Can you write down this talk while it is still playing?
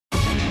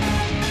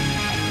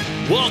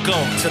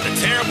Welcome to the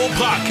Terrible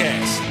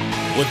Podcast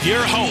with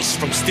your hosts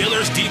from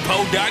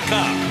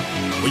SteelersDepot.com,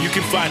 where you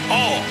can find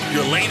all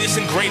your latest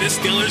and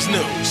greatest Steelers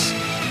news.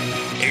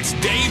 It's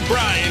Dave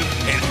Bryan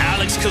and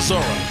Alex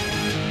Kozora,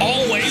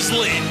 always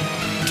lit,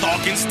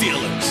 talking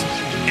Steelers.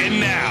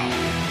 And now,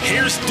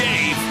 here's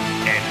Dave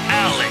and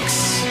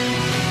Alex.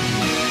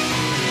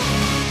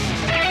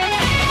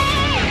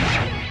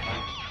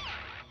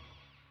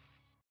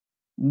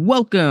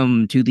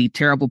 Welcome to the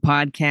Terrible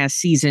Podcast,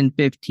 Season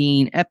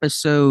 15,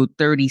 Episode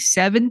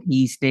 37.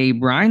 He's Dave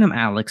Bryan. I'm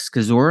Alex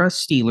Kozora,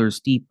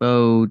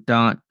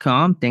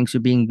 SteelersDepot.com. Thanks for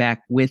being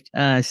back with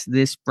us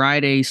this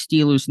Friday.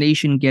 Steelers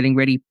Nation getting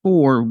ready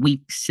for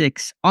Week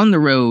 6 on the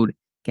road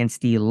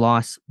against the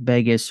Las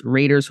Vegas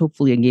Raiders.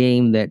 Hopefully a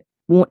game that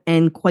won't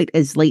end quite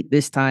as late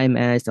this time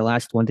as the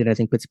last one did. I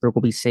think Pittsburgh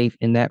will be safe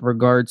in that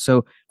regard.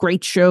 So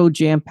great show,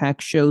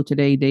 jam-packed show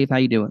today. Dave, how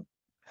you doing?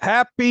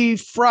 Happy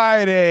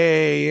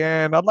Friday,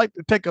 and I'd like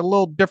to take a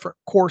little different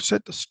course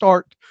at the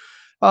start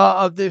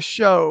of this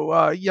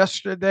show.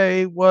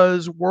 Yesterday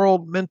was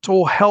World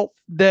Mental Health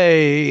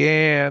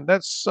Day, and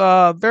that's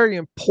a very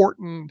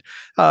important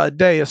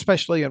day,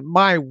 especially in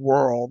my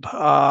world.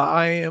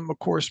 I am, of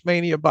course,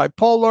 mania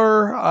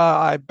bipolar.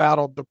 I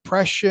battled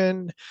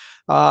depression,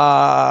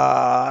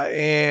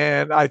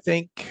 and I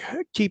think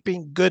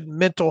keeping good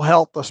mental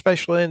health,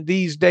 especially in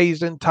these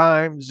days and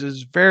times,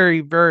 is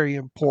very, very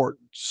important.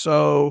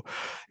 So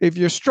if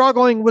you're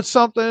struggling with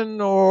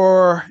something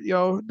or,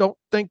 don't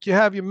think you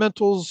have your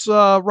mentals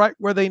right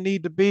where they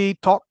need to be,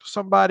 talk to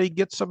somebody,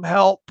 get some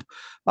help.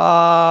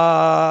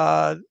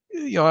 I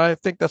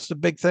think that's the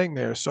big thing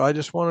there. So I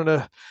just wanted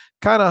to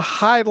kind of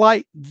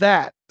highlight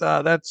that.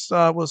 That's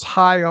was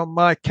high on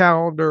my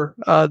calendar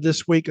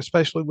this week,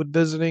 especially with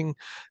visiting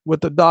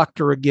with the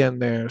doctor again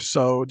there.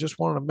 So just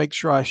wanted to make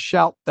sure I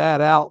shout that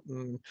out.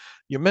 And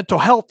your mental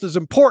health is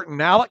important,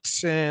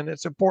 Alex, and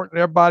it's important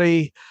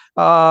everybody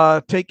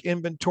take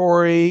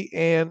inventory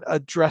and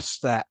address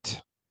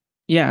that.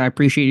 Yeah, I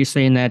appreciate you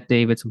saying that,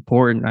 Dave. It's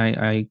important.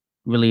 I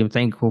really am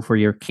thankful for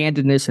your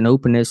candidness and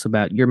openness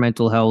about your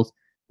mental health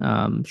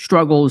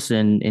struggles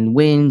and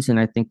wins.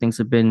 And I think things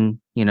have been,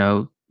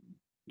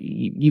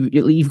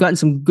 you've gotten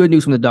some good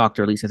news from the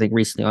doctor, at least I think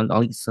recently, on at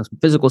least some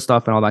physical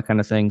stuff and all that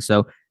kind of thing.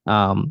 So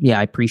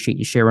I appreciate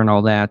you sharing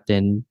all that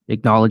and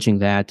acknowledging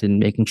that and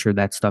making sure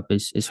that stuff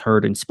is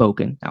heard and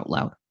spoken out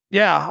loud.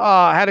 Yeah,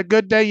 I had a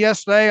good day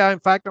yesterday. In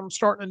fact, I'm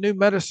starting a new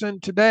medicine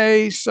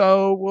today,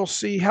 so we'll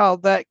see how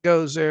that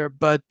goes there.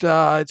 But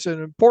it's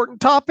an important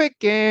topic,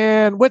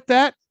 and with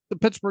that, the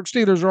Pittsburgh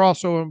Steelers are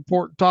also an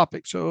important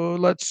topic. So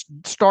let's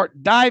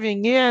start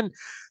diving in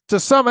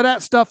to some of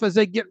that stuff as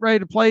they get ready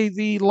to play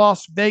the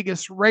Las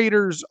Vegas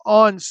Raiders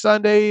on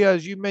Sunday.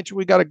 As you mentioned,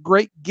 we got a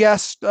great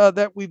guest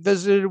that we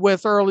visited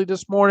with early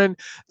this morning.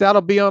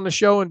 That'll be on the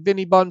show, and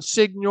Vinny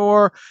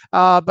Bonsignor.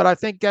 But I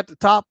think at the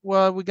top,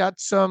 we got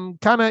some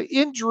kind of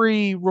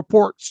injury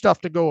report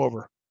stuff to go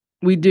over.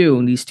 We do.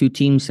 And these two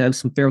teams have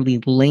some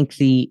fairly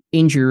lengthy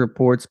injury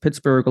reports.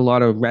 Pittsburgh, a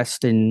lot of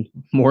rest and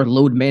more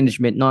load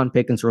management,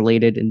 non-Pickens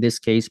related in this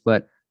case,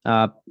 but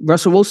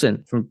Russell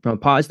Wilson, from a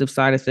positive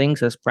side of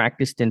things, has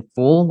practiced in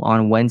full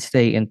on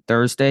Wednesday and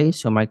Thursday.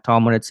 So Mike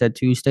Tomlin had said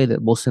Tuesday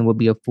that Wilson would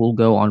be a full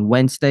go on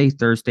Wednesday.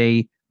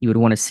 Thursday, you would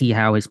want to see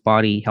how his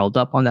body held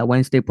up on that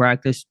Wednesday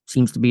practice.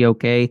 Seems to be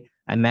okay.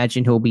 I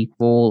imagine he'll be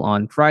full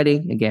on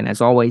Friday. Again,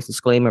 as always,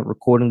 disclaimer,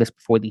 recording this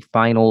before the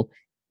final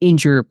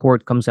injury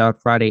report comes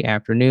out Friday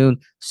afternoon.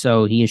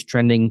 So he is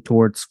trending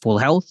towards full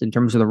health in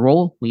terms of the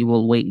role. We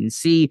will wait and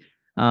see.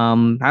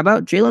 How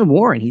about Jaylen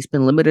Warren? He's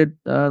been limited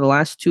the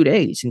last 2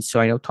 days. And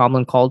so I know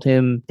Tomlin called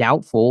him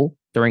doubtful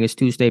during his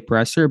Tuesday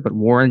presser, but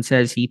Warren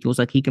says he feels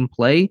like he can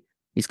play.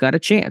 He's got a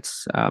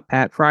chance.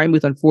 Pat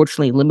Freiermuth,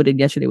 unfortunately, limited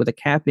yesterday with a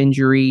calf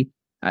injury.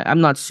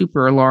 I'm not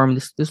super alarmed.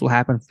 This will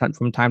happen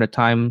from time to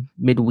time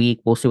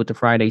midweek. We'll see what the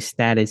Friday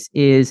status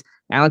is.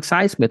 Alex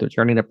Highsmith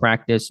returning to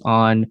practice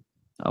on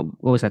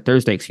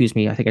Thursday, excuse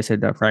me. I think I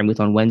said Freiermuth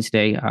on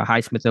Wednesday.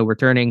 Highsmith, though,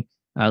 returning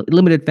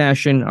limited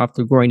fashion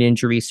after groin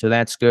injury, so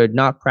that's good.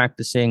 Not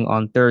practicing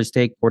on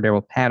Thursday.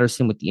 Cordero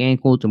Patterson with the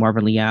ankle,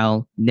 DeMarvin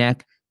Leal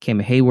neck,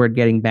 Cam Hayward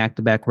getting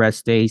back-to-back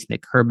rest days,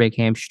 Nick Herbig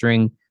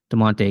hamstring,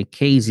 DeMonte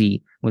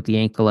Casey with the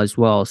ankle as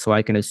well. So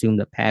I can assume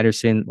that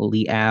Patterson,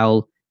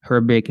 Leal,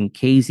 Herbig, and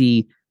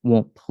Casey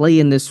won't play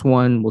in this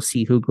one. We'll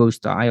see who goes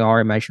to IR.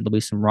 I imagine there'll be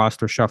some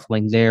roster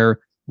shuffling there.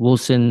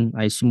 Wilson,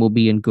 I assume, will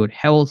be in good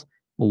health.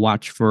 We'll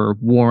watch for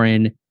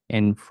Warren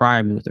and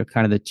Freiermuth are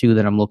kind of the two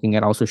that I'm looking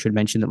at. Also should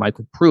mention that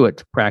Michael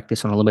Pruitt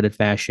practiced on a limited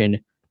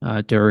fashion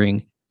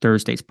during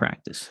Thursday's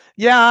practice.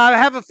 Yeah, I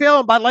have a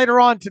feeling by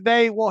later on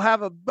today we'll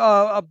have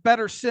a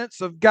better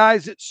sense of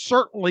guys that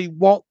certainly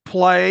won't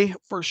play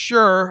for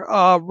sure.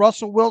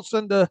 Russell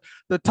Wilson, the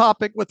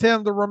topic with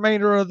him the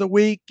remainder of the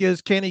week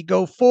is, can he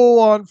go full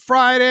on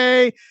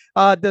Friday?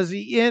 Does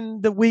he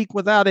end the week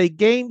without a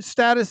game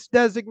status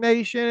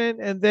designation?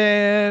 And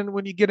then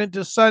when you get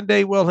into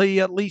Sunday, will he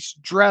at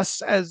least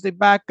dress as the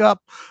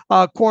backup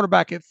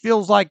quarterback? It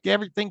feels like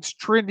everything's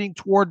trending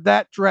toward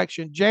that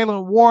direction.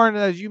 Jaylen Warren,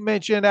 as you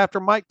mentioned, after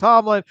Mike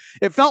Tomlin,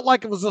 it felt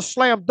like it was a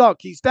slam dunk.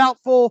 He's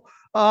doubtful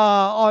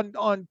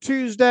on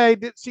Tuesday.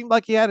 Didn't seem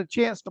like he had a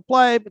chance to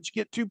play, but you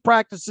get 2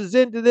 practices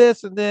into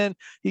this and then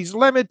he's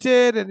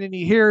limited, and then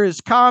you hear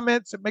his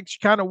comments. It makes you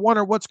kind of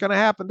wonder what's going to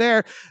happen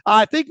there.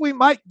 I think we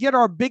might get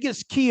our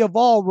biggest key of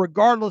all,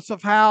 regardless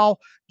of how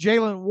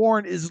Jaylen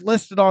Warren is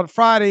listed on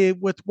Friday,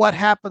 with what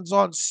happens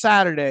on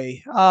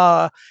Saturday.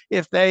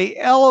 If they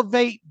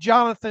elevate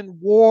Jonathan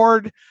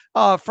Ward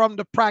from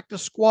the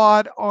practice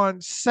squad on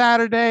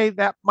Saturday,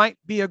 that might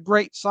be a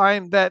great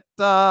sign that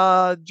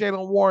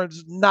Jaylen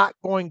Warren's not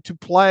going to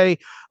play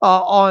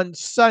on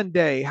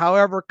Sunday.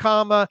 However,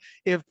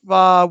 if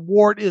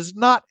Ward is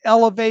not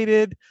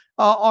elevated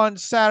on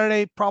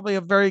Saturday, probably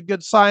a very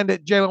good sign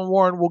that Jaylen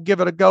Warren will give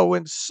it a go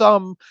in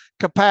some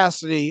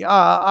capacity.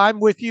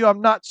 I'm with you.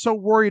 I'm not so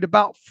worried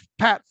about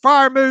Pat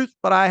Freiermuth,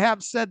 but I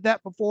have said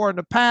that before in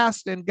the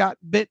past and got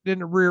bitten in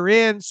the rear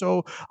end.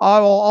 So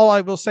all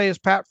I will say is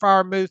Pat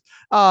Freiermuth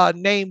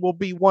name will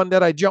be one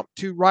that I jump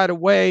to right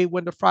away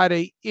when the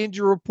Friday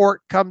injury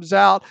report comes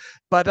out.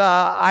 But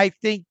I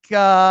think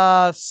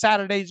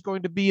Saturday is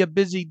going to be a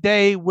busy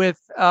day with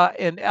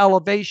an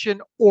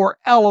elevation or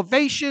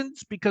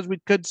elevations, because we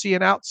could see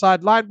an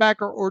outside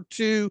linebacker or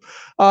 2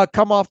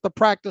 come off the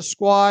practice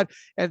squad.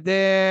 And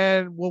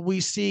then will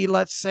we see,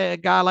 let's say, a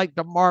guy like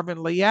DeMarvin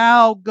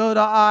Leal go to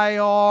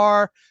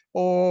IR,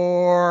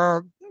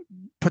 or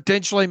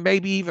potentially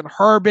maybe even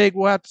Herbig?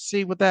 We'll have to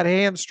see with that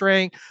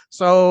hamstring.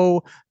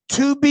 So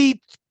to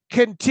be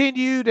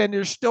continued, and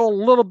there's still a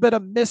little bit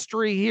of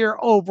mystery here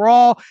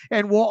overall.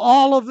 And will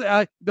all of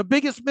the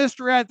biggest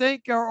mystery, I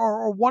think,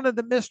 or one of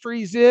the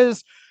mysteries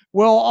is,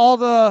 will all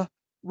the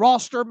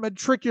roster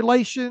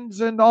matriculations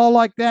and all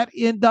like that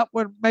end up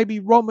with maybe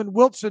Roman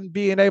Wilson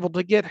being able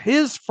to get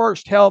his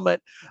first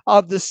helmet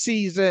of the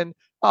season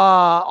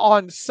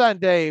on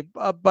Sunday?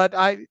 But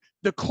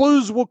the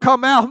clues will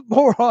come out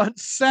more on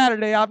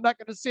Saturday. I'm not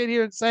going to sit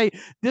here and say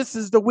this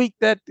is the week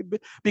that,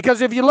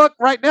 because if you look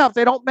right now, if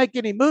they don't make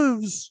any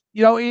moves,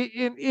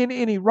 in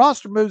any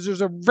roster moves, there's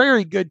a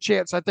very good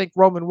chance I think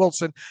Roman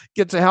Wilson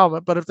gets a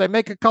helmet. But if they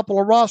make a couple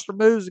of roster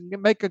moves and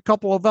make a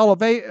couple of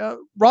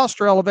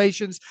roster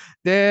elevations,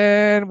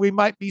 then we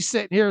might be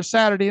sitting here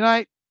Saturday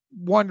night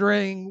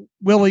wondering,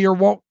 will he or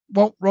won't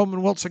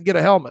Roman Wilson get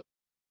a helmet?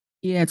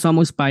 Yeah, it's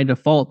almost by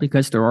default,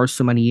 because there are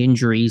so many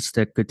injuries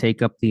that could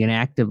take up the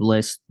inactive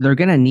list. They're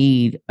going to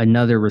need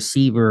another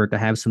receiver to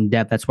have some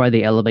depth. That's why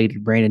they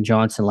elevated Brandon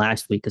Johnson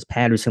last week, because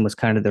Patterson was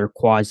kind of their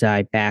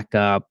quasi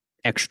backup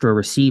extra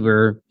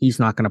receiver. He's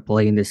not going to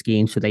play in this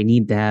game, so they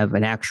need to have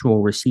an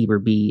actual receiver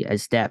be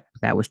as depth.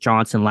 That was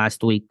Johnson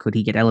last week. Could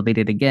he get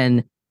elevated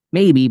again?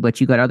 Maybe,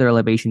 but you got other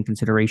elevation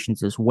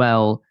considerations as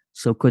well.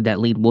 So could that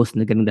lead Wilson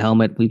to getting the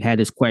helmet? We've had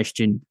this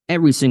question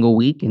every single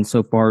week, and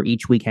so far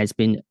each week has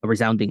been a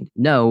resounding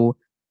no.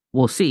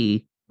 We'll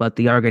see, but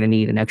they are going to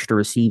need an extra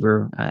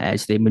receiver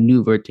as they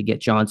maneuvered to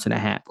get Johnson a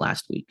hat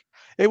last week.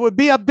 It would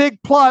be a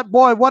big plot,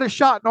 boy. What a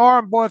shot in the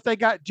arm, boy, if they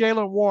got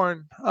Jaylen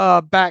Warren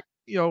back.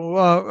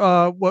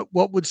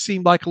 What would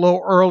seem like a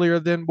little earlier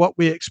than what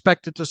we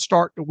expected to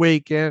start the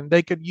week, and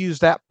they could use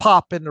that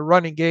pop in the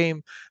running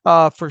game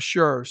for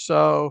sure.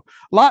 So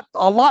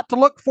a lot to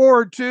look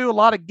forward to. A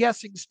lot of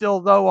guessing still,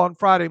 though, on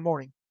Friday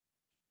morning.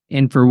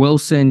 And for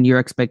Wilson, your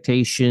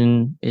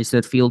expectation is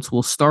that Fields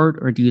will start,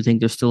 or do you think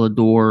there's still a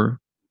door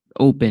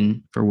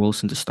open for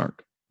Wilson to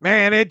start?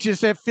 Man, it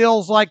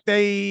feels like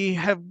they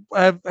have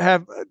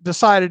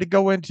decided to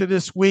go into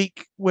this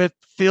week with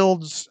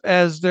Fields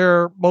as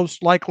their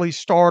most likely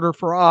starter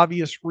for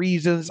obvious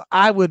reasons.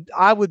 I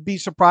would be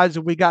surprised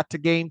if we got to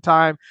game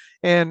time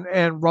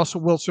and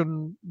Russell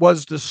Wilson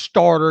was the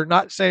starter.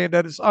 Not saying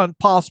that it's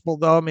impossible,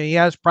 though. I mean, he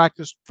has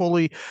practiced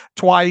fully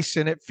twice,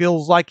 and it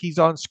feels like he's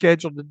on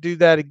schedule to do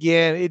that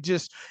again.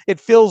 It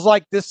feels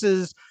like this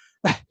is,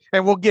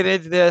 and we'll get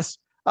into this.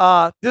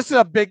 This is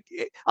a big,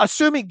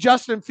 assuming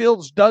Justin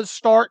Fields does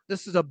start,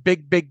 this is a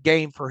big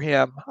game for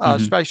him,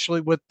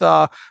 especially with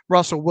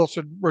Russell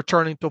Wilson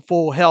returning to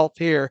full health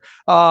here.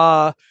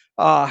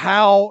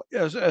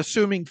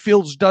 Assuming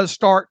Fields does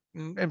start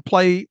and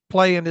play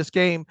in this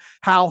game,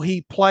 how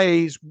he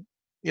plays,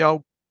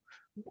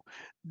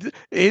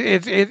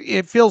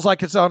 it feels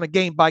like it's on a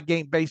game by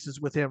game basis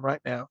with him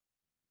right now.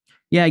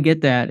 Yeah, I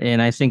get that.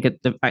 And I think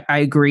I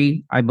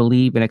agree. I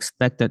believe and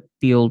expect that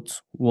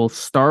Fields will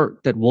start,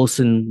 that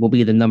Wilson will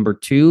be the number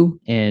 2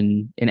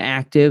 and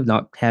inactive,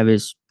 not have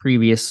his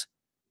previous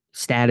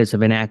status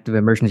of inactive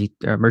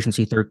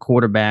emergency third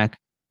quarterback.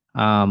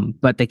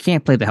 But they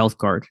can't play the health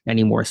card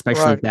anymore,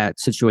 especially if that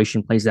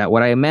situation plays out.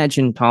 What I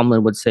imagine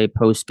Tomlin would say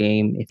post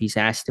game, if he's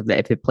asked if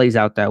it plays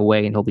out that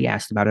way, and he'll be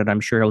asked about it, I'm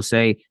sure he'll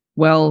say,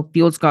 Well,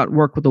 Fields got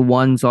work with the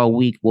ones all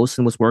week.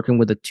 Wilson was working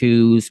with the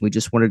twos. We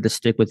just wanted to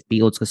stick with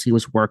Fields because he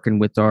was working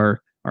with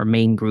our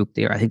main group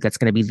there. I think that's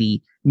going to be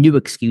the new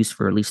excuse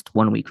for at least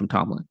 1 week from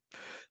Tomlin.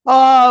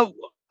 Uh,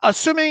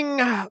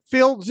 Assuming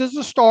Fields is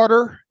a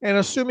starter and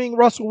assuming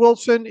Russell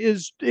Wilson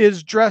is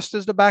dressed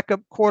as the backup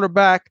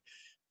quarterback,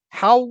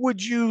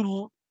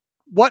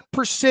 what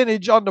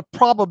percentage on the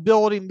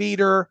probability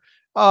meter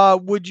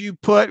would you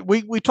put?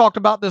 We talked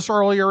about this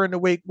earlier in the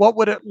week. What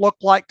would it look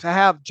like to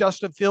have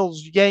Justin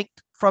Fields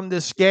yanked from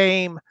this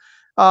game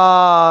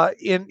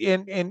in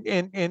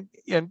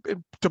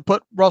to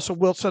put Russell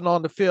Wilson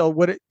on the field?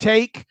 Would it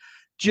take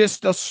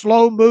just a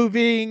slow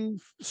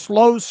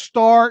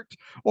start,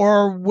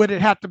 or would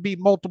it have to be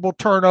multiple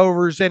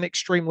turnovers and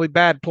extremely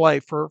bad play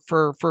for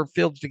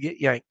Fields to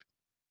get yanked?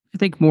 I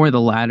think more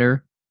the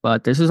latter,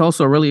 but this is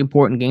also a really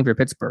important game for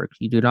Pittsburgh.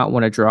 You do not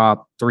want to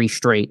drop 3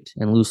 straight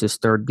and lose this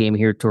third game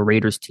here to a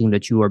Raiders team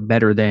that you are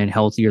better than,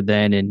 healthier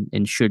than,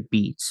 and should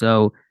beat.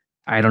 So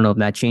I don't know if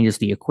that changes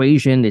the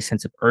equation, the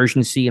sense of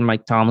urgency in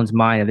Mike Tomlin's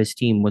mind. If this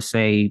team was,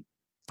 say,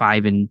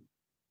 4-1,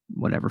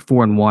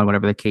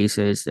 whatever the case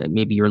is,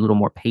 maybe you're a little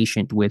more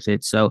patient with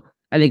it. So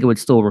I think it would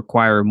still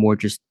require more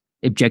just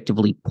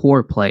objectively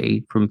poor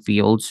play from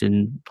Fields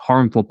and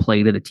harmful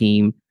play to the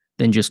team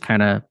than just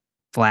kind of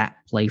flat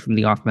play from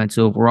the offense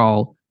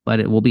overall, but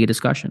it will be a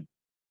discussion.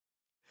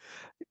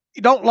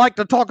 You don't like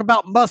to talk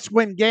about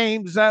must-win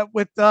games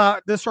with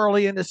this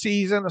early in the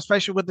season,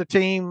 especially with the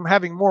team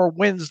having more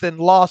wins than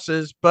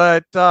losses.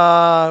 But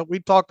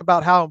we talked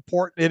about how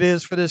important it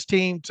is for this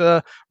team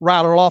to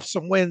rattle off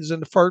some wins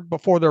in the first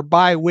before their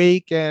bye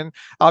week, and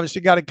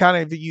obviously got a kind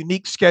of a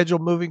unique schedule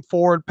moving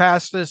forward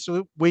past this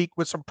week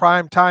with some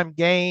primetime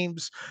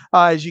games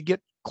as you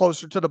get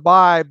closer to the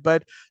bye.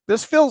 But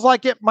this feels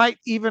like it might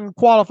even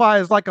qualify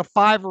as like a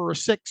 5 or a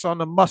 6 on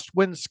the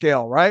must-win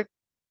scale, right?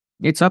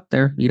 It's up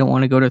there. You don't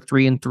want to go to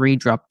 3-3,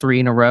 drop 3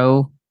 in a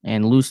row,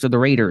 and lose to the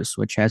Raiders,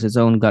 which has its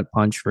own gut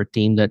punch for a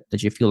team that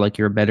you feel like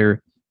you're a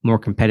better, more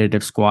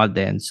competitive squad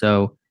than.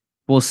 So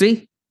we'll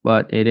see.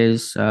 But it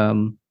is,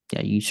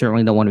 you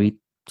certainly don't want to be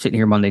sitting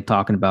here Monday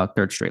talking about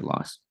third straight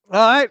loss.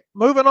 All right,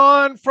 moving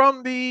on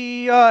from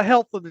the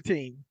health of the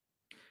team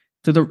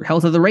to the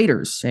health of the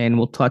Raiders. And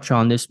we'll touch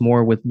on this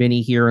more with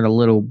Vinny here in a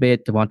little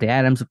bit. Devontae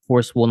Adams, of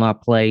course, will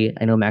not play.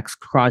 I know Max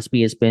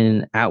Crosby has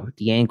been out with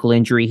the ankle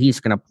injury. He's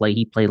going to play.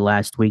 He played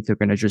last week. They're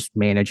going to just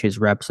manage his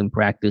reps in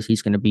practice.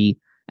 He's going to be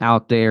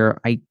out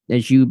there.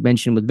 As you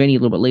mentioned with Vinny a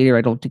little bit later,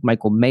 I don't think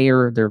Michael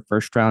Mayer, their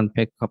first round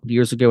pick a couple of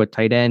years ago at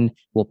tight end,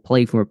 will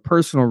play for a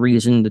personal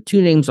reason. The 2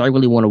 names I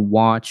really want to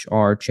watch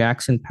are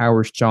Jackson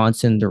Powers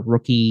Johnson, the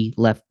rookie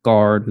left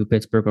guard, who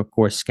Pittsburgh, of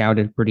course,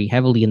 scouted pretty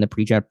heavily in the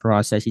pre-draft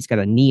process. He's got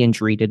a knee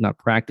injury, did not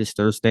practice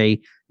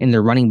Thursday. And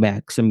their running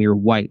back, Samir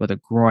White, with a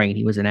groin.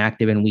 He was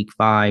inactive in week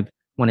 5.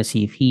 Want to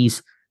see if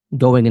he's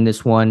going in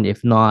this one.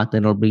 If not,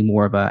 then it'll be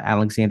more of a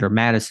Alexander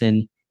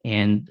Madison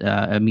and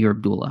Amir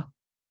Abdullah.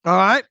 All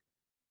right.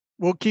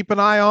 We'll keep an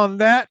eye on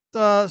that.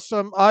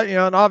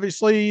 And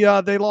obviously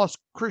they lost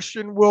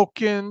Christian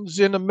Wilkins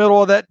in the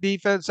middle of that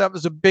defense. That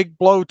was a big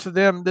blow to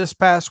them this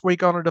past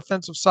week on the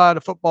defensive side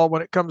of football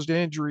when it comes to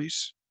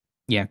injuries.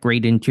 Yeah,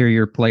 great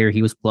interior player.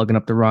 He was plugging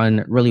up the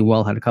run really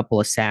well, had a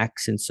couple of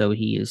sacks, and so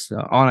he is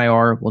on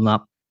IR, will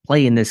not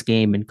play in this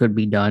game and could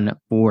be done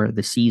for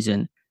the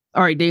season.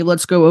 All right, Dave,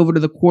 let's go over to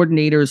the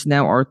coordinators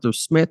now. Arthur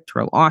Smith,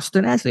 Teryl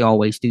Austin, as they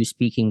always do,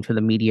 speaking to the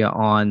media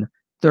on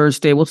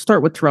Thursday. We'll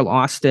start with Teryl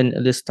Austin.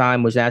 This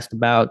time was asked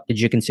about, did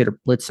you consider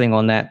blitzing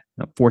on that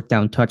 4th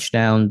down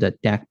touchdown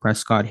that Dak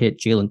Prescott hit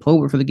Jaylen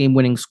for the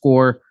game-winning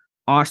score?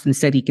 Austin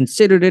said he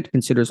considered it,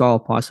 considers all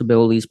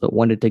possibilities, but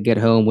wanted to get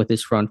home with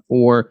his front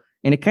 4.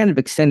 And it kind of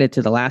extended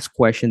to the last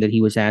question that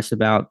he was asked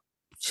about,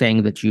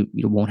 saying that you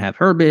won't have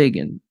Herbig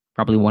and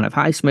probably won't have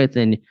Highsmith,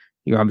 and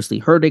you're obviously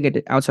hurting at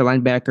the outside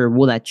linebacker.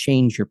 Will that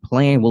change your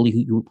plan? Will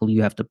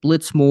you have to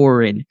blitz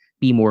more and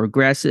be more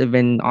aggressive?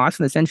 And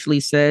Austin essentially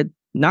said,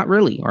 not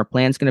really. Our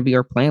plan's going to be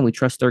our plan. We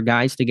trust our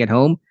guys to get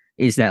home.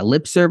 Is that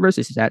lip service?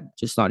 Is that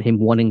just not him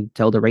wanting to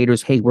tell the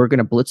Raiders, hey, we're going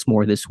to blitz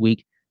more this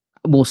week?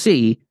 We'll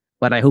see,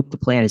 but I hope the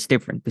plan is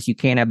different because you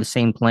can't have the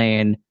same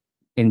plan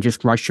and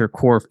just rush your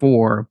core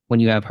 4 when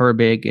you have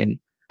Herbig and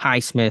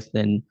Highsmith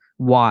and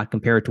Watt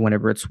compared to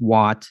whenever it's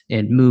Watt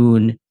and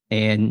Moon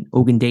and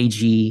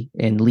Ogundeji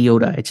and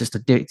Leota.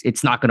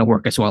 It's not going to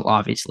work as well,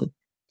 obviously.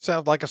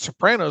 Sounds like a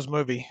Sopranos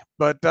movie,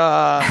 but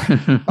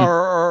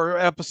or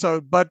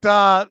episode. But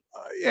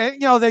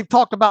they've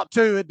talked about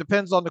too. It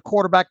depends on the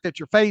quarterback that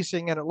you're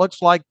facing, and it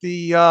looks like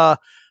the.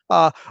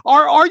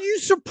 Are you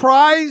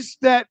surprised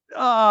that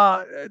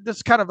this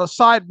is kind of a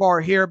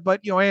sidebar here?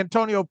 But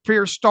Antonio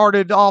Pierce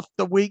started off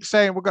the week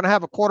saying we're going to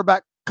have a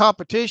quarterback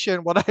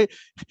competition.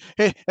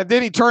 And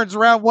then he turns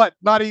around.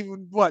 Not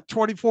even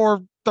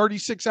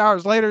 36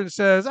 hours later and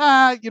says,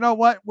 you know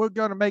what? We're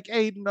going to make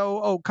Aiden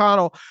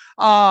O'Connell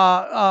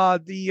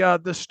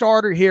the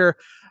starter here.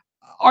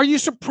 Are you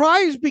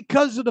surprised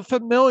because of the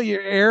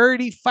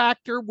familiarity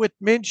factor with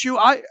Minshew?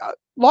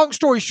 Long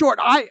story short,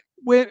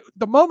 when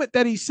the moment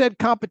that he said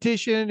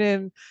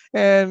competition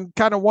and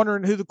kind of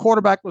wondering who the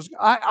quarterback was,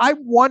 I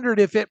wondered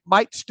if it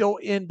might still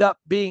end up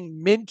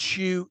being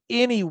Minshew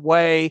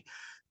anyway,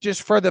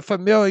 just for the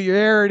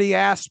familiarity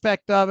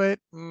aspect of it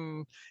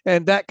and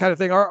that kind of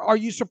thing. Are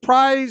you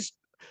surprised?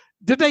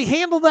 Did they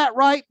handle that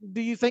right?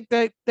 Do you think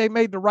they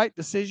made the right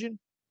decision?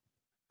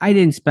 I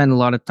didn't spend a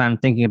lot of time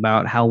thinking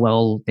about how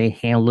well they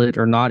handled it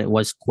or not. It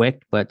was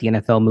quick, but the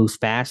NFL moves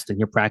fast, and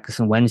you're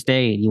practicing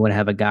Wednesday, and you want to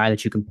have a guy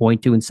that you can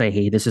point to and say,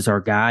 hey, this is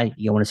our guy.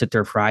 You don't want to sit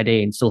there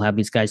Friday and still have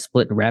these guys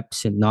split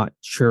reps and not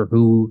sure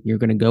who you're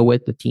going to go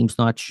with. The team's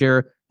not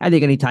sure. I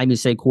think anytime you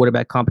say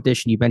quarterback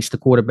competition, you bench the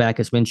quarterback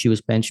as Minshew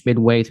was benched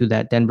midway through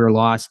that Denver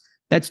loss.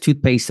 That's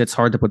toothpaste that's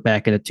hard to put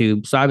back in the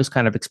tube. So I was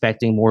kind of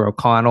expecting more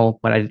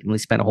O'Connell, but I didn't really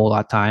spend a whole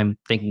lot of time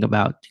thinking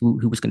about who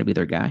was going to be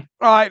their guy.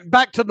 All right,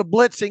 back to the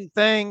blitzing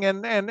thing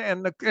and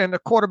the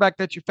quarterback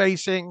that you're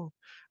facing.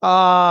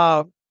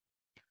 To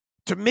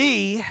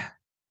me,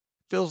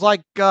 feels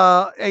like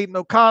Aiden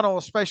O'Connell,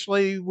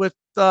 especially with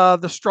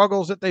the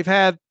struggles that they've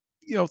had,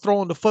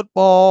 throwing the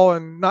football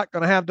and not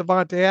going to have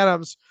Devontae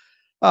Adams.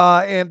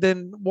 And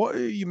then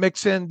you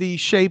mix in the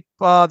shape,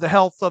 the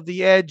health of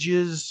the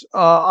edges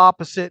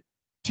opposite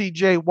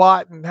TJ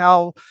Watt, and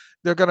how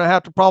they're going to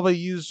have to probably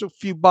use a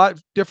few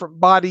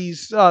different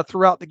bodies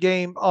throughout the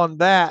game on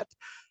that.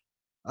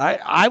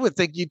 I would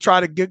think you try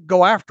to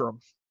go after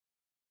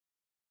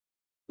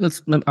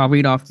them. I'll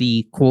read off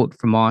the quote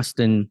from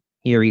Austin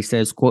here. He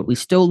says, quote, we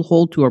still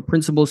hold to our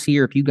principles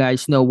here. If you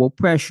guys know, we'll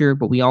pressure,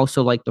 but we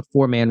also like the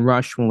 4-man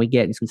rush when we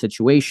get in some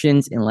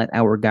situations and let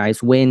our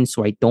guys win.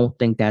 So I don't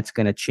think that's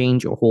going to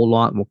change a whole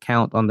lot. We'll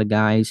count on the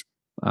guys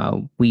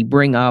we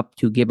bring up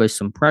to give us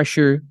some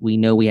pressure. We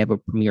know we have a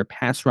premier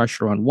pass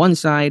rusher on one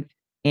side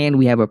and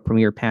we have a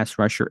premier pass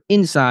rusher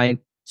inside.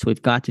 So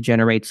we've got to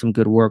generate some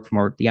good work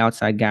from the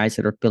outside guys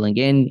that are filling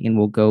in, and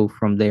we'll go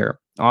from there.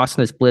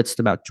 Austin has blitzed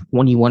about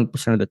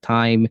 21% of the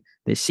time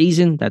this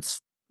season.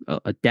 That's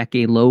a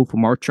decade low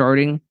from our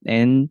charting.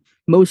 And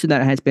most of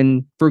that has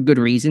been for good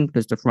reason,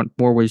 because the front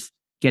four was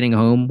getting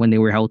home when they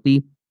were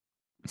healthy.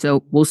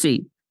 So we'll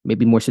see.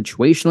 Maybe more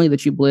situationally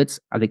that you blitz.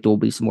 I think there will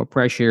be some more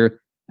pressure.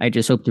 I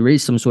just hope there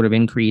is some sort of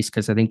increase,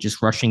 because I think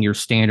just rushing your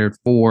standard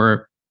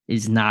 4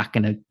 is not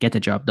going to get the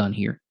job done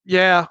here.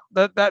 Yeah,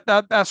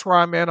 that's where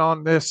I'm in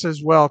on this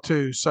as well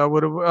too. So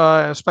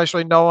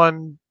especially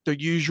knowing the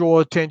usual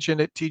attention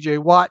that TJ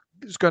Watt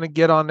is going to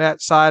get on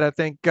that side, I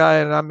think,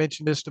 and I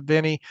mentioned this to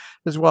Vinny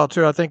as well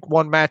too. I think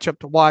one matchup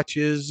to watch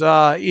is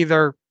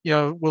either,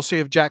 we'll see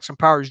if Jackson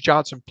Powers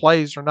Johnson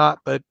plays or not,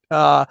 but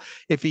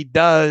if he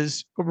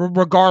does,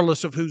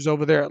 regardless of who's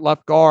over there at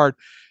left guard,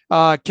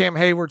 Cam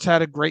Hayward's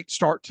had a great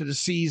start to the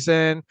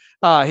season.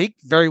 He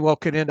very well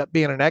could end up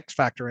being an X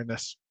factor in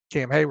this.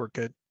 Cam Hayward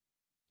could.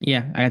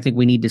 Yeah, I think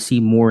we need to see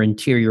more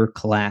interior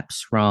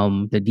collapse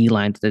from the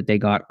D-line that they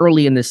got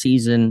early in the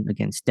season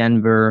against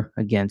Denver,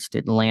 against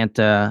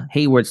Atlanta.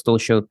 Hayward still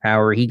showed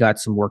power. He got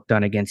some work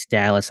done against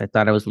Dallas. I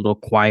thought it was a little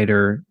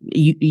quieter.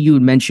 You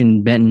had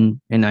mentioned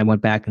Benton, and I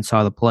went back and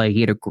saw the play.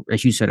 He had,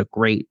 as you said, a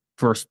great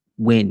first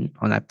win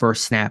on that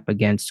first snap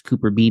against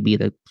Cooper Beebe,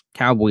 the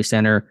Cowboy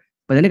center.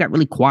 But then it got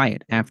really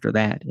quiet after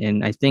that.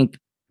 And I think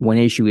one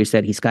issue is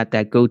that he's got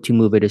that go-to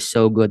move. It is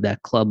so good,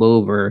 that club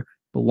over.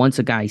 But once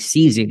a guy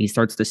sees it, he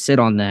starts to sit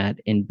on that,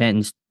 and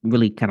Benton's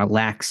really kind of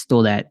lacks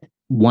still that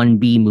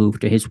 1B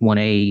move to his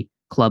 1A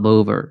club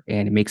over,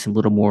 and it makes him a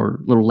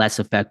little less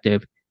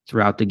effective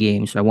throughout the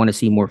game. So I want to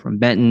see more from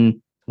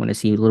Benton. I want to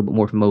see a little bit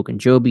more from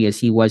Ogunjobi, as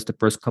he was the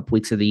first couple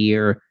weeks of the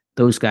year.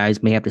 Those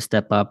guys may have to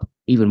step up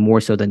even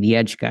more so than the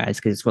edge guys,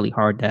 because it's really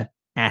hard to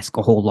ask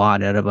a whole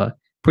lot out of a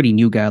pretty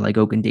new guy like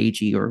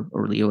Ogundeji or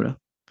Leota.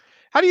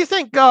 How do you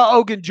think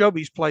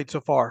Ogunjobi's played so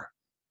far?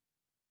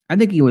 I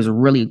think he was a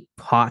really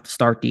hot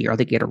start to the year. I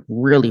think he had a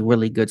really,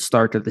 really good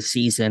start to the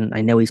season. I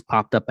know he's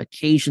popped up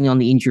occasionally on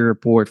the injury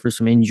report for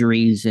some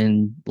injuries,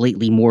 and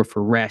lately more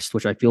for rest,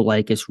 which I feel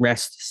like is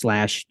rest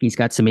 / he's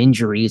got some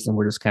injuries, and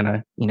we're just kind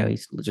of,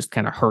 he's just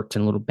kind of hurt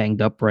and a little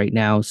banged up right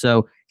now.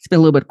 So it's been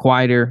a little bit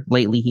quieter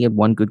lately. He had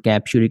one good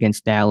gap shoot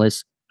against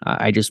Dallas.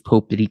 I just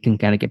hope that he can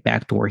kind of get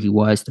back to where he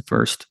was the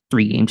first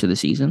 3 games of the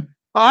season.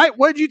 All right,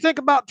 what did you think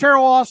about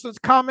Teryl Austin's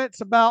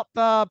comments about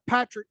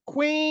Patrick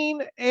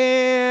Queen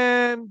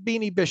and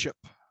Beanie Bishop?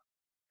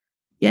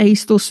 Yeah, he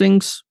still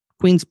sings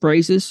Queen's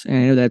praises, and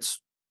I know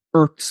that's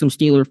irked some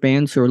Steeler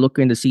fans who are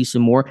looking to see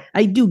some more.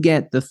 I do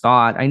get the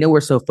thought. I know we're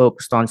so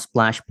focused on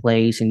splash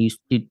plays, and you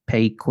did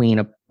pay Queen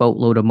a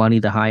boatload of money,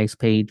 the highest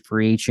paid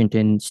free agent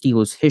in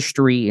Steelers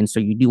history, and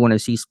so you do want to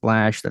see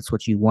splash. That's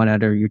what you want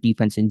out of your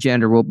defense in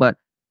general, but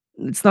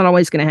it's not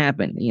always going to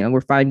happen.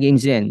 We're 5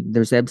 games in.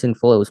 There's ebbs and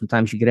flows.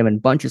 Sometimes you get them in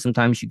bunches.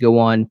 Sometimes you go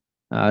on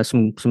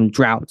some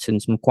droughts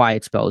and some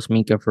quiet spells.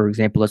 Minka, for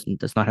example,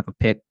 does not have a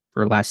pick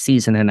for last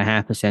season and a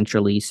half,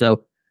 essentially.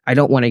 So I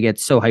don't want to get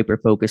so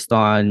hyper-focused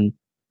on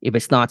if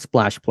it's not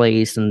splash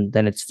plays, and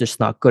then it's just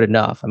not good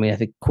enough. I mean, I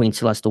think Queen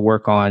still has to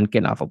work on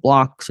getting off of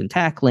blocks and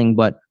tackling,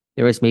 but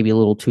there is maybe a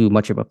little too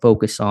much of a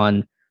focus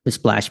on the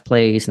splash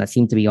plays, and that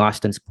seemed to be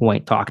Austin's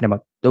point, talking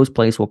about those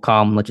plays will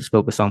come. Let's just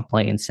focus on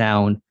playing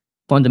sound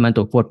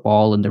fundamental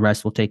football, and the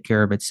rest will take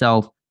care of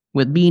itself.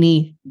 With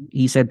Beanie,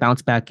 he said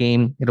bounce back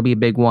game. It'll be a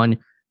big one.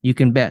 You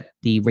can bet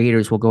the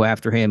Raiders will go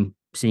after him,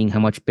 seeing how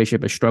much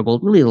Bishop has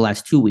struggled really the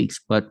last 2 weeks,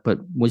 but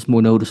was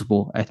more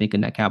noticeable, I think, in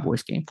that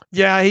Cowboys game.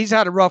 Yeah, he's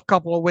had a rough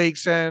couple of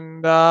weeks.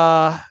 And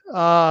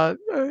as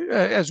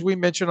we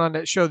mentioned on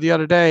that show the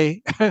other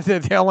day,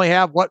 they only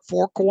have,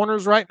 4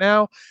 corners right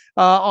now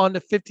on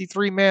the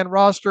 53-man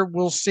roster.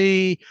 We'll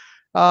see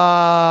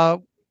how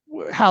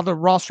the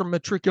roster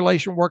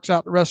matriculation works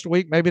out the rest of the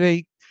week.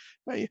 Maybe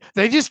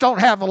they just don't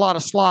have a lot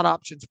of slot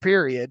options,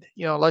 period.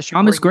 Unless you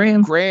Thomas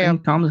Graham.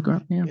 Thomas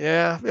Graham.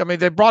 Yeah. I mean,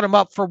 they brought him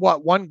up for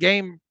one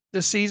game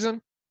this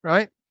season,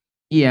 right?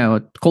 Yeah,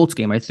 Colts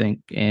game, I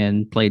think,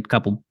 and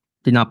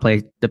did not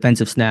play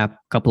defensive snap,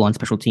 couple on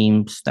special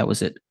teams. That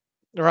was it.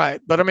 Right.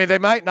 But I mean, they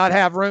might not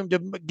have room to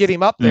get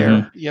him up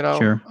there,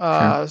 Sure.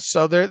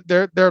 So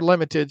they're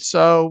limited.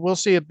 So we'll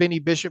see if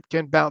Beanie Bishop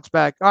can bounce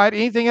back. All right.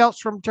 Anything else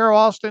from Teryl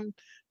Austin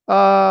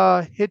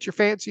hit your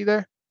fancy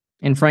there?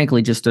 And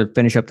frankly, just to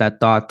finish up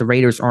that thought, the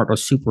Raiders aren't a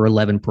super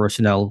 11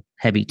 personnel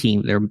heavy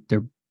team.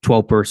 They're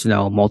 12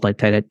 personnel,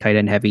 multi-tight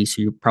end heavy,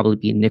 so you'll probably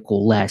be a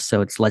nickel less.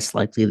 So it's less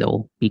likely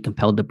they'll be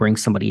compelled to bring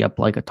somebody up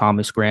like a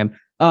Thomas Graham.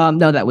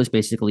 No, that was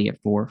basically it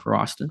for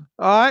Austin.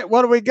 All right,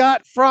 what do we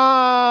got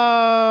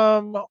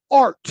from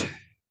Art?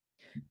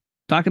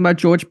 Talking about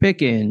George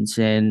Pickens,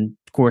 and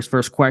of course,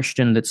 first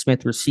question that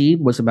Smith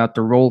received was about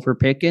the role for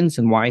Pickens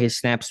and why his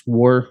snaps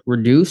were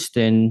reduced.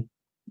 And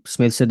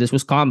Smith said this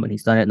was common.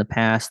 He's done it in the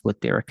past with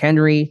Derrick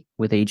Henry,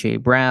 with A.J.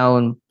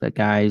 Brown. The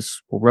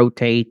guys will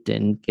rotate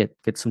and get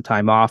some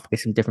time off, get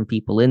some different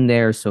people in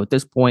there. So at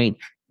this point,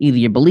 either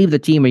you believe the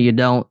team or you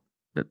don't.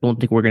 I don't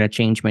think we're going to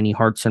change many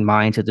hearts and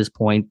minds at this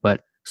point,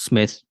 but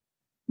Smith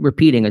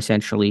repeating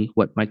essentially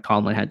what Mike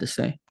Tomlin had to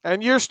say.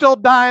 And you're still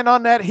dying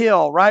on that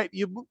hill, right?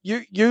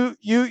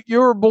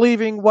 You're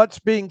believing what's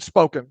being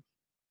spoken.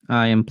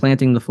 I am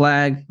planting the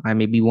flag. I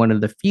may be one of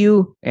the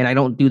few, and I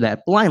don't do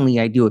that blindly.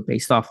 I do it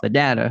based off the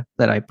data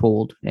that I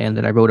pulled and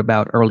that I wrote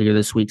about earlier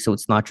this week. So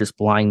it's not just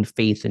blind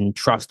faith and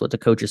trust what the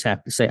coaches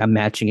have to say. I'm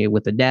matching it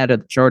with the data,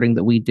 the charting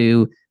that we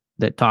do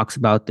that talks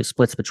about the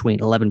splits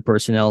between 11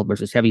 personnel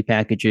versus heavy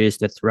packages,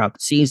 that throughout the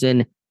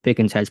season,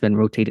 Pickens has been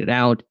rotated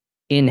out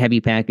in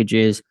heavy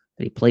packages.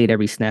 They played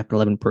every snap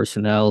 11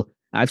 personnel.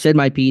 I've said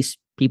my piece.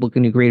 People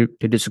can agree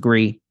to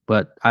disagree,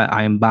 but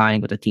I am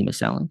buying what the team is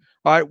selling.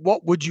 All right,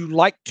 what would you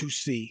like to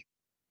see?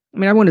 I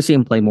mean, I want to see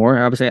him play more.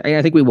 Obviously,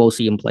 I think we will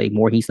see him play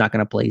more. He's not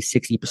going to play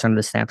 60% of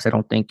the snaps, I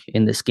don't think,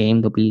 in this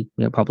game. There'll be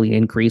probably an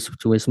increase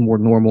to his more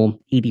normal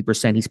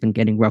 80% he's been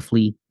getting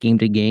roughly game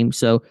to game.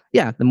 So,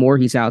 yeah, the more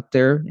he's out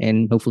there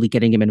and hopefully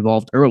getting him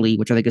involved early,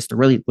 which I think is the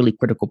really, really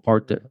critical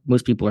part that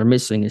most people are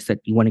missing, is that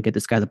you want to get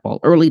this guy the ball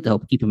early to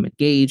help keep him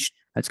engaged.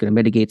 That's going to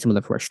mitigate some of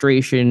the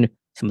frustration,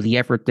 some of the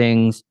effort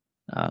things.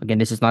 Again,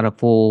 this is not a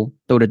full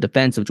throw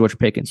defense of George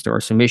Pickens. There are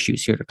some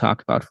issues here to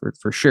talk about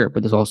for sure,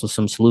 but there's also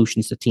some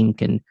solutions the team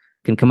can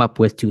come up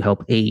with to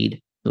help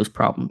aid those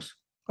problems.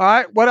 All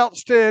right. What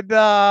else did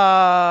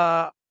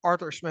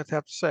Arthur Smith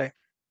have to say?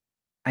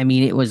 I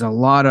mean, it was a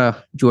lot of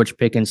George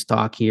Pickens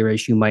talk here,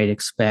 as you might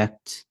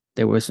expect.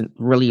 There wasn't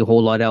really a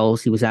whole lot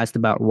else. He was asked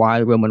about why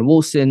Roman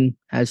Wilson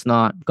has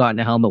not gotten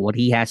a helmet, what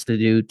he has to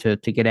do to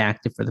get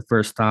active for the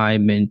first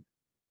time. And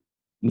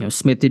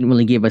Smith didn't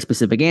really give a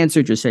specific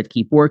answer, just said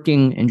keep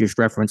working, and just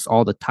referenced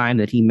all the time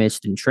that he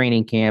missed in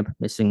training camp,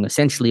 missing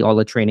essentially all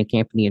the training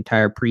camp in the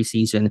entire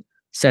preseason,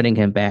 setting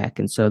him back.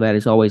 And so that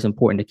is always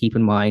important to keep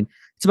in mind.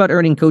 It's about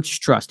earning coach's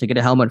trust. To get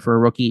a helmet for a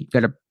rookie, you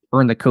got to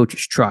earn the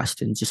coach's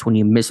trust. And just when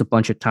you miss a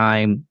bunch of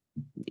time,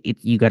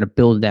 you got to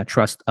build that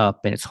trust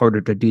up. And it's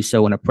harder to do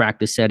so in a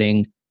practice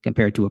setting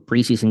compared to a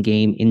preseason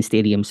game in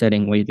stadium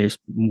setting where there's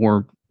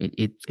more,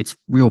 it's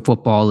real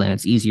football and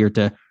it's easier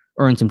to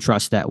earn some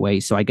trust that way.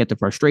 So I get the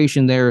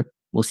frustration there.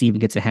 We'll see if he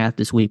gets a half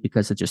this week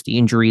because of just the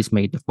injuries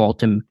may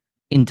default him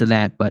into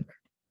that. But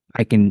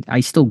I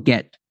still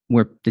get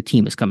where the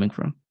team is coming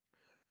from.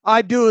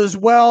 I do as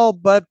well,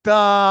 but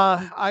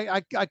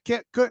I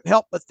couldn't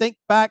help but think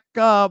back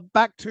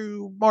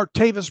to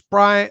Martavis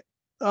Bryant,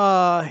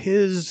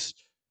 his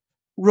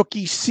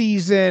rookie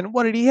season.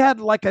 What did he had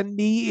like a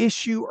knee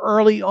issue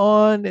early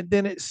on, and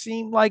then it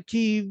seemed like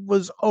he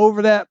was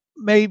over that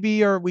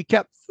maybe, or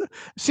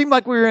seemed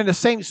like we were in the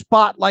same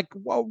spot like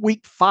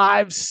week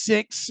 5,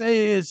 6.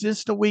 Is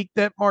this the week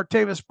that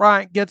Martavis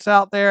Bryant gets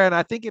out there? And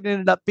I think it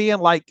ended up being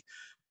like,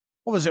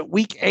 what was it,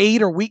 week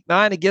 8 or week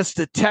 9 against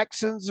the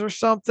Texans or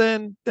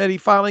something, that he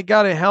finally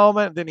got a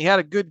helmet. And then he had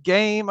a good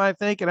game, I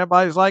think. And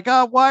everybody's like,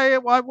 oh, why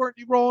weren't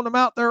you rolling him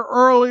out there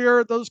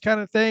earlier? Those kind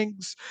of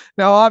things.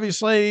 Now,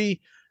 obviously,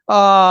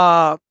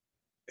 the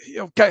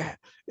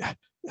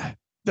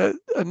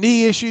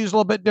knee issue is a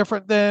little bit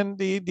different than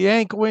the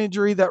ankle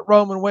injury that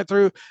Roman went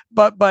through.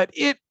 But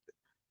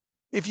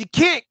if you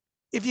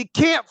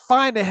can't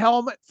find a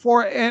helmet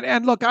for it,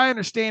 and look, I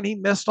understand he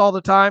missed all the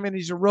time and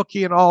he's a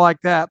rookie and all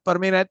like that. But I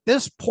mean, at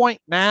this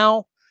point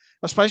now,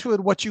 especially with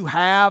what you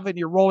have and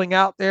you're rolling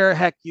out there.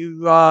 Heck,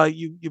 you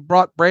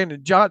brought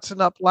Brandon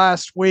Johnson up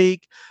last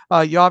week.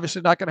 You're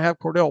obviously not going to have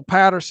Cordell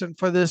Patterson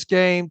for this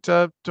game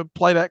to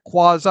play that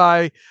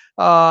quasi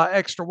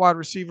extra wide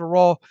receiver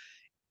role.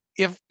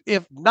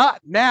 If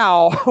not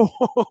now,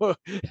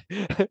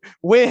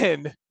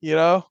 when,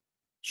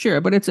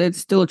 Sure, but it's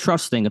still a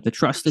trust thing. If the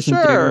trust isn't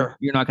there,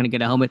 you're not going to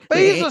get a helmet. But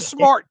he's a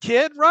smart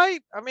kid,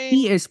 right? I mean,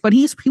 he is, but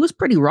he was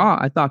pretty raw.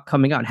 I thought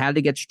coming out, had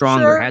to get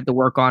stronger, had to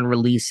work on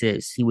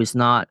releases. He was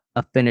not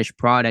a finished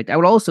product. I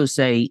would also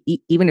say,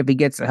 even if he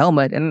gets a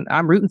helmet, and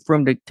I'm rooting for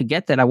him to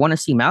get that, I want to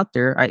see him out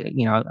there.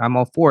 I'm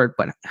all for it.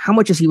 But how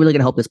much is he really going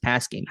to help this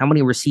pass game? How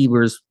many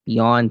receivers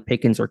beyond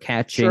Pickens are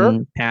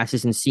catching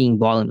passes and seeing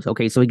volumes?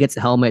 Okay, so he gets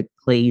a helmet,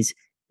 plays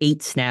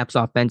 8 snaps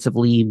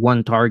offensively,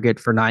 1 target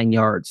for 9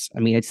 yards. I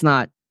mean, it's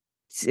not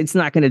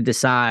going to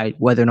decide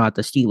whether or not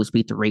the Steelers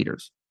beat the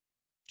Raiders.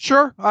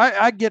 Sure,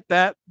 I get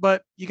that,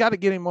 but you got to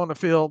get him on the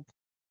field.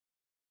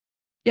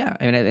 Yeah,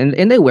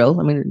 and they will.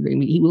 I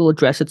mean, he will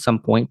address at some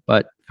point,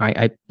 but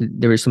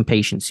there is some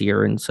patience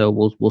here, and so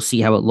we'll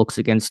see how it looks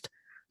against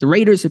the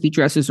Raiders if he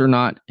dresses or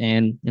not,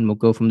 and we'll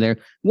go from there.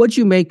 What'd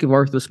you make of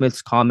Arthur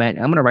Smith's comment?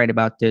 I'm going to write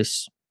about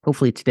this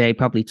hopefully today,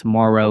 probably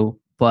tomorrow.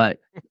 But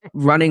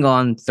running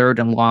on 3rd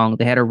and long,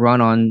 they had a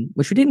run on,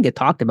 which we didn't get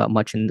talked about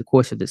much in the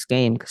course of this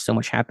game because so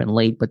much happened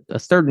late, but a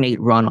 3rd and 8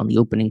 run on the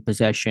opening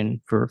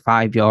possession for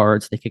 5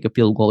 yards. They kick a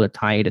field goal to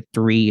tie it at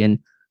 3. And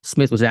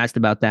Smith was asked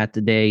about that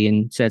today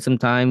and said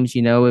sometimes,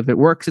 if it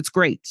works, it's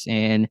great.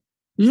 And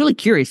he was really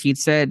curious. He'd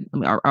said,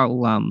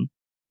 I'll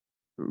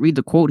read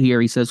the quote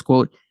here. He says,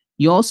 quote,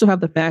 "You also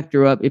have the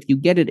factor of if you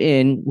get it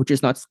in, which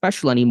is not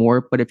special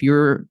anymore, but if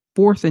you're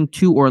 4th and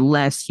 2 or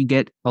less, you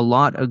get a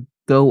lot of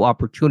go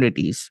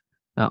opportunities.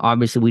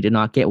 Obviously, we did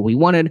not get what we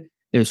wanted.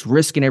 There's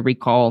risk in every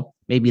call.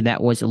 Maybe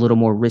that was a little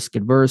more risk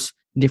adverse,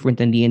 different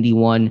than the Indy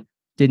one.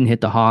 Didn't hit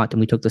the hot, and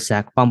we took the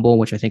sack fumble,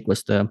 which I think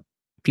was the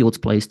Fields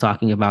plays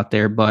talking about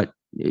there. But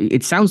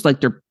it sounds like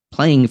they're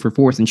playing for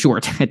 4th and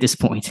short at this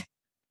point."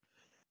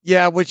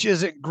 Yeah, which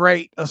isn't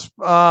great.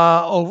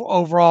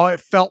 Overall, it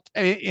felt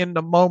in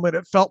the moment,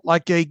 it felt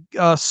like a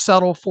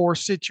settle for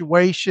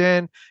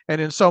situation. And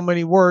in so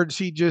many words,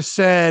 he just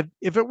said,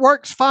 if it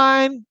works,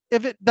 fine.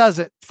 If it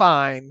doesn't,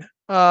 fine.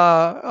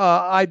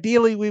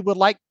 Ideally, we would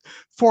like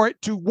for it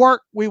to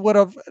work. We would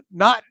have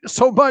not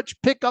so much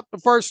pick up the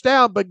first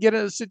down, but get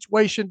in a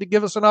situation to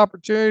give us an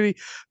opportunity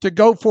to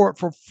go for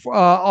it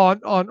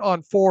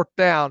on 4th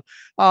down.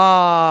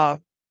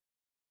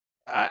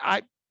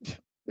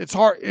 It's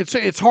hard.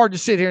 It's hard to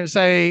sit here and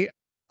say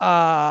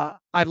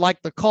I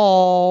like the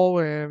call,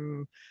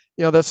 and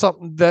that's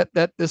something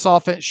that this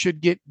offense should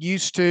get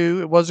used to.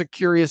 It was a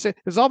curious.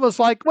 It's almost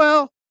like,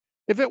 well,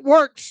 if it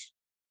works,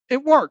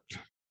 it worked.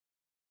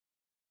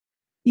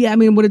 Yeah, I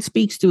mean, what it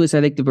speaks to is, I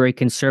think, the very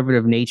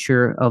conservative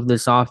nature of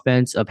this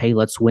offense of, hey,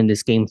 let's win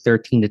this game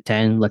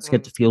 13-10. Let's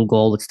get the field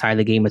goal. Let's tie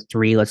the game at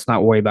 3. Let's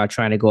not worry about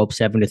trying to go up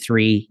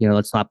 7-3.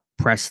 Let's not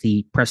press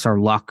our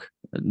luck.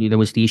 There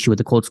was the issue with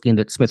the Colts game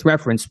that Smith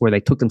referenced where they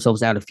took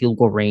themselves out of field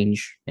goal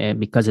range, and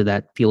because of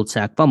that field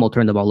sack fumble,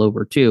 turned the ball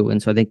over too.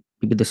 And so I think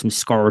maybe there's some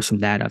scars from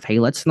that of, hey,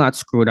 let's not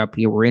screw it up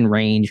here. We're in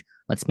range.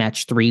 Let's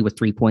match 3 with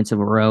 3 points of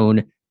our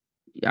own.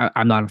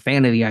 I'm not a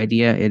fan of the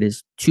idea. It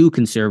is too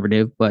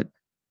conservative, but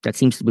that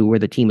seems to be where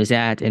the team is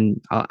at.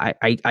 And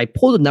I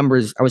pulled the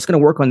numbers. I was going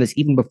to work on this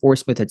even before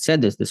Smith had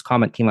said this. This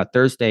comment came out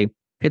Thursday.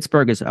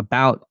 Pittsburgh is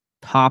about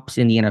tops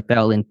in the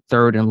NFL in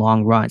 3rd and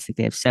long runs. I think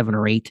they have 7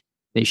 or 8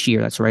 this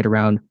year. That's right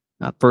around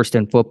first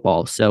in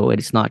football. So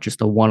it's not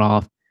just a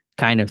one-off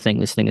kind of thing.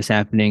 This thing is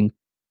happening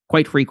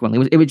quite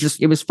frequently.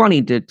 It was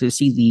funny to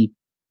see the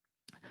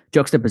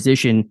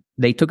juxtaposition.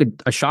 They took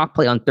a shot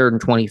play on 3rd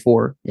and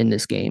 24 in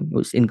this game. It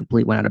was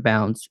incomplete, went out of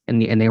bounds,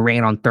 and they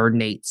ran on 3rd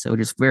and 8. So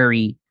just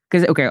very.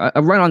 Because, okay,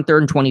 a run on 3rd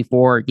and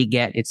 24, you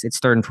get it's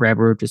 3rd and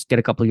forever, just get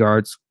a couple of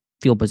yards,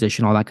 field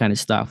position, all that kind of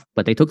stuff.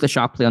 But they took the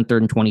shot play on 3rd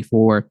and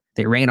 24.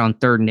 They ran on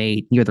 3rd and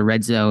 8 near the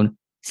red zone.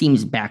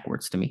 Seems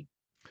backwards to me.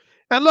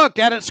 And look,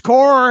 at its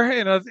core,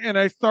 in a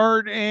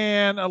 3rd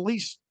and at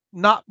least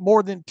not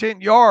more than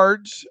 10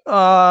 yards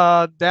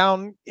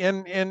down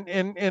in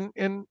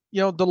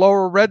the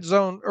lower red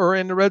zone, or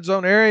in the red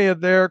zone area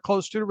there,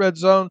 close to the red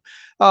zone,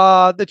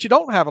 that you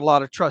don't have a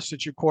lot of trust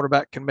that your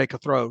quarterback can make a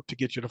throw to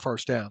get you the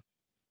first down.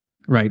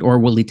 Right. Or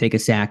will he take a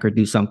sack or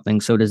do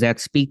something? So does that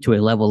speak to a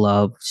level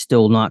of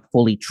still not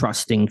fully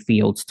trusting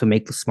Fields to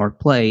make the smart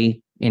play?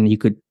 And you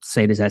could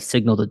say, does that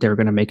signal that they're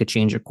going to make a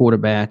change at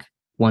quarterback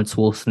once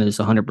Wilson is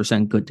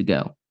 100% good to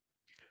go?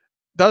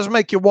 Does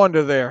make you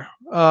wonder there.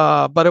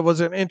 But it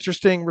was an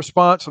interesting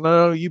response. And I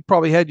know you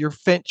probably had your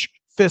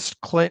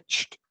fist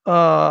clenched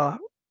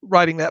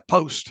writing that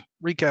post,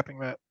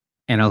 recapping that.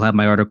 And I'll have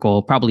my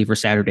article probably for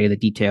Saturday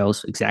that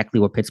details exactly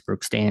where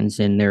Pittsburgh stands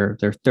in their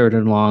 3rd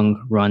and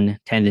long run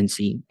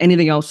tendency.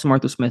 Anything else from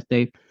Arthur Smith,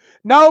 Dave?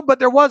 No, but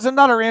there was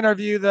another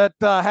interview that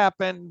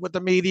happened with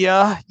the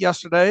media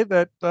yesterday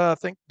that I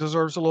think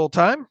deserves a little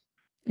time.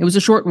 It was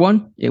a short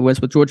one. It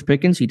was with George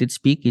Pickens. He did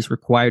speak. He's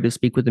required to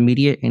speak with the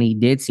media, and he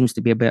did. Seems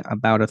to be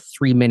about a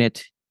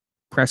 3-minute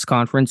press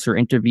conference or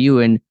interview,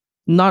 and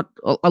not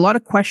a lot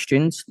of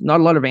questions, not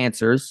a lot of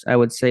answers. I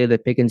would say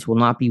that Pickens will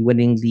not be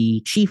winning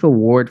the Chief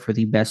Award for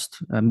the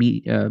best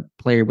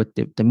player with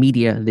the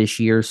media this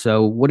year.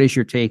 So what is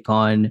your take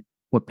on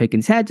what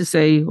Pickens had to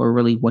say, or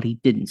really what he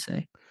didn't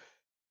say?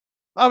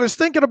 I was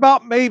thinking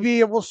about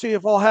maybe, and we'll see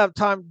if I'll have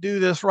time to do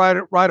this, write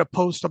a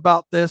post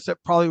about this that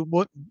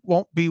probably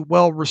won't be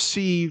well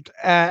received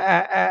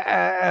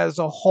as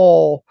a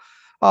whole.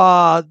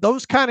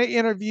 Those kind of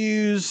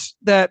interviews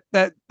that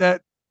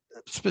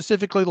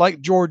specifically like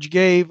George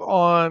gave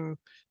on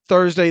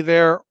Thursday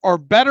there are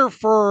better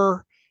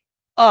for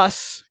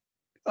us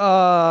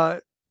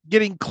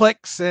getting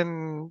clicks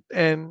and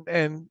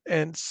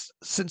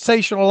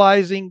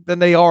sensationalizing than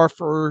they are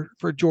for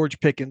George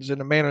Pickens in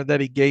the manner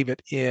that he gave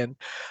it in.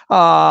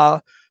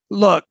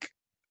 Look,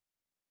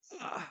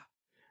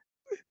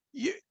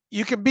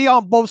 you can be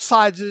on both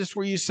sides of this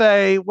where you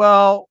say,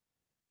 well,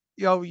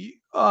 do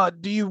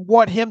you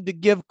want him to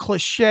give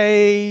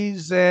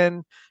cliches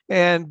and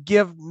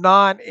give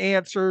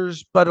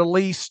non-answers, but at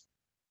least,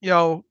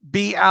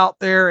 be out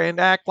there and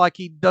act like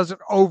he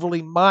doesn't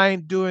overly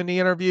mind doing the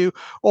interview?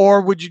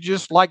 Or would you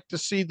just like to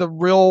see the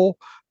real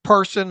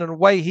person and the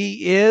way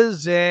he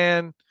is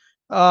and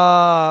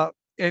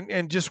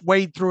just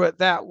wade through it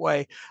that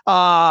way?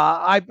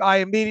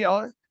 I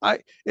immediately,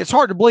 it's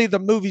hard to believe the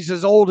movie's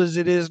as old as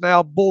it is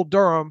now, Bull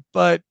Durham,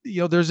 but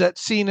there's that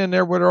scene in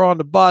there where they're on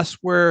the bus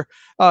where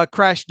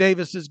Crash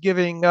Davis is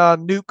giving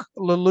Nuke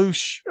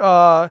LaLoosh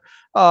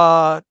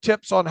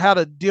tips on how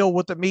to deal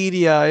with the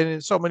media, and in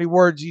so many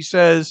words he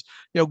says,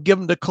 give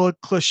them the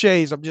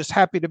cliches. I'm just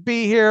happy to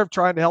be here. I'm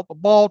trying to help the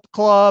ball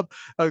club.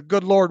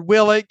 Good Lord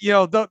willing,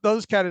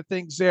 those kind of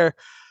things there.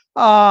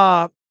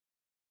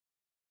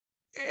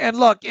 And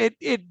look,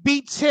 it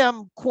beats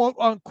him, quote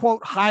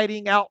unquote,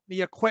 hiding out in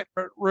the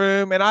equipment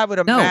room. And I would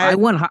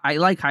imagine. No, I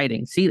like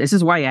hiding. See, this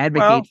is why I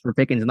advocate for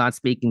Pickens not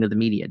speaking to the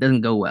media. It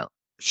doesn't go well.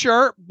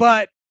 Sure,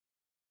 but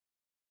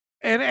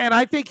and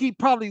I think he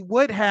probably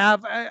would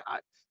have.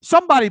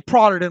 Somebody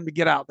prodded him to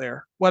get out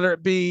there, whether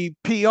it be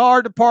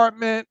PR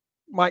department,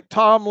 Mike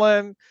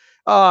Tomlin.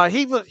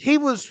 He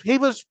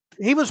was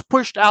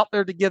pushed out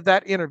there to give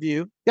that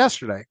interview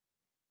yesterday.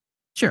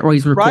 Sure. Well,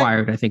 he's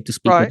required, I think, to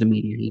speak with the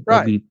media.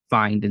 He'll be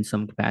fined in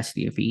some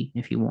capacity if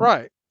he won't.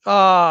 Right.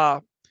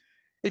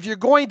 If you're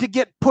going to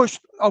get pushed,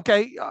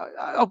 okay.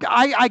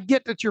 I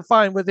get that you're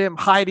fine with him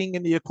hiding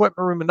in the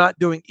equipment room and not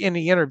doing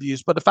any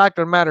interviews, but the fact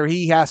of the matter,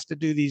 he has to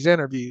do these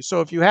interviews.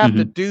 So if you have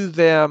to do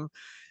them,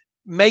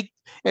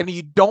 and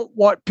you don't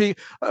want people,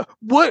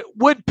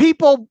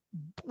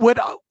 would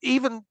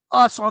even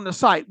us on the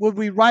site, would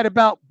we write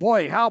about,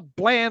 boy, how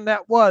bland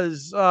that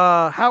was,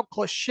 how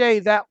cliche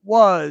that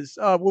was?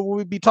 Would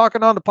we be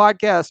talking on the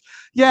podcast?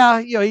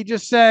 Yeah, he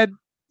just said,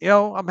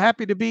 I'm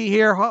happy to be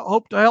here.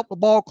 Hope to help the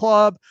ball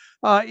club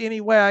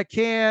any way I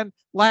can.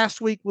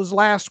 Last week was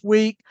last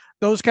week.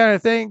 Those kind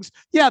of things.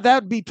 Yeah,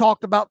 that would be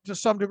talked about to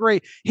some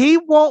degree. He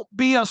won't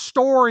be a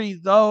story,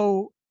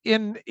 though,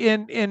 in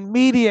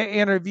media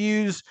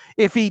interviews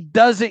if he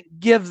doesn't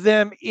give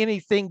them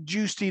anything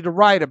juicy to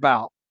write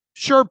about.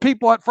 Sure,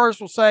 people at first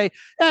will say,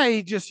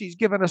 hey, he's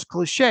giving us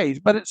cliches,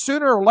 but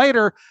sooner or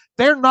later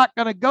they're not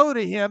going to go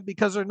to him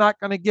because they're not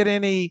going to get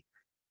anything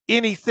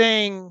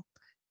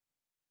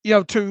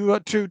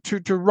to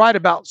write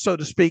about, so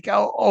to speak,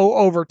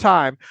 over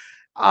time.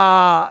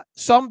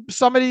 Some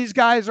of these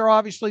guys are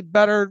obviously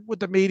better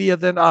with the media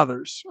than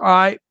others. All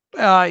right.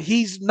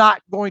 He's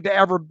not going to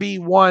ever be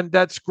one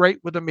that's great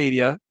with the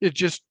media. It's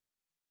just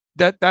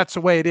that's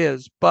the way it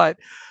is. But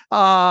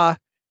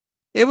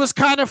it was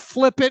kind of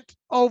flippant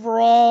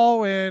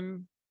overall.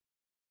 And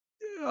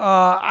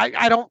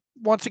I don't,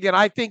 once again,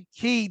 I think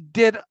he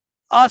did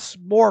us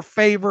more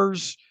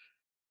favors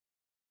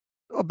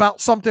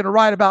about something to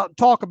write about and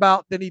talk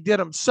about than he did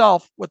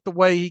himself with the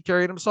way he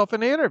carried himself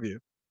in the interview.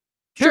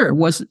 Sure.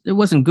 It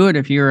wasn't good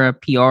if you're a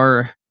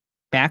PR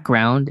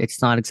background.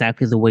 It's not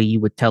exactly the way you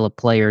would tell a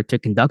player to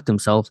conduct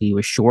himself. He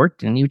was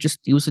short and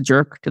he was a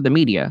jerk to the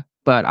media.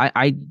 But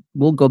I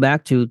will go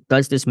back to,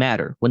 does this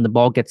matter? When the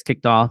ball gets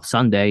kicked off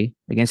Sunday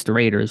against the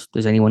Raiders,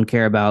 does anyone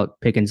care about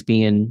Pickens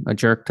being a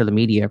jerk to the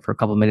media for a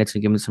couple of minutes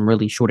and giving some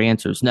really short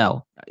answers?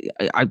 No.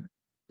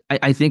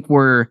 I think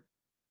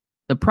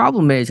the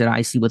problem is that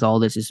I see with all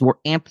this is we're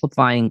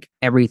amplifying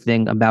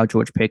everything about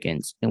George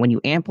Pickens. And when you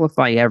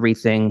amplify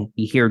everything,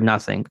 you hear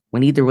nothing. We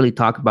need to really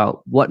talk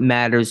about what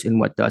matters and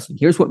what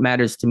doesn't. Here's what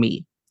matters to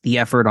me: the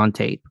effort on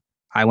tape.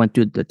 I went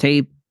through the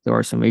tape. There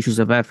are some issues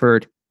of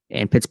effort,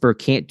 and Pittsburgh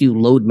can't do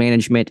load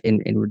management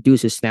and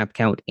reduce his snap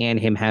count and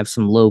him have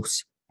some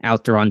loafs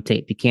out there on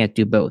tape. You can't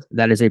do both.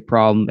 That is a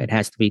problem. It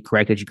has to be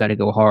corrected. You got to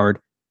go hard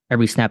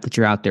every snap that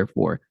you're out there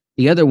for.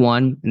 The other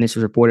one, and this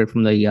was reported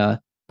from the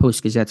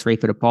Post-Gazette's Ray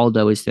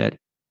Fittipaldo, is that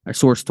a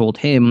source told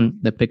him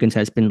that Pickens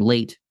has been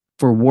late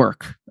for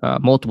work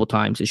multiple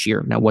times this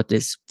year. Now, what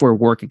does for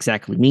work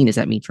exactly mean? Does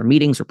that mean for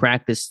meetings or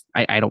practice?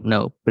 I don't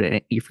know.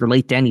 But if you're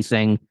late to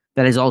anything,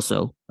 that is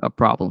also a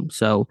problem.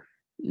 So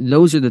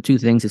those are the two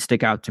things that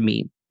stick out to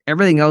me.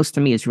 Everything else to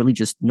me is really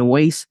just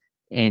noise.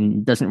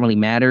 and doesn't really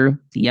matter.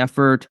 The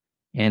effort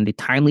and the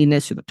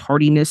timeliness or the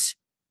tardiness,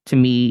 to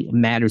me,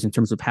 matters in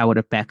terms of how it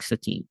affects the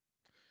team.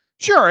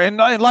 Sure. And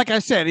like I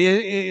said,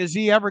 is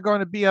he ever going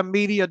to be a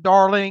media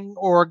darling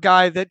or a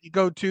guy that you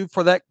go to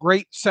for that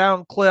great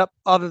sound clip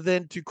other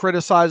than to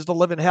criticize the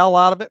living hell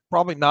out of it?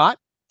 Probably not.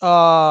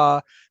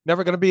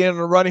 Never going to be in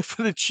the running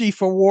for the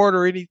Chief Award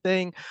or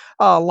anything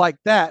like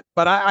that.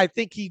 But I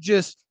think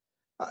he's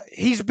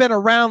been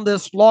around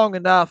this long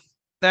enough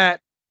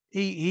that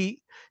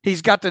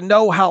he's got to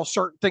know how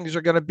certain things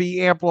are going to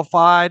be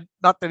amplified.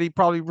 Not that he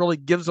probably really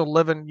gives a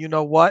living, you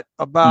know what,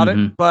 about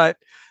it, but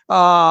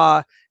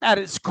at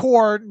its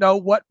core, know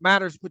what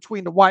matters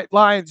between the white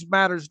lines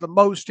matters the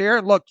most here.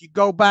 And look, you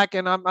go back,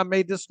 and I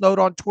made this note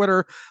on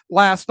Twitter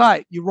last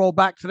night. You roll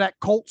back to that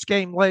Colts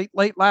game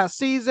late last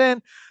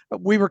season.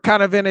 We were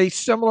kind of in a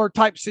similar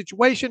type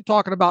situation,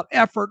 talking about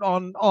effort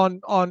on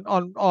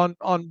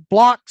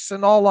blocks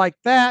and all like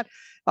that.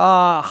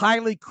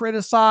 Highly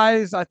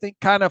criticized. I think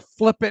kind of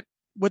flip it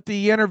with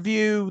the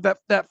interview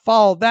that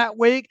followed that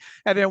week.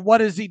 And then what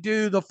does he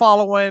do the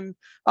following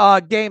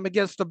game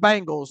against the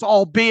Bengals,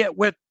 albeit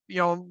with,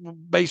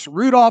 Mason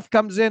Rudolph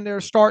comes in there,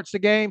 starts the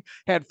game,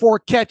 had 4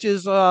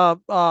 catches, a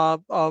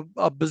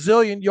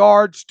bazillion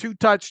yards, 2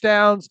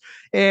 touchdowns,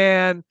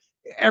 and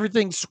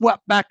everything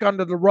swept back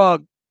under the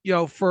rug,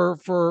 for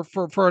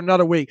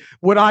another week.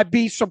 Would I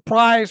be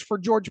surprised for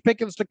George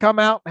Pickens to come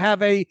out and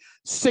have a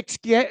 6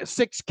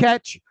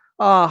 catch,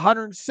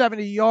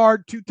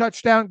 170-yard, 2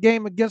 touchdown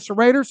game against the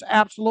Raiders?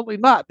 Absolutely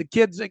not. The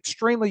kid's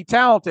extremely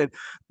talented,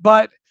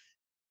 but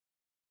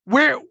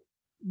where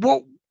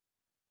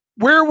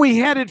are we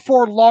headed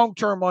for long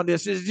term on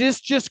this? Is this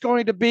just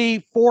going to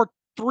be 4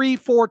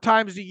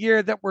 times a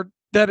year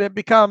that it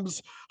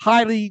becomes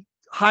highly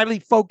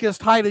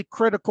focused, highly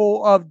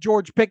critical of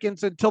George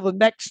Pickens until the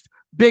next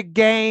big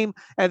game,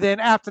 and then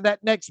after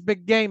that next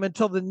big game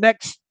until the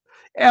next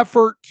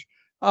effort,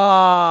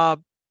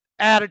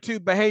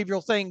 attitude,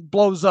 behavioral thing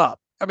blows up?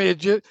 I mean,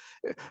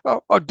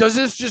 does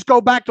this just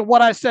go back to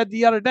what I said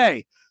the other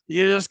day?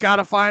 You just got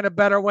to find a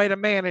better way to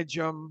manage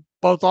them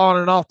both on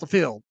and off the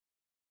field.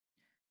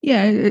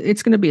 Yeah,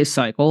 it's going to be a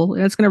cycle.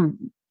 It's going to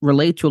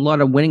relate to a lot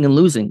of winning and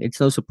losing.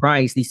 It's no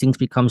surprise these things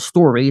become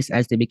stories,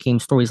 as they became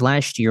stories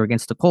last year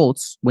against the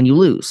Colts. When you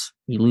lose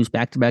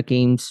back-to-back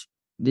games.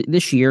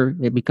 This year,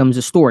 it becomes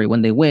a story.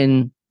 When they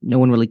win, no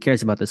one really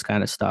cares about this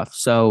kind of stuff.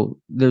 So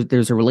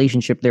there's a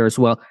relationship there as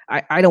well.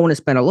 I don't want to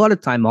spend a lot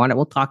of time on it.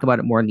 We'll talk about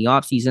it more in the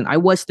offseason. I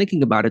was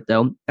thinking about it,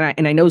 though.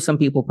 And I know some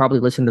people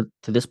probably listen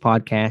to this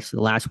podcast,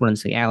 the last one, and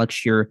say,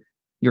 Alex, you're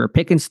a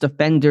Pickens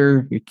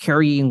defender. You're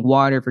carrying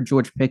water for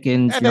George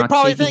Pickens. And you're they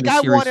probably think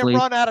I seriously.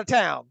 want him run out of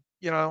town,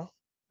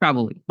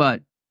 Probably.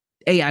 But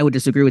I would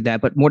disagree with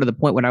that. But more to the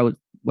point, what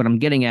I'm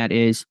getting at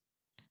is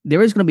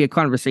there is going to be a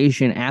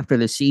conversation after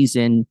the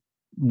season.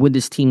 Would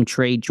this team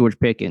trade George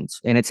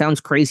Pickens? And it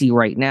sounds crazy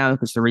right now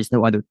because there is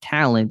no other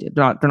talent.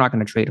 They're not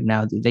going to trade him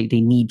now. They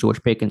need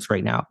George Pickens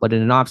right now. But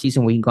in an offseason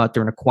where you can go out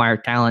there and acquire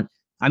talent,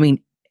 I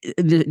mean,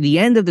 the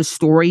end of the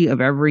story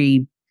of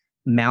every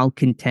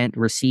malcontent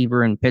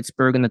receiver in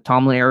Pittsburgh in the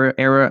Tomlin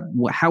era,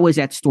 how is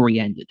that story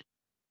ended?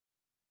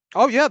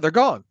 Oh, yeah, they're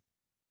gone.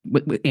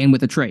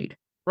 With a trade.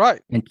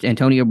 Right. And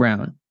Antonio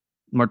Brown,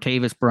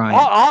 Martavis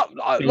Bryant.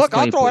 Look,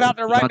 I'll throw it out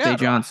there right now.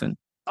 Johnson.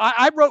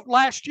 I wrote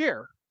last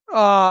year,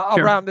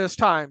 around this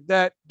time,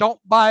 that don't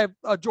buy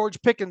a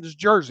George Pickens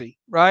jersey,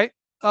 right?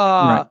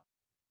 Now,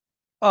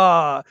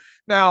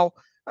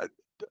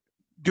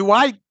 do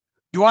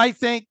I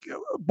think,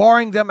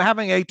 barring them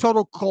having a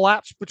total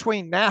collapse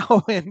between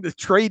now and the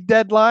trade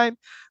deadline,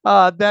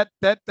 that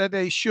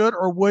they should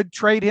or would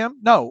trade him?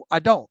 No, I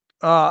don't.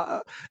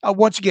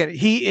 Once again,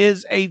 he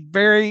is a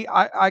very,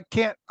 I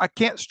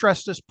can't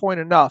stress this point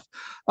enough.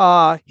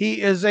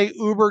 He is a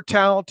uber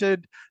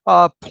talented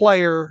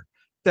player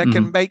that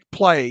can make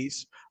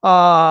plays.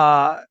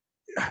 I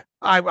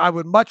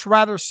would much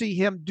rather see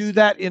him do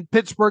that in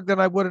Pittsburgh than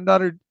I would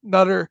another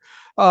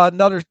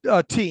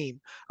team.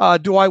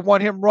 Do I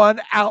want him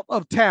run out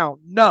of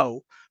town?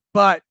 No,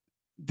 but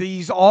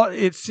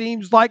it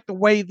seems like the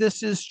way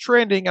this is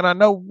trending, and I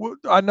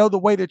know the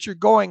way that you're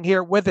going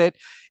here with it.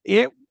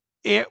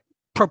 It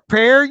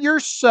prepare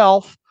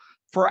yourself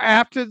for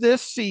after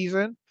this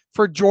season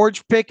for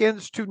George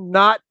Pickens to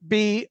not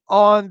be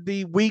on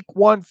the week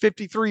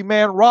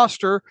 153-man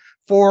roster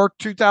for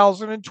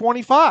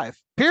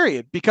 2025,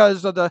 period,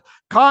 because of the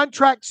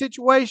contract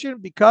situation,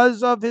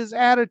 because of his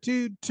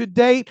attitude to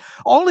date.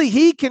 Only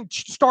he can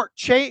start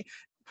change.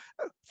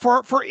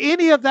 For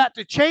any of that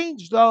to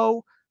change,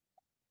 though,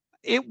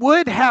 it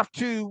would have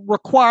to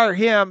require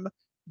him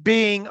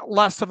being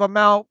less of a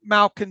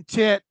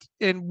malcontent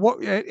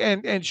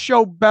and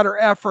show better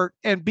effort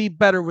and be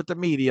better with the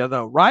media,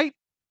 though, right?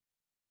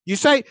 You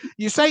say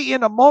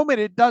in a moment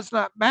it does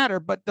not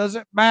matter, but does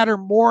it matter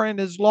more in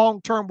his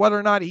long term whether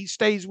or not he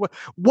stays with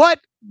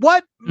what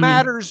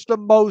matters the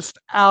most,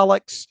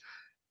 Alex,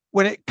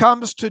 when it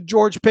comes to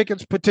George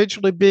Pickens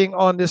potentially being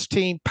on this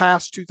team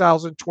past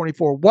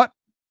 2024?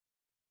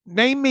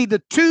 Name me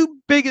the 2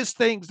 biggest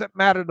things that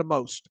matter the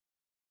most.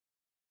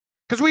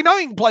 Because we know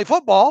he can play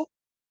football.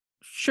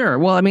 Sure.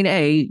 Well, I mean,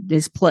 A,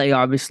 his play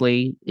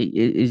obviously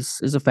is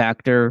a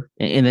factor,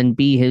 and then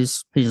B,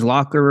 his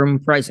locker room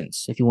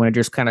presence. If you want to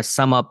just kind of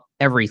sum up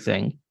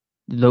everything,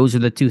 those are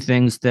the two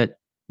things that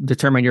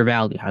determine your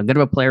value. How good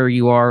of a player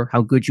you are,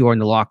 how good you are in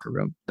the locker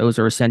room. Those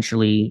are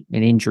essentially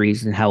in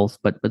injuries and health,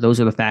 but those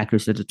are the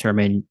factors that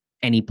determine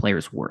any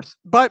player's worth.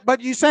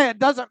 But you say it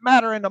doesn't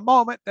matter in the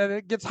moment that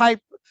it gets hyped.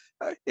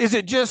 Is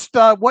it just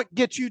what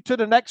gets you to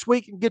the next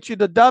week and gets you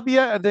the W,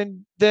 and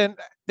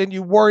then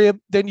you worry,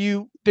 then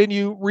you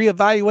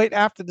reevaluate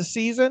after the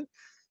season?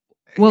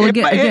 Well,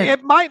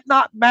 it might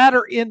not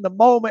matter in the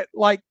moment.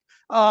 Like,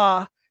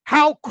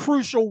 how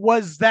crucial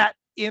was that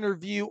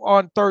interview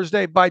on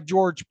Thursday by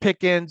George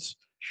Pickens?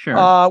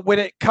 Sure. When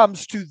it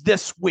comes to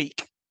this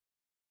week.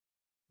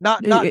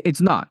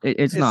 It's not.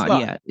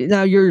 Yeah.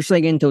 Now you're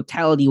saying in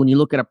totality, when you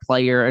look at a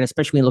player, and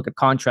especially when you look at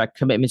contract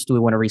commitments, do we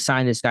want to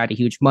resign this guy to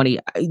huge money?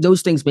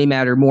 Those things may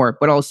matter more.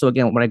 But also,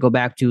 again, when I go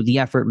back to the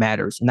effort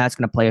matters, and that's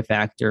going to play a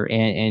factor.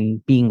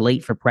 And being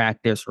late for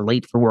practice or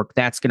late for work,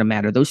 that's going to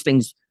matter. Those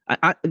things.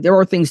 There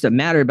are things that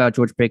matter about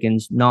George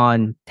Pickens,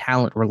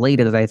 non-talent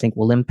related, that I think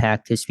will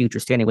impact his future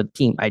standing with the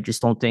team. I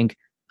just don't think,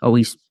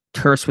 he's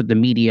terse with the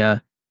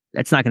media.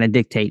 That's not going to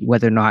dictate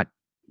whether or not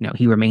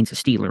he remains a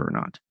Steeler or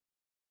not.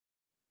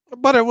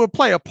 But it would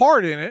play a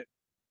part in it.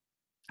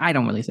 I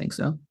don't really think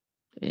so.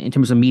 In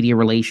terms of media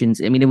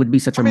relations, I mean, it would be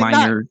such a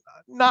minor.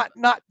 Not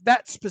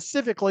that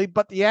specifically,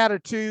 but the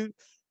attitude.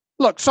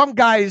 Look, some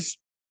guys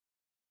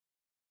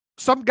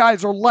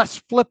are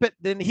less flippant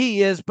than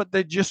he is, but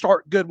they just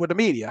aren't good with the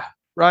media,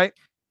 right?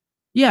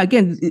 Yeah,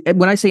 again,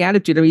 when I say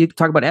attitude, I mean, you can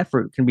talk about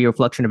effort can be a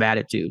reflection of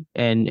attitude,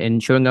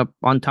 and showing up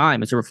on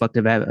time is a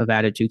reflective of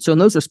attitude. So in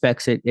those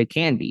respects, it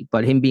can be.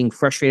 But him being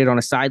frustrated on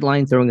a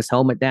sideline, throwing his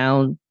helmet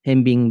down,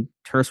 him being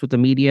terse with the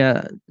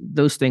media,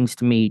 those things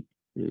to me,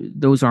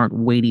 those aren't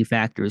weighty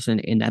factors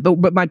in that.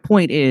 But my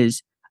point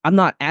is, I'm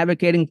not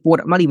advocating for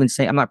it. I'm not even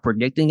saying, I'm not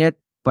predicting it,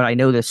 but I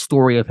know the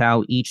story of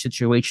how each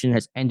situation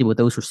has ended with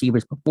those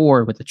receivers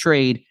before with the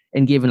trade,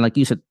 and given, like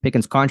you said,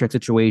 Pickens' contract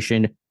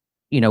situation.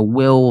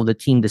 Will the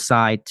team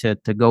decide to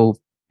go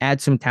add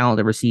some talent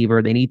at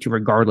receiver? They need to,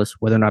 regardless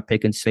whether or not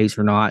Pickens stays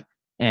or not,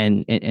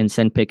 and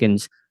send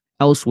Pickens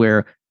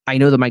elsewhere. I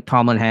know that Mike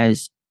Tomlin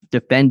has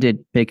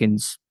defended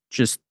Pickens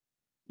just,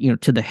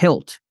 to the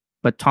hilt,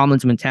 but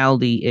Tomlin's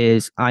mentality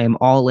is, I am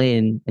all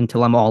in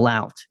until I'm all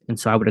out. And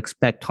so I would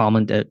expect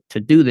Tomlin to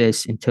do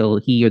this until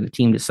he or the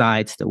team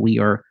decides that we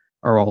are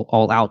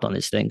all out on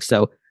this thing.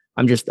 So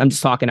I'm just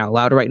talking out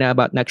loud right now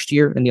about next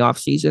year in the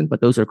offseason,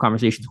 but those are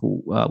conversations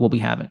we'll be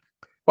having.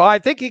 Well, I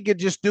think he could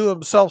just do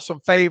himself some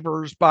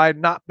favors by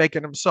not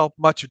making himself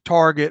much a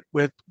target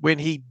when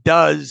he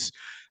does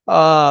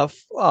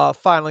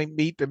finally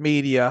meet the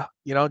media.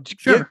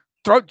 Sure.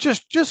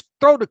 Just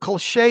throw the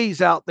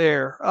cliches out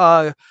there.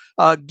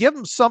 Give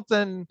them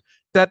something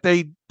that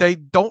they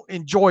don't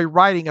enjoy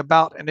writing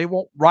about, and they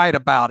won't write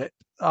about it.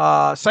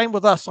 Same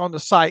with us on the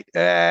site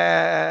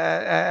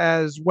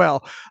as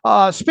well.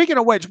 Speaking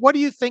of which, what do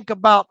you think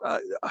about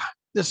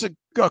this? Is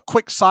a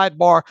quick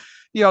sidebar.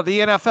 The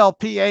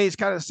NFLPA is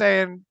kind of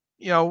saying,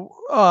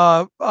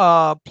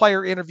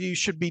 player interviews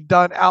should be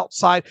done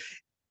outside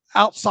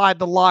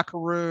the locker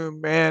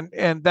room,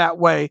 and that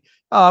way.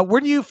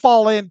 Where do you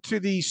fall into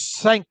the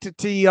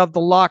sanctity of the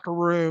locker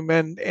room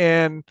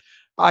and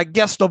I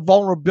guess the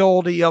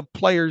vulnerability of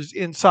players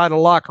inside a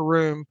locker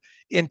room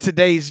in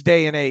today's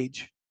day and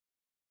age?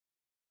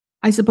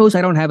 I suppose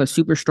I don't have a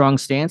super strong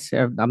stance.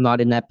 I'm not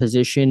in that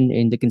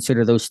position to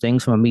consider those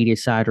things from a media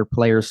side or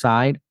player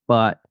side.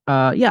 But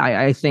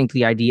I think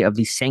the idea of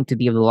the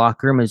sanctity of the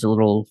locker room is a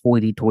little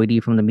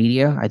hoity-toity from the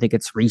media. I think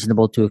it's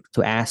reasonable to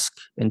ask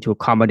and to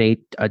accommodate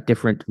a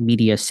different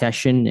media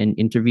session and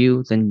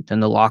interview than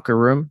the locker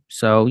room.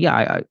 So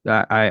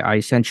I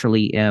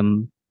essentially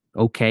am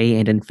okay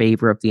and in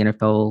favor of the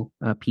NFL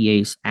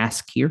PA's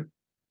ask here.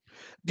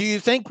 Do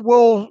you think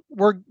we're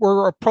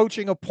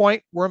approaching a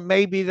point where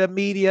maybe the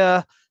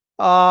media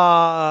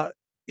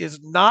is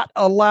not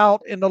allowed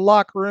in the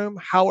locker room?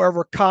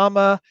 However,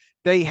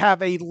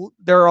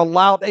 they're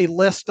allowed a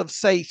list of,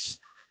 say,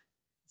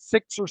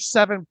 6 or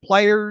 7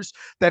 players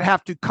that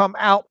have to come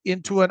out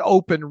into an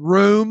open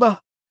room,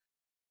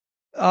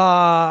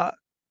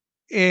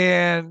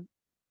 and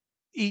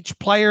each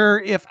player,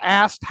 if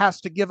asked,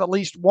 has to give at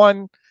least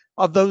one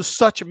of those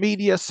such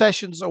media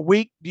sessions a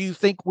week. Do you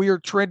think we are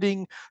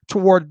trending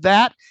toward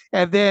that?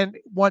 And then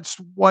once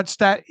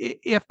that,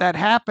 if that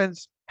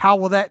happens, how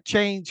will that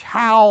change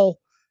how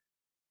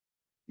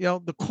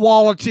the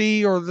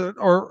quality or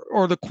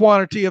the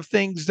quantity of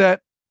things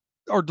that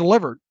are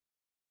delivered?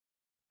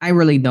 I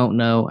really don't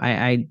know.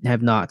 I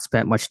have not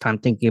spent much time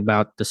thinking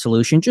about the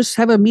solution. Just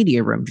have a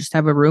media room. Just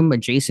have a room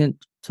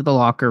adjacent to the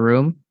locker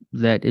room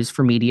that is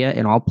for media,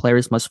 and all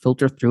players must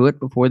filter through it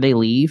before they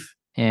leave.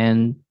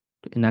 And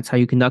that's how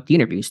you conduct the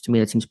interviews. To me,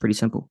 that seems pretty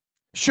simple.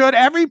 Should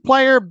every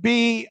player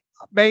be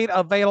made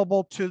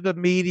available to the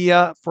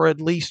media for at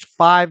least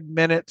 5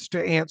 minutes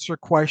to answer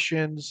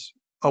questions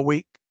a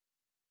week?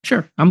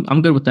 Sure.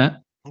 I'm good with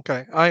that.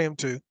 Okay. I am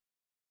too.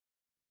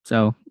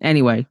 So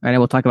anyway, I know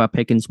we'll talk about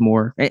Pickens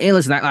more. And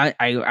listen,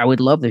 I would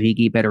love if he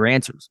gave better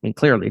answers. I mean,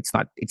 clearly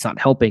it's not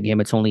helping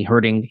him. It's only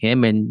hurting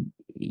him. And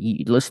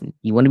listen,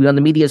 you want to be on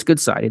the media's good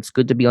side. It's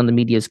good to be on the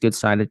media's good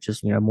side. It's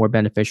just more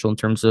beneficial in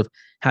terms of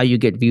how you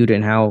get viewed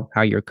and how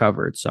you're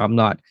covered. So I'm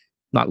not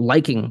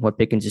liking what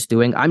Pickens is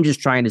doing. I'm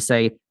just trying to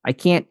say I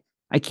can't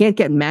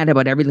get mad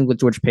about everything with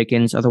George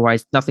Pickens.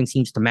 Otherwise, nothing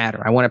seems to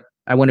matter. I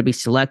want to be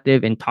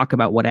selective and talk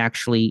about what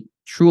actually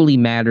truly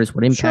matters,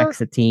 what impacts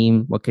the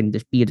team, what can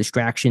be a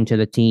distraction to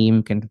the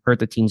team, can hurt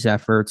the team's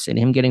efforts, and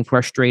him getting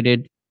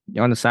frustrated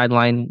on the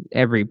sideline.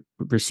 Every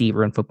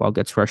receiver in football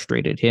gets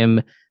frustrated.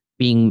 Him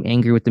being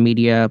angry with the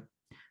media.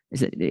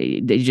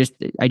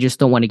 I just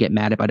don't want to get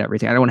mad about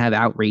everything. I don't want to have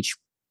outrage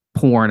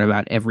porn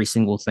about every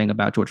single thing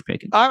about George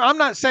Pickens. I'm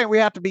not saying we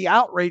have to be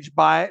outraged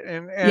by it,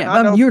 and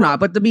yeah, you're not,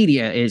 but the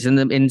media is,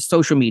 in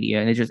social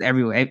media, and it's just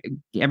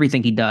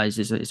everything he does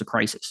is a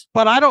crisis.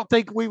 But I don't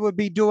think we would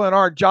be doing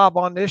our job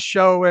on this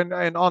show and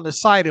on the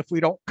site if we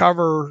don't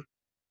cover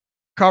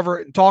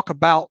it and talk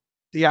about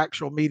the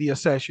actual media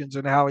sessions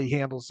and how he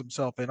handles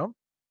himself in them.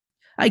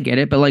 I get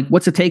it, but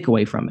what's the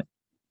takeaway from it?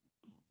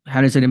 How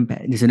does it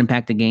impact? Does it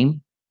impact the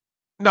game?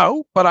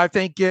 No, but I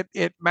think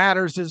it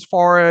matters as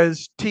far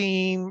as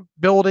team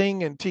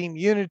building and team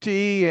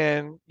unity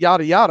and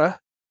yada yada.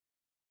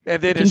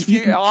 And then it's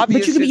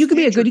obvious. But you can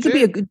be a good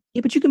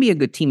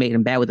teammate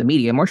and bad with the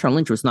media. Marshawn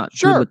Lynch was not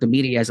good with the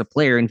media as a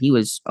player, and he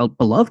was a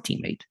beloved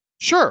teammate.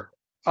 Sure,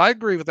 I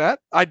agree with that.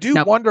 I do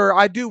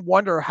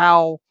wonder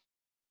how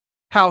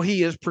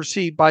he is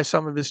perceived by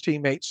some of his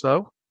teammates,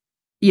 though.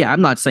 Yeah,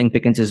 I'm not saying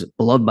Pickens is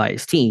beloved by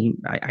his team.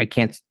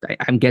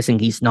 I'm guessing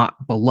he's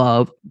not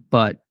beloved,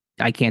 but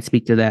I can't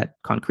speak to that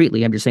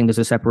concretely. I'm just saying there's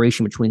a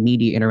separation between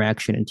media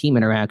interaction and team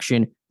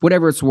interaction.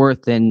 Whatever it's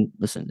worth, and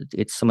listen,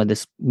 it's some of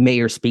this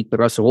mayor speak, but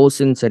Russell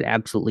Wilson said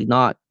absolutely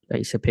not.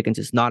 He said Pickens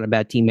is not a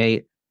bad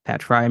teammate.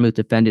 Pat Fryermuth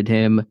defended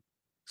him.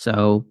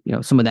 So,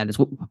 some of that is,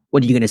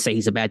 what are you going to say?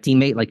 He's a bad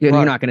teammate?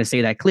 You're not going to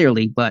say that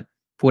clearly, but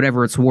for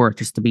whatever it's worth,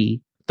 just to be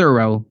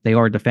thorough, they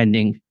are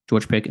defending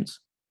George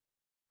Pickens.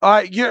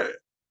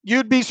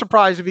 You'd be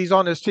surprised if he's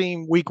on this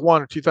team week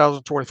 1 of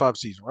 2025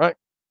 season, right?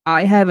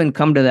 I haven't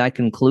come to that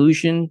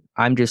conclusion.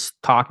 I'm just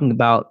talking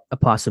about a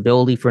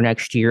possibility for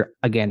next year.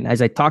 Again,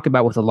 as I talk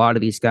about with a lot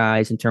of these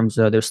guys in terms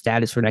of their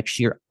status for next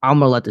year, I'm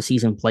going to let the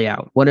season play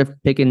out. What if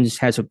Pickens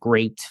has a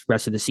great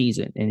rest of the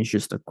season and he's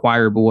just a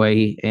choir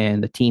boy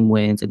and the team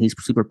wins and he's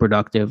super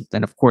productive?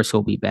 Then, of course,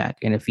 he'll be back.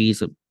 And if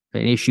he's an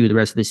issue the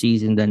rest of the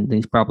season, then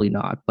he's probably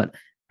not. But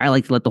I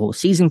like to let the whole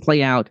season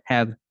play out,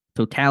 have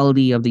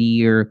totality of the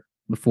year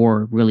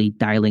before really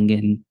dialing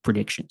in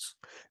predictions.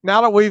 Now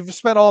that we've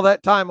spent all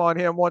that time on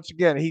him, once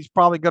again, he's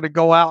probably going to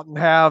go out and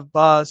have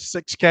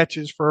 6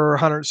 catches for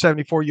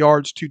 174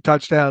 yards, 2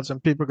 touchdowns,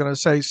 and people are going to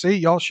say, see,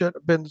 y'all should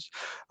have been,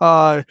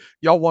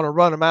 y'all want to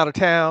run him out of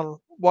town.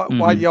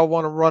 Why y'all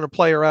want to run a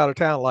player out of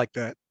town like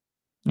that?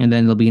 And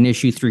then there'll be an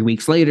issue 3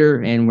 weeks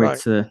later, and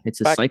it's a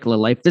cycle of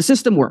life. The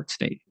system works,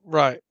 Dave.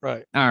 Right. All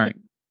right.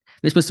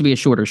 This is supposed to be a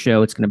shorter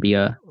show. It's going to be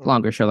a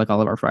longer show like all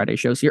of our Friday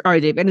shows here. All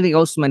right, Dave, anything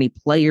else from any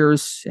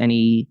players,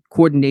 any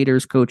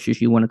coordinators, coaches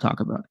you want to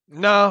talk about?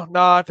 No,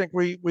 I think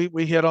we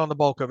hit on the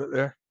bulk of it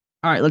there.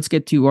 All right, let's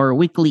get to our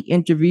weekly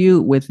interview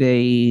with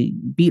a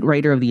beat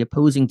writer of the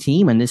opposing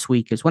team. And this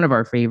week is one of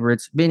our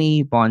favorites,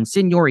 Vinny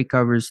Bonsignor. He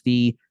covers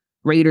the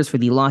Raiders for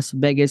the Las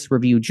Vegas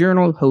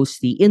Review-Journal, hosts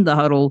the In the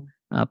Huddle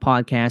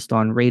podcast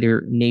on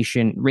Raider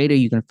Nation Radio.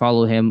 You can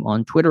follow him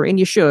on Twitter, and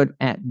you should,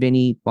 at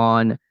Vinny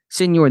Bonsignor.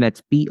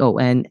 That's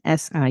Bonsignore.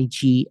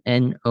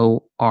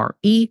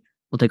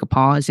 We'll take a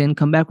pause and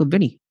come back with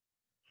Vinny.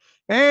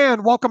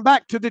 And welcome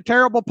back to the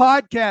Terrible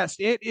Podcast.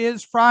 It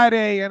is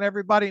Friday, and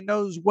everybody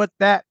knows what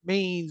that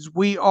means.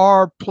 We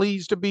are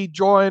pleased to be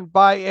joined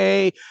by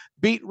a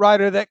beat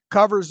writer that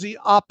covers the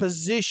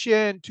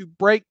opposition to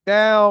break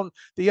down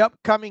the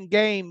upcoming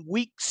game,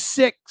 Week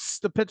 6.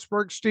 The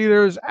Pittsburgh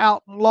Steelers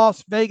out in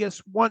Las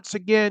Vegas once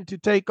again to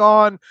take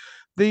on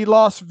the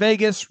Las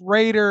Vegas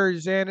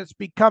Raiders, and it's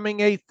becoming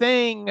a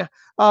thing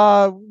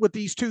with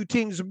these two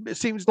teams. It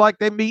seems like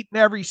they meet in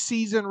every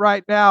season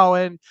right now,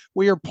 and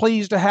we are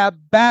pleased to have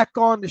back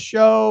on the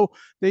show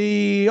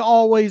the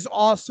always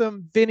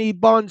awesome Vinny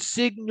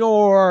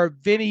Bonsignor.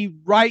 Vinny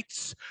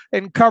writes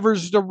and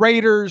covers the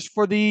Raiders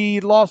for the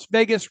Las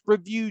Vegas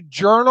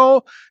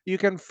Review-Journal. You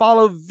can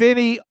follow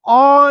Vinny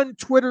on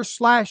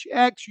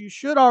Twitter/X. You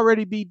should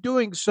already be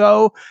doing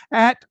so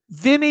at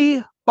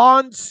Vinny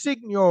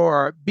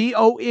Bonsignor,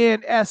 Bonsignore.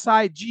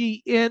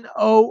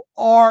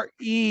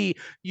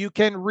 You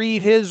can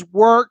read his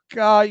work. You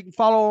can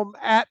follow him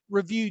at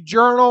Review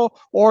Journal,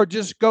 or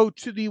just go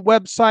to the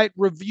website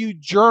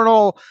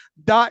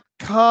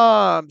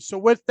reviewjournal.com. So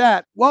with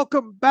that,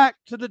 welcome back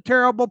to the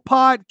Terrible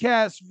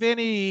Podcast,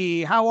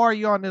 Vinny. How are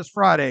you on this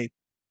Friday?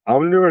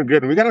 I'm doing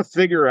good. We got to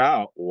figure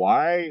out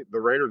why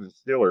the Raiders and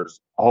Steelers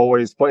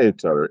always play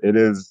each other.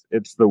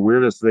 It's the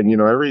weirdest thing.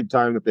 Every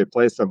time that they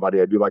play somebody,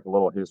 I do like a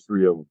little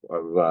history of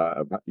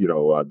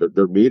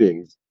their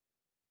meetings.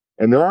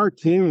 And there are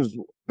teams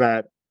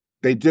that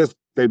they just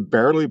they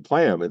barely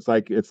play him. It's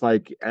like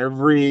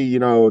every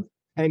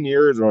 10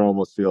 years, it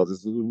almost feels.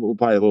 This is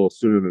probably a little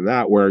sooner than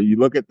that, where you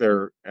look at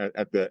their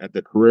at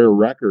the career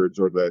records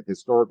or the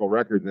historical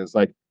records, and it's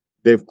like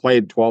they've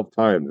played 12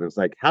 times. And it's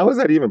like, how is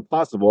that even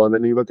possible? And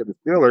then you look at the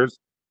Steelers,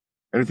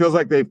 and it feels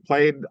like they've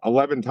played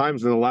 11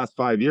 times in the last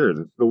 5 years.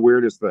 It's the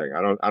weirdest thing.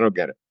 I don't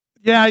get it.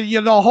 Yeah,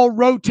 the whole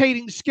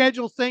rotating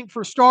schedule thing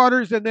for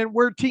starters, and then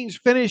where teams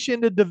finish in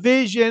the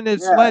division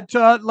has led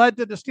to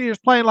the Steelers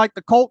playing like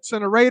the Colts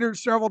and the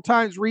Raiders several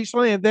times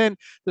recently, and then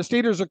the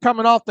Steelers are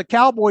coming off the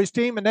Cowboys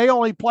team, and they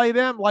only play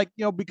them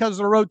because of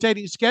the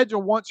rotating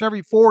schedule once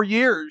every 4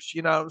 years.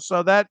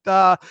 So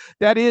that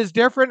is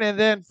different. And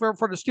then for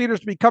the Steelers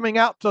to be coming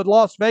out to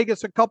Las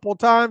Vegas a couple of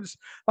times,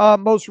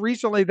 most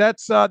recently,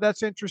 that's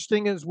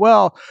interesting as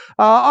well.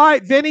 All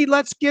right, Vinny,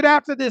 let's get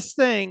after this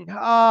thing.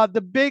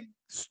 The big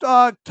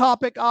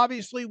topic,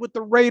 obviously, with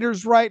the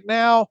Raiders right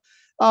now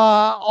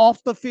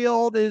off the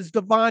field is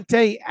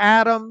Davante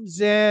Adams,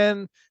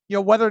 and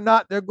whether or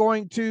not they're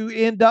going to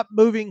end up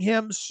moving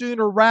him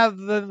sooner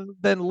rather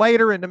than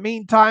later. In the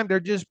meantime, they're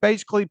just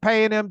basically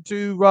paying him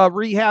to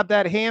rehab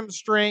that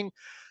hamstring.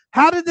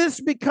 How did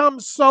this become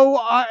so?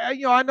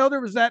 I know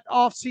there was that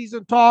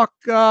offseason talk,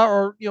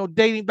 or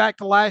dating back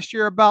to last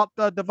year about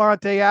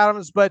Davante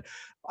Adams, but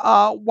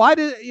why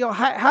did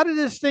how did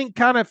this thing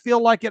kind of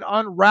feel like it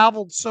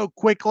unraveled so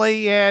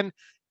quickly? And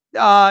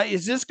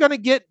is this going to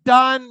get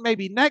done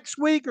maybe next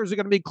week, or is it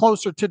going to be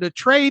closer to the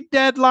trade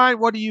deadline?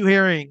 What are you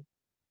hearing?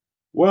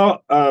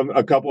 Well,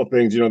 a couple of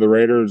things. The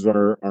Raiders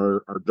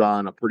are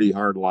drawing a pretty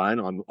hard line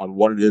on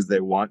what it is they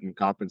want in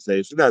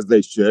compensation, as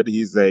they should.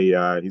 He's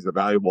a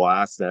valuable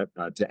asset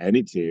to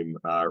any team,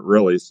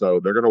 really. So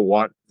they're going to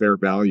want fair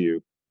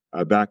value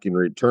back in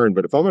return.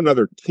 But if I'm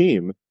another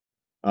team,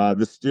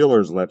 the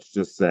Steelers, let's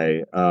just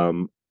say,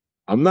 I'm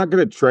not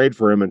going to trade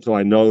for him until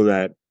I know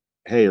that,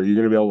 hey, are you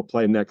going to be able to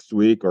play next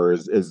week, or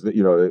is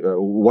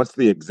what's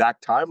the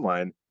exact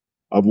timeline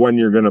of when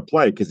you're going to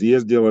play? Because he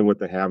is dealing with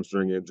the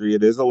hamstring injury.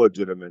 It is a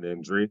legitimate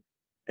injury.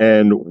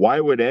 And why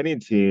would any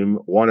team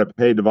want to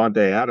pay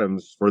Davante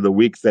Adams for the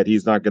weeks that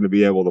he's not going to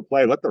be able to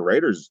play? Let the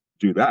Raiders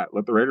do that.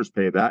 Let the Raiders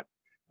pay that,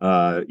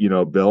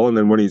 bill. And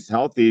then when he's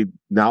healthy,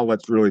 now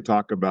let's really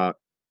talk about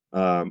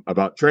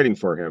trading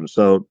for him.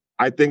 So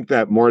I think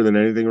that more than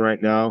anything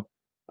right now,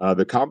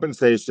 the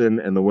compensation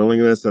and the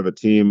willingness of a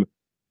team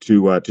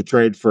to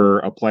trade for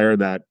a player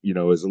that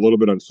is a little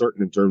bit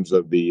uncertain in terms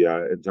of the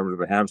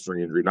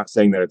hamstring injury. Not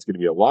saying that it's going to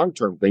be a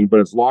long-term thing, but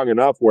it's long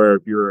enough where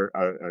if you're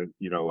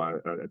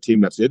a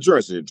team that's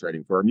interested in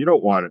trading for him, you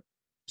don't want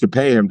to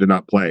pay him to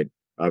not play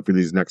for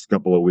these next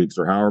couple of weeks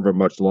or however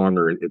much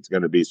longer it's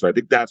going to be. So I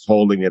think that's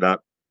holding it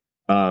up.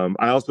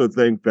 I also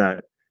think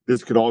that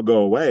this could all go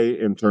away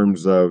in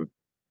terms of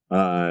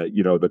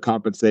the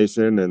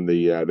compensation and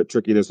the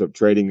trickiness of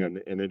trading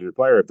an injured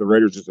player if the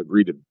Raiders just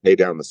agreed to pay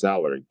down the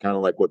salary, kind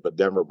of like what the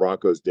Denver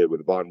Broncos did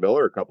with Von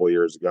Miller a couple of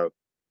years ago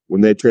when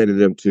they traded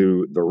him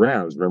to the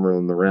Rams. Remember,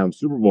 in the Rams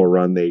Super Bowl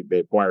run, they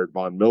acquired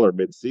Von Miller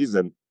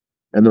mid-season,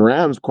 and the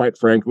Rams, quite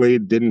frankly,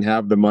 didn't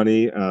have the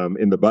money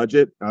in the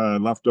budget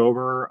left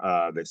over.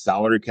 The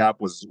salary cap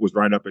was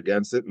right up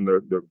against it, and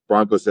the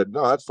Broncos said,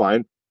 no, that's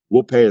fine.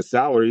 We'll pay his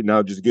salary.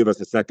 Now just give us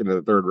a second and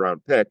a third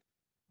round pick.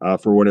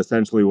 For what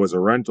essentially was a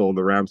rental.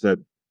 The Rams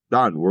said,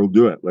 done, we'll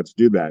do it. Let's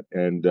do that.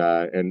 And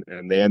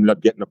they ended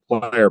up getting a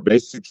player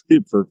basically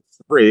for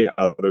free,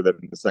 other than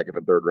the second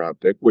and third round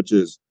pick, which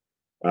is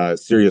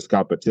serious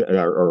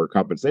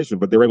compensation.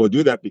 But they were able to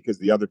do that because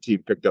the other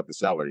team picked up the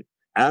salary.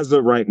 As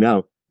of right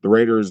now, the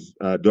Raiders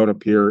don't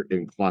appear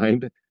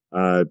inclined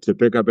to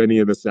pick up any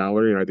of the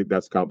salary. And I think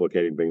that's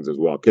complicating things as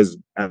well. Because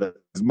as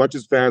much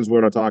as fans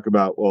want to talk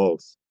about,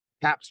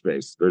 cap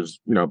space, there's,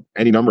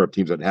 any number of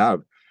teams that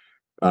have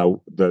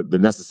the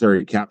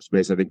necessary cap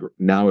space. I think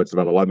now it's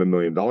about $11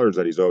 million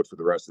that he's owed for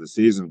the rest of the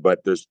season.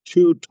 But there's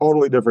two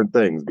totally different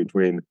things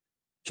between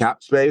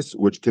cap space,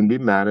 which can be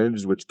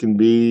managed, which can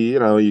be,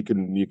 you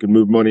can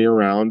move money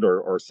around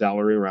or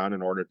salary around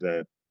in order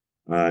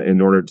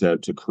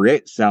to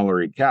create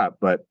salary cap.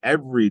 But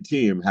every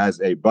team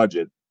has a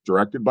budget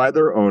directed by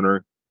their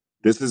owner.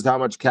 This is how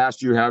much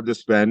cash you have to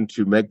spend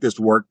to make this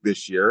work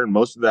this year. And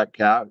most of that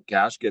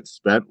cash gets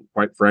spent,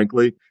 quite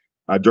frankly,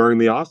 during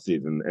the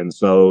offseason. And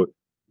so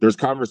there's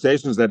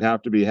conversations that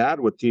have to be had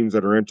with teams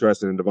that are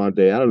interested in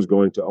Davante Adams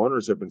going to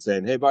ownership and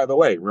saying, hey, by the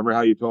way, remember how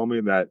you told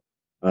me that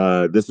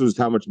this was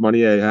how much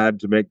money I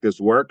had to make this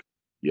work?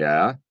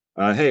 Yeah.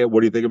 Hey, what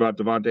do you think about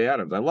Davante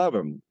Adams? I love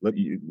him. What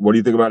do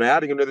you think about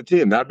adding him to the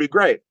team? That'd be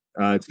great.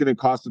 It's going to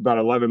cost about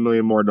 $11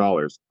 million more.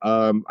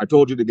 I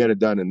told you to get it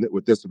done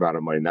with this amount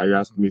of money. Now you're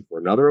asking me for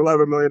another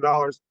 $11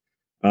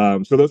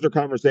 million. So those are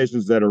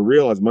conversations that are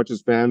real, as much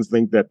as fans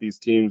think that these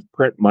teams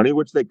print money,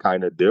 which they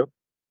kind of do.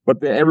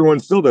 But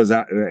everyone still does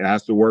that. It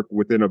has to work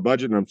within a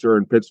budget. And I'm sure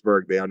in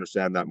Pittsburgh, they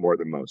understand that more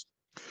than most.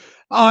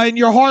 In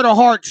your heart of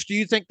hearts, do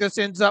you think this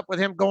ends up with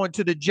him going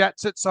to the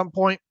Jets at some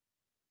point?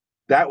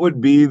 That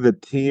would be the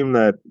team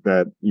that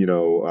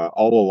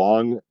all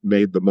along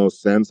made the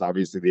most sense.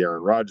 Obviously, the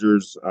Aaron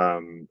Rodgers,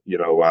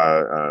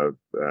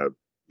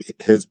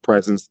 his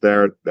presence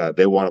there.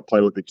 They want to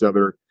play with each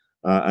other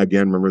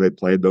again. Remember, they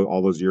played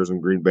all those years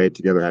in Green Bay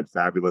together, had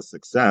fabulous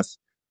success.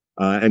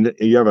 And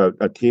you have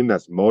a team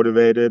that's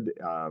motivated.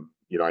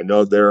 I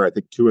know they're, I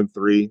think,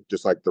 2-3,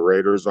 just like the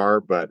Raiders are.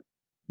 But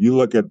you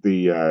look at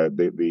the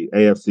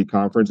AFC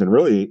conference and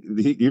really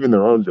even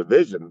their own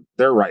division,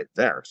 they're right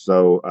there.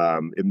 So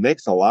it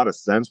makes a lot of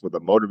sense with a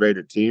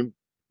motivated team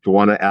to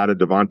want to add a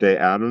Devontae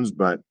Adams,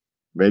 but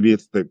maybe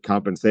it's the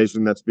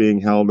compensation that's being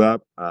held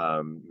up.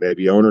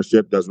 Maybe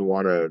ownership doesn't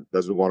want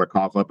to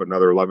cough up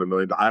another $11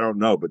 million. I don't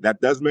know, but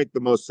that does make the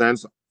most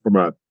sense from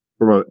a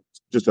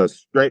just a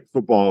straight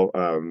football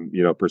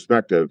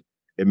perspective.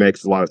 It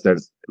makes a lot of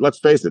sense. Let's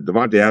face it,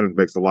 Devontae Adams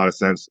makes a lot of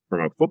sense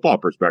from a football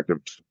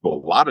perspective to a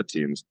lot of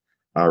teams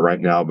right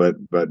now. But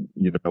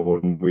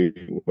when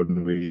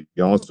we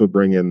also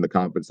bring in the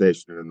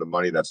compensation and the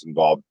money that's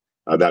involved,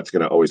 that's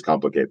going to always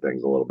complicate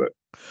things a little bit.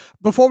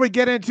 Before we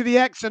get into the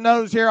X and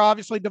O's here,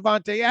 obviously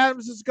Devontae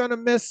Adams is going to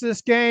miss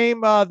this game.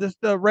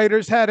 The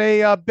Raiders had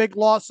a big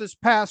loss this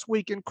past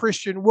week in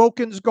Christian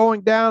Wilkins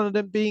going down and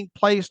then being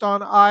placed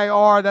on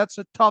IR. That's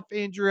a tough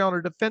injury on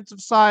the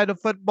defensive side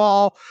of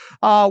football.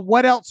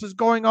 What else is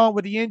going on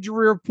with the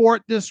injury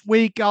report this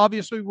week?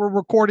 Obviously, we're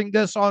recording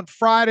this on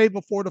Friday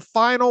before the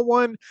final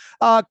one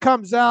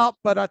comes out,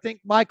 but I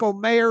think Michael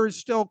Mayer is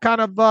still kind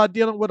of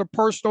dealing with a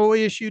personal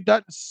issue.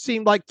 Doesn't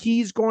seem like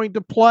he's going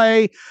to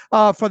play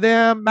for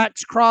them.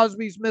 Max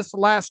Crosby's missed the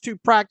last 2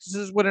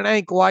 practices with an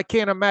ankle. I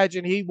can't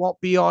imagine he won't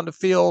be on the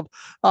field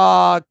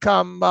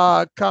come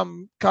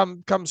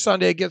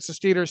Sunday against the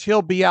Steelers.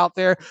 He'll be out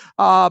there.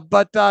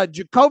 But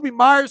Jakobi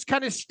Meyers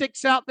kind of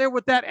sticks out there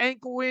with that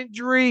ankle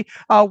injury.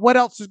 What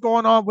else is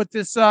going on with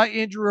this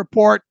injury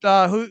report?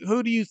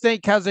 Who do you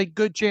think has a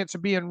good chance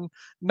of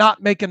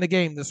not making the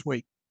game this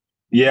week?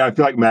 Yeah, I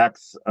feel like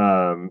Max.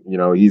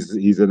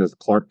 He's in his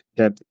Clark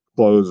Kent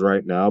clothes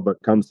right now, but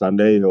come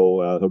Sunday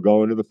he'll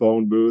go into the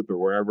phone booth or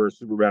wherever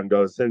Superman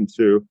goes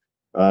into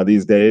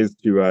these days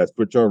to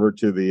switch over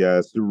to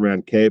the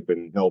Superman cape,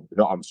 and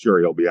I'm sure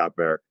he'll be out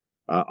there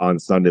on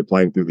Sunday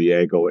playing through the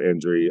ankle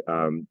injury.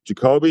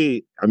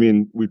 Jakobi, I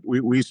mean,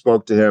 we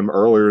spoke to him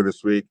earlier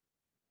this week.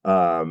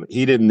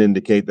 He didn't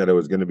indicate that it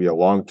was going to be a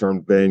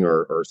long-term thing,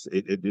 or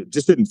it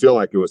just didn't feel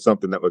like it was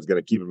something that was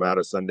going to keep him out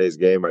of Sunday's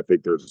game. I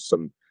think there's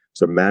some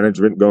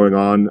management going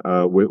on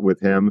with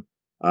him.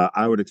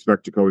 I would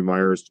expect Jakobi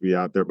Meyers to be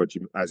out there, but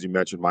as you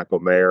mentioned, Michael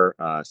Mayer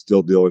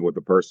still dealing with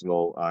a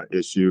personal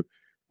issue.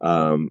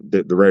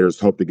 The Raiders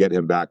hope to get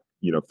him back,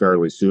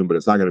 fairly soon, but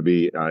it's not going to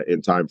be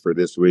in time for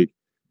this week.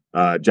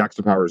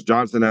 Jackson Powers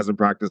Johnson hasn't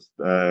practiced.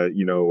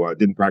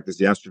 Didn't practice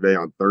yesterday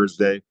on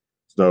Thursday,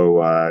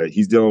 so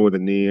he's dealing with a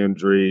knee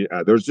injury.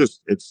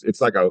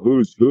 It's like a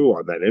who's who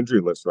on that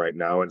injury list right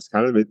now, and it's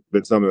kind of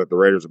been something that the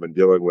Raiders have been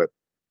dealing with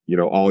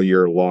all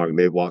year long.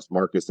 They've lost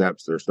Marcus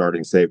Epps, their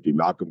starting safety,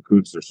 Malcolm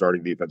Kuntz, their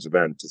starting defensive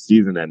end, to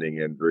season-ending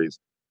injuries.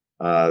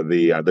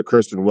 The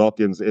Christian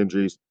Wilkins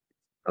injuries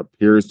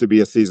appears to be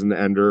a season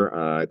ender.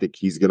 I think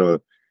he's going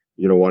to,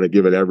 want to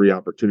give it every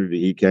opportunity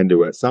he can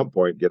to at some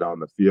point get on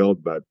the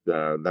field. But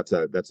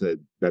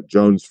that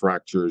Jones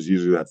fracture is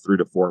usually that 3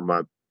 to 4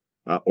 month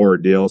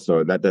ordeal.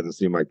 So that doesn't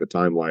seem like the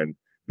timeline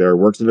there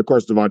works. And of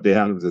course, Devontae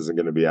Adams isn't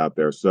going to be out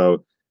there.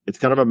 So it's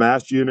kind of a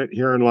mass unit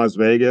here in Las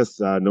Vegas.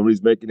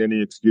 Nobody's making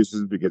any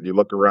excuses, because you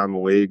look around the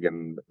league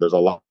and there's a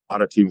lot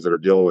of teams that are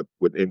dealing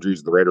with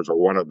injuries. The Raiders are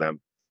one of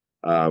them.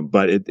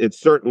 But it's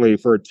certainly,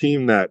 for a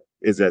team that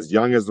is as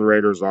young as the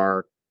Raiders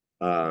are,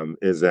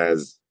 is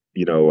as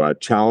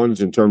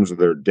challenged in terms of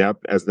their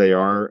depth as they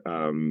are.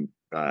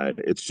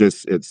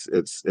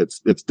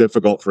 It's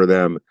difficult for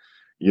them,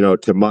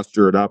 to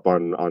muster it up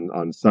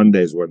on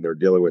Sundays when they're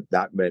dealing with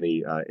that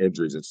many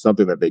injuries. It's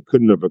something that they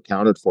couldn't have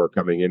accounted for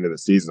coming into the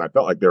season. I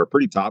felt like they were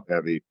pretty top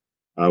heavy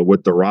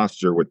with the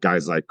roster, with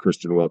guys like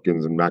Christian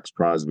Wilkins and Max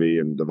Crosby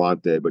and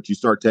Devontae. But you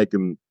start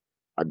taking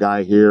a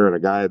guy here and a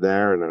guy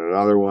there and then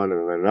another one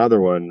and then another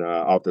one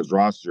off this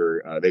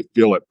roster, they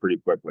feel it pretty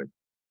quickly.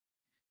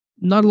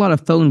 Not a lot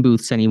of phone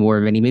booths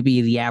anymore, Vinny.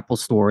 Maybe the Apple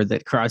store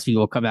that Crosby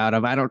will come out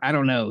of. I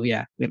don't know.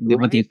 Yeah,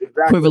 what the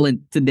equivalent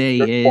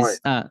today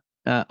is.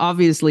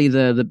 Obviously,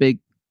 the big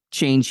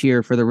change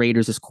here for the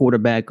Raiders is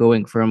quarterback,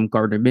 going from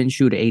Gardner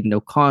Minshew to Aiden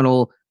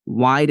O'Connell.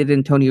 Why did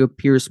Antonio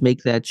Pierce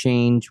make that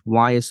change?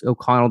 Why is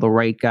O'Connell the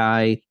right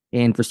guy?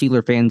 And for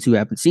Steeler fans who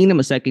haven't seen him,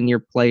 a second-year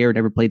player,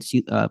 never played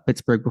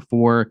Pittsburgh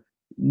before,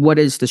 what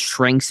is the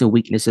strengths and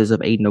weaknesses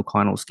of Aiden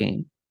O'Connell's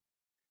game?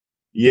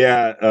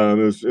 Yeah,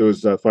 it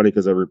was funny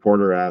because a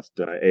reporter asked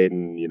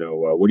Aiden,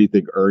 what do you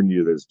think earned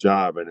you this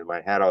job? And in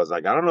my head, I was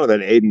like, I don't know that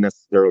Aiden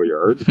necessarily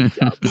earned this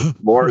job.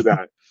 More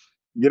that,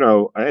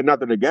 I had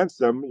nothing against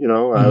him. It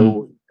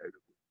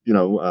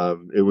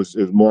was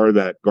more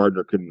that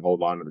Gardner couldn't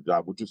hold on to the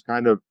job, which is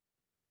kind of,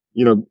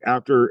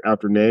 after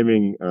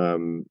naming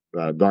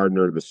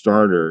Gardner the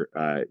starter,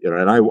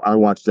 and I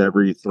watched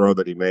every throw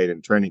that he made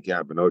in training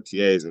camp and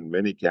OTAs and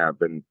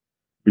minicamp, and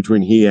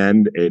between he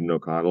and Aiden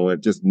O'Connell,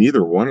 and just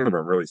neither one of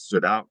them really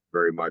stood out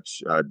very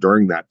much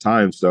during that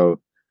time. So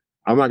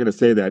I'm not going to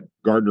say that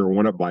Gardner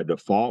won it by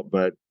default,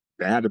 but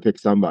they had to pick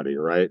somebody,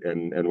 right?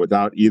 And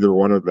without either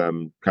one of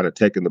them kind of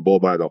taking the bull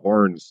by the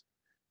horns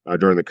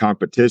during the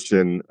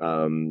competition,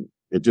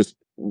 it just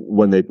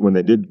when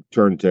they did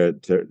turn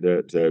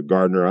to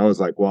Gardner, I was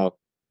like, well,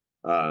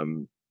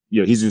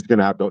 he's just going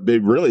to have to. They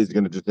really is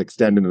going to just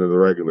extend into the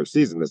regular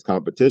season this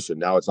competition.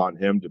 Now it's on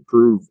him to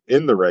prove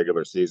in the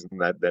regular season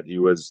that he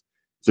was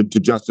to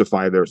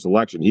justify their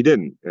selection. He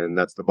didn't, and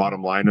that's the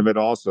bottom line of it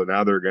all. So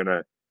now they're going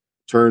to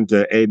turn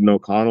to Aiden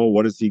O'Connell.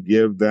 What does he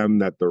give them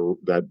that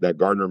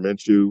Gardner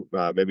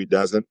Minshew maybe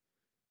doesn't?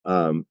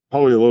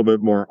 Probably a little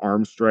bit more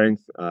arm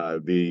strength,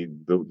 the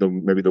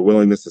maybe the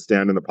willingness to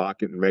stand in the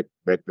pocket and make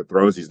the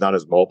throws. He's not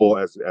as mobile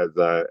as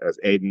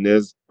Aiden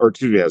is, or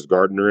excuse me, as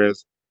Gardner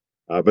is.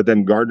 But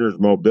then Gardner's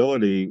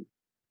mobility,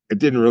 it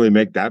didn't really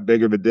make that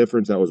big of a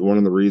difference. That was one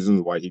of the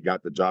reasons why he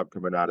got the job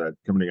coming out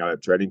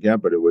of training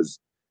camp. But it was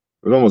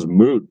almost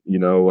moot,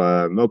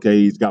 okay,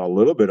 he's got a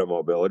little bit of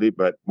mobility,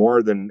 but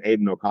more than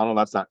Aiden O'Connell,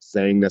 that's not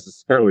saying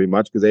necessarily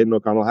much because Aiden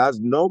O'Connell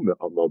has no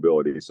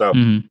mobility. So,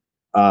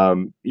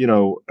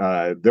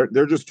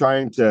 they're just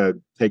trying to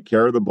take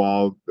care of the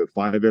ball. The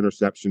 5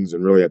 interceptions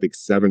and really, I think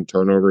 7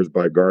 turnovers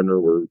by Gardner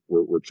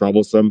were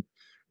troublesome.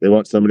 They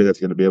want somebody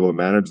that's going to be able to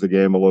manage the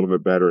game a little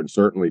bit better and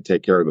certainly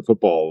take care of the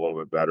football a little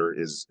bit better.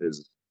 Is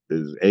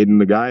Aiden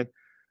the guy?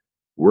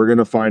 We're going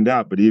to find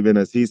out. But even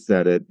as he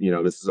said it,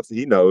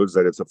 he knows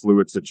that it's a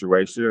fluid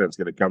situation and it's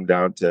going to come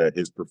down to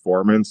his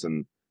performance.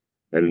 And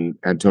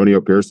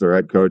Antonio Pierce, their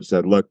head coach,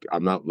 said, look,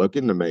 I'm not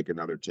looking to make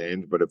another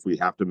change, but if we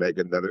have to make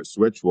another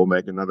switch, we'll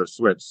make another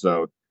switch.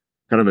 So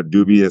kind of a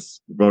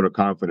dubious vote of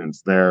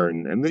confidence there.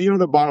 And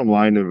the bottom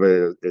line of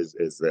it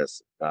is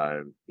this,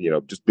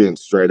 just being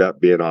straight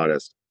up, being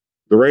honest.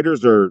 The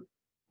Raiders are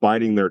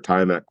biding their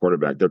time at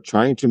quarterback. They're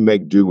trying to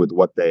make do with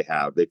what they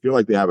have. They feel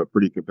like they have a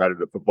pretty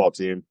competitive football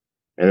team.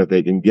 And if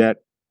they can get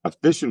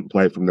efficient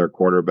play from their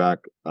quarterback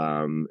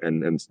and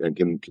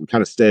can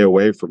kind of stay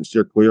away from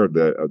steer clear of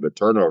the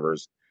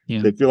turnovers,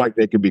 they feel like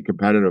they could be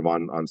competitive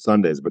on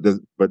Sundays. But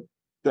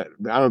I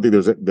don't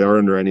think they're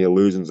under any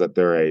illusions that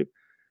they're a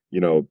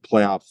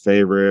playoff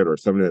favorite or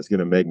somebody that's going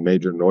to make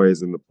major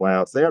noise in the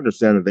playoffs. They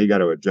understand that they got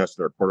to adjust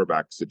their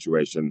quarterback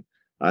situation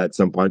at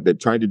some point. They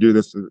tried to do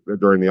this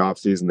during the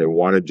offseason. They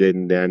wanted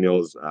Jayden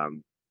Daniels.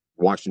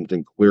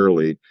 Washington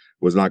clearly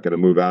was not going to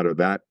move out of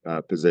that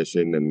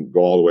position and go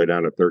all the way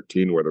down to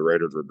 13 where the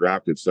Raiders were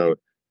drafted. So,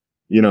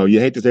 you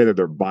hate to say that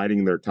they're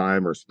biding their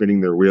time or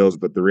spinning their wheels,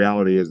 but the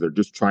reality is they're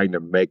just trying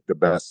to make the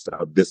best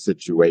of this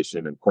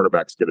situation, and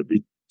quarterback's going to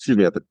be,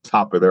 at the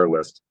top of their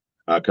list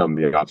come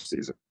the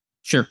offseason.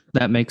 Sure,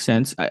 that makes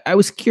sense. I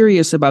was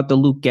curious about the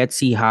Luke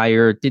Getsy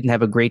hire. Didn't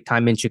have a great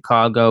time in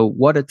Chicago.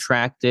 What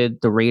attracted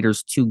the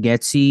Raiders to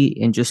Getsy?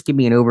 And just give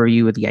me an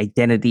overview of the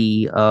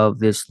identity of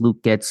this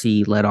Luke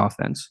Getsy-led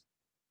offense.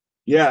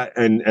 Yeah,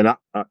 and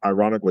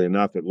ironically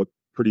enough, it looked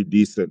pretty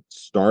decent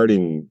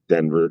starting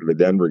the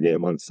Denver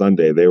game on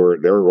Sunday. They were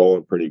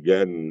rolling pretty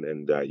good,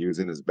 and he was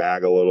in his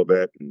bag a little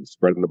bit and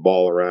spreading the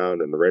ball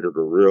around, and the Raiders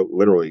were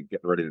literally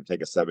getting ready to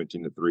take a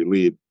 17-3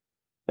 lead.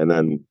 And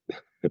then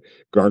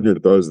Gardner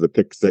throws the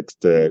pick 6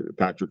 to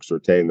Patrick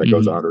Surtain that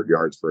goes 100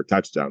 yards for a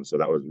touchdown. So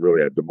that was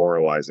really a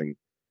demoralizing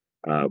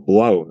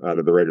blow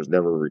that the Raiders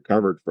never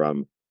recovered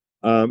from.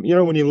 When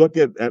you look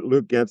at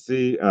Luke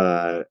Getsy,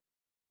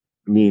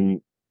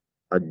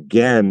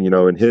 again,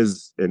 in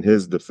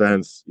his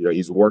defense,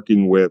 he's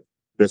working with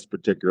this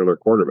particular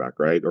quarterback,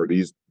 right? Or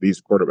these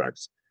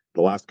quarterbacks.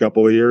 The last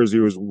couple of years, he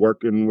was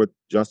working with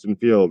Justin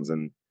Fields,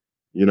 and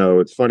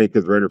it's funny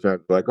because Raider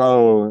fans are like,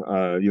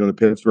 the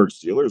Pittsburgh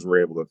Steelers were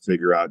able to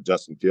figure out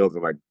Justin Fields.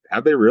 I'm like,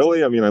 have they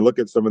really? I look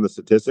at some of the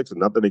statistics, and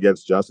nothing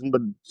against Justin, but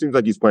it seems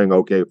like he's playing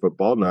okay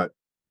football, not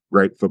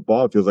great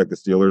football. It feels like the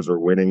Steelers are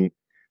winning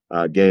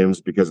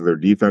games because of their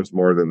defense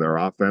more than their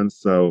offense.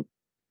 So,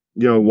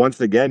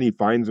 once again, he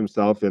finds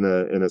himself in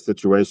a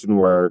situation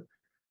where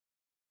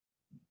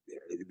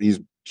he's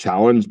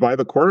challenged by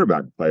the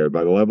quarterback player,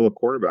 by the level of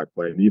quarterback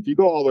play. And if you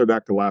go all the way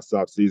back to last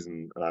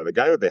offseason, the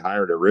guy that they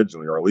hired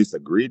originally, or at least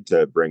agreed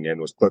to bring in,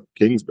 was Cliff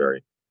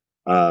Kingsbury.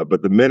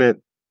 But the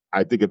minute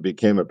I think it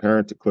became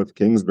apparent to Cliff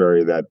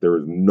Kingsbury that there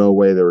was no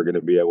way they were going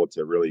to be able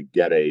to really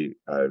get a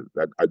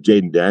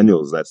Jayden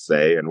Daniels, let's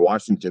say, and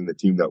Washington, the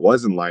team that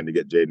was in line to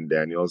get Jayden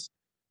Daniels,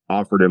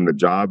 offered him the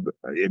job.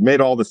 It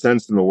made all the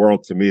sense in the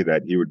world to me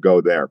that he would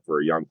go there for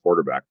a young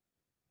quarterback.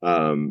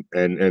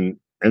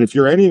 And if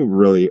you're any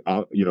really,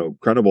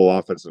 credible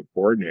offensive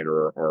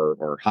coordinator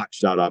or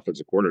hotshot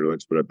offensive coordinator,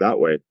 let's put it that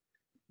way,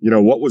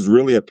 what was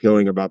really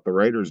appealing about the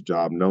Raiders'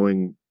 job,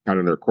 knowing kind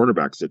of their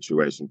quarterback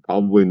situation,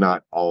 probably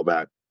not all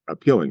that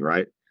appealing,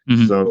 right?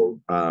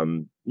 So,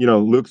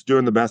 Luke's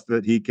doing the best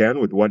that he can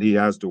with what he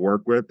has to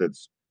work with.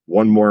 It's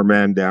one more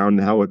man down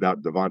now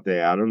without Devontae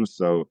Adams.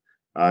 So,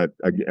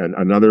 again,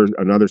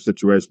 another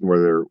situation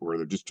where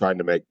they're just trying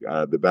to make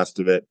the best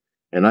of it.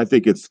 And I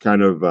think it's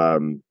kind of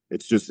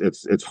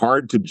it's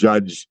hard to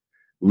judge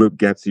Luke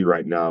Getsy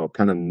right now,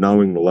 kind of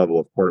knowing the level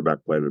of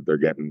quarterback play that they're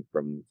getting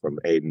from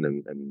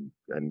Aiden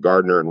and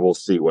Gardner, and we'll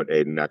see what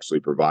Aiden actually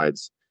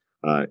provides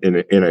in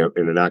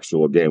an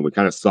actual game. We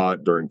kind of saw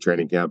it during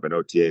training camp and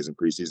OTAs and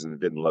preseason. It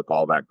didn't look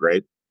all that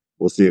great.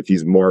 We'll see if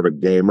he's more of a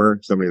gamer,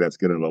 somebody that's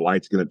the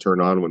light's going to turn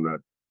on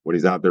when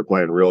he's out there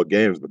playing real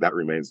games, but that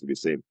remains to be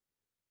seen.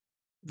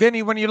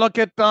 Vinny, when you look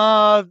at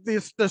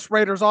this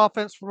Raiders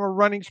offense from a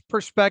running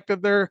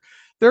perspective, they're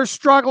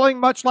struggling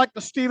much like the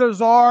Steelers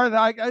are.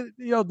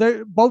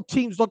 Both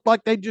teams look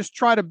like they just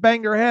try to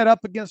bang their head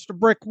up against a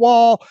brick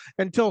wall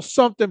until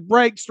something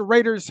breaks. The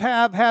Raiders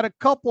have had a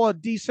couple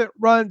of decent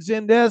runs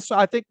in this.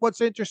 I think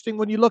what's interesting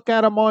when you look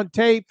at them on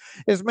tape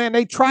is, man,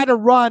 they try to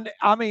run.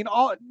 I mean,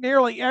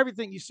 nearly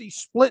everything. You see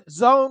split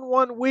zone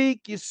one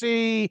week. You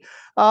see,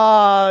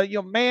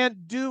 man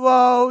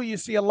duo. You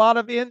see a lot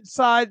of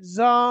inside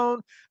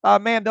zone.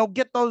 Man, they'll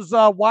get those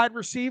wide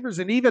receivers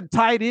and even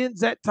tight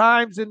ends at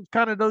times in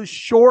kind of those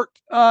short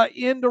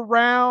end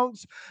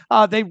arounds.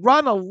 They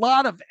run a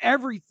lot of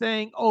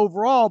everything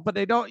overall, but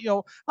they don't,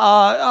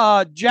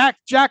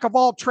 jack of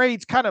all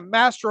trades, kind of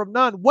master of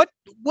none. What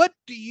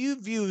do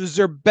you view as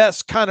their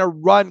best kind of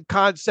run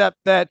concept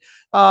that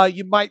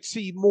you might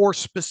see more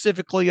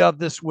specifically of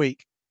this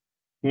week?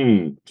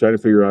 Trying to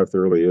figure out if there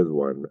really is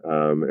one.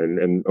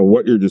 And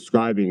what you're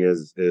describing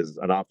is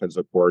an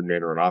offensive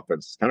coordinator, an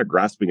offense kind of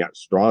grasping at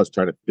straws,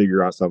 trying to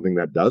figure out something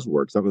that does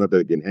work, something that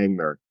they can hang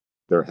their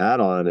hat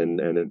on, and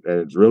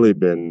it's really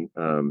been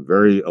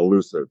very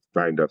elusive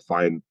trying to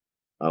find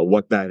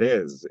what that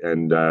is.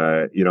 And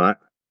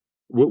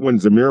when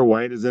Zamir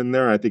White is in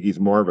there, I think he's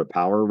more of a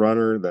power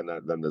runner than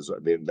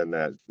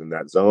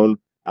that zone.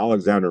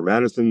 Alexander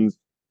Madison's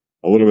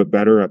a little bit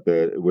better at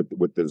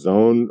with the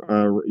zone,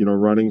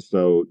 running.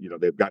 So,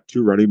 they've got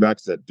two running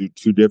backs that do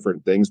two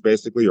different things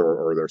basically,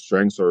 or their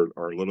strengths are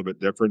a little bit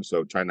different.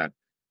 So trying to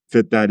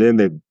fit that in,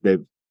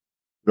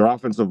 their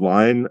offensive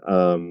line,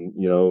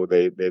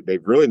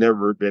 they've really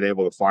never been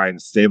able to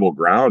find stable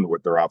ground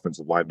with their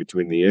offensive line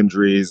between the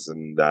injuries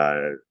and,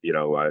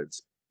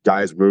 it's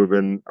guys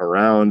moving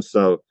around.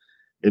 So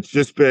it's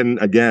just been,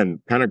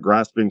 again, kind of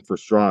grasping for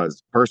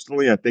straws.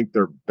 Personally, I think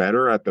they're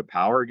better at the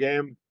power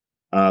game.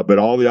 But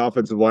all the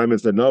offensive linemen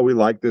said, no, we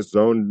like this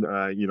zone,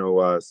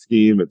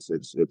 scheme.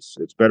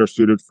 It's better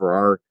suited for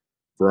our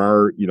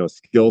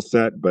skill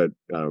set. But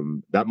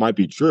that might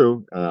be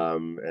true,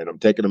 and I'm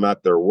taking them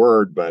at their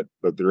word. But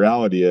the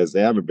reality is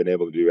they haven't been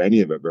able to do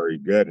any of it very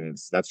good, and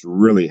that's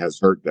really has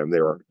hurt them. They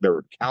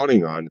were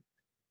counting on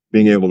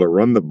being able to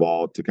run the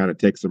ball to kind of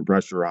take some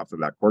pressure off of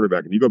that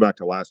quarterback. And you go back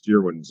to last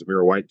year when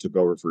Zamir White took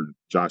over for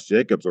Josh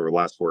Jacobs over the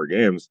last 4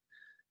 games.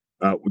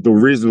 The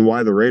reason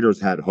why the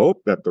Raiders had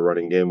hope that the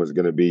running game was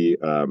going to be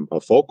a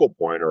focal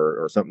point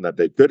or something that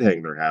they could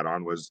hang their hat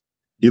on was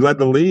he led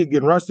the league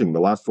in rushing the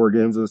last 4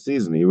 games of the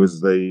season. He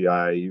was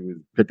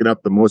picking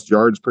up the most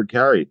yards per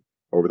carry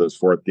over those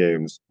 4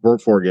 games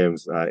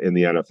in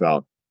the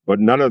NFL. But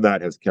none of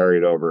that has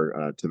carried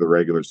over to the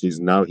regular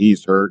season. Now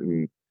he's hurt,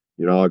 and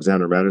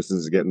Alexander Madison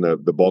is getting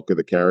the bulk of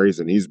the carries,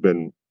 and he's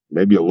been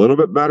maybe a little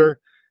bit better,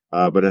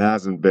 but it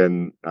hasn't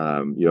been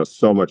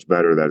so much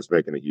better that it's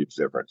making a huge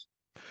difference.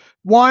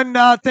 One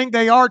thing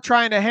they are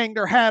trying to hang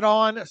their hat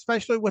on,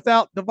 especially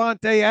without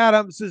Devontae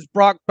Adams, is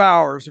Brock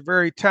Bowers, a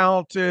very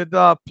talented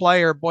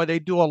player. Boy, they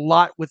do a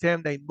lot with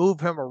him. They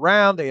move him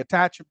around. They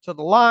attach him to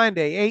the line.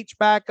 They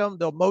H-back him.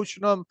 They'll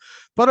motion him,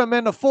 put him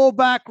in the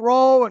fullback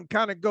role and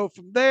kind of go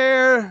from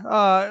there.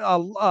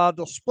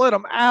 They'll split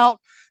him out.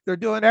 They're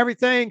doing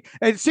everything.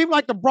 And it seemed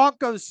like the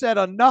Broncos said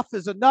enough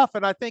is enough.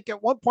 And I think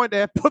at one point they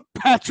had put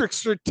Patrick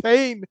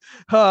Surtain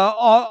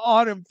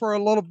on him for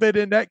a little bit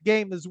in that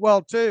game as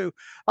well, too.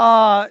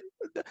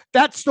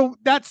 That's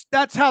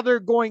how they're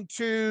going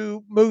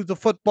to move the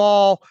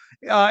football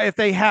if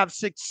they have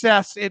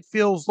success, it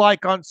feels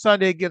like, on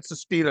Sunday against the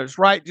Steelers,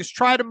 right? Just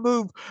try to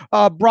move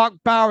Brock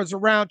Bowers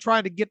around,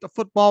 trying to get the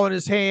football in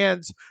his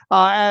hands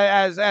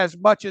as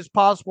much as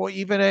possible,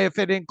 even if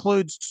it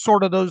includes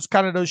sort of those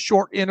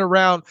short in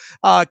around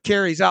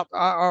carries out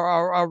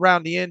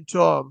around the end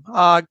to him.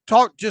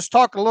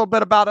 Talk a little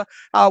bit about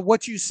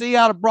what you see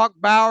out of Brock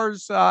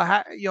Bowers,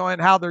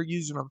 and how they're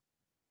using him.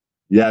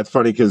 Yeah, it's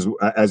funny because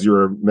as you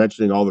were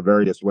mentioning all the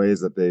various ways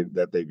that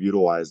they've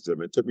utilized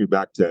him, it took me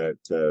back to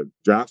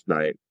draft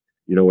night,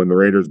 when the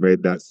Raiders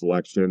made that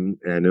selection,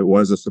 and it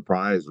was a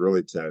surprise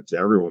really to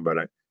everyone. But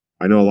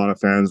I know a lot of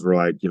fans were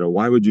like,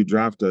 why would you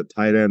draft a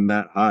tight end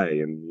that high?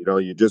 And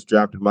you just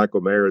drafted Michael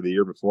Mayer the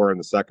year before in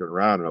the 2nd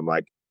round, and I'm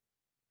like,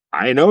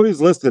 I know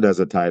he's listed as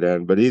a tight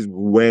end, but he's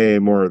way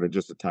more than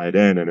just a tight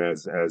end. And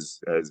as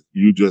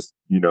you just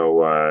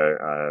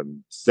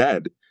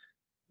said,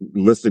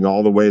 listing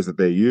all the ways that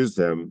they used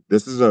him,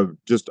 this is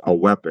just a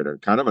weapon,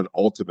 and kind of an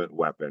ultimate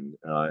weapon,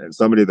 and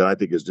somebody that I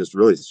think is just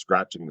really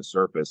scratching the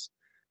surface.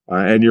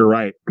 And you're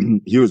right,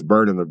 he was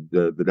burning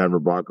the Denver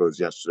Broncos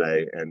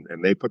yesterday,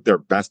 and they put their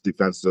best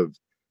defensive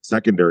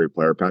secondary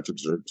player, Patrick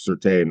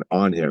Surtain,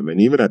 on him.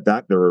 And even at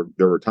that, there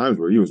were times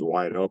where he was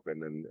wide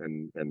open,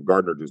 and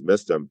Gardner just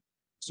missed him.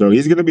 So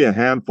he's going to be a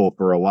handful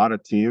for a lot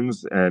of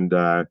teams, and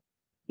I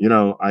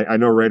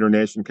know Raider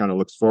Nation kind of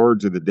looks forward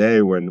to the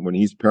day when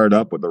he's paired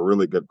up with a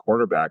really good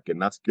quarterback,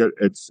 and that's good.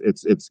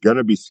 It's going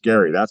to be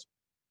scary. That's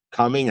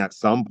coming at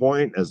some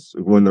point as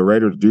when the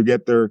Raiders do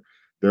get their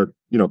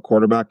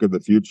quarterback of the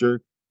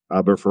future.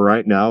 But for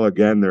right now,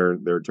 again,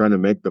 they're trying to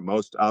make the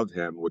most of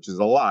him, which is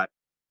a lot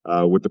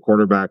with the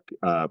quarterback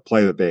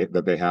play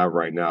that they have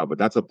right now. But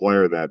that's a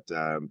player that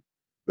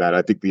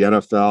I think the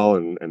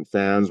NFL and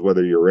fans,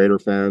 whether you're Raider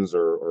fans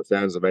or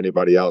fans of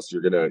anybody else,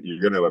 you're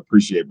gonna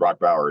appreciate Brock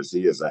Bowers.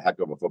 He is a heck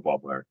of a football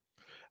player.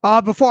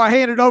 Before I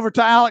hand it over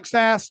to Alex,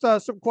 asked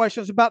some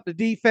questions about the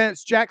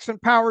defense. Jackson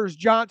Powers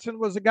Johnson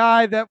was a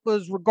guy that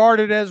was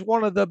regarded as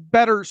one of the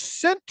better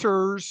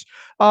centers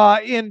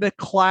in the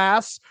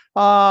class.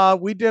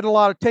 We did a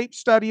lot of tape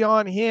study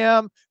on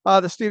him.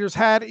 The Steelers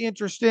had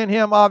interest in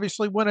him,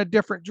 obviously went a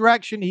different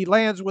direction. He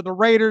lands with the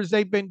Raiders.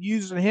 They've been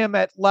using him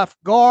at left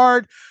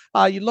guard.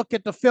 You look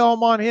at the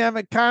film on him,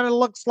 it kind of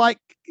looks like,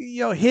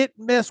 hit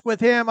and miss with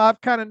him. I've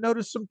kind of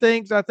noticed some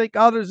things. I think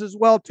others as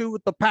well, too,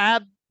 with the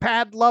pad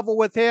level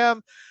with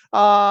him. He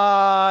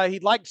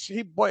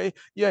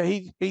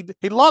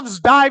loves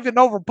diving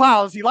over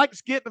piles. He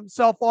likes getting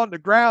himself on the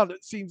ground,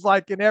 it seems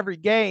like, in every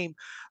game.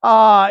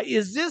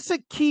 Is this a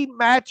key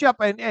matchup?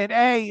 And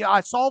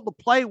I saw the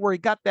play where he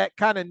got that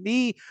kind of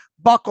knee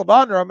buckled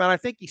under him, and I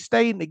think he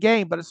stayed in the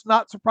game, but it's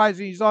not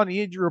surprising he's on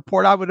the injury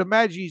report. I would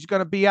imagine he's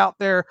going to be out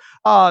there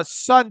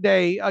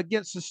Sunday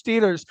against the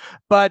Steelers,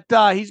 but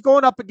he's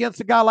going up against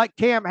a guy like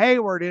Cam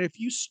Hayward, and if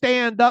you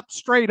stand up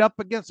straight up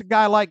against a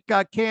guy like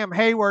Cam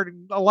Hayward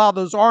and allow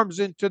those arms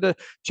into the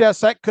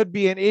chest, that could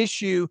be an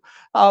issue.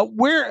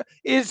 Where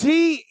is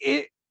he?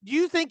 Do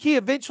you think he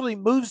eventually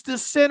moves to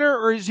center,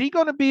 or is he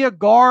going to be a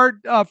guard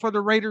for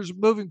the Raiders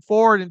moving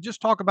forward? And just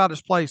talk about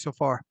his play so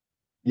far.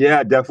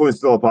 Yeah, definitely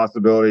still a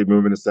possibility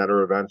moving to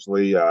center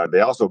eventually. They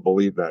also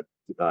believe that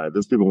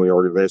there's people in the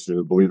organization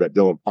who believe that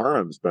Dylan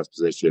Parham's best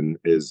position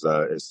is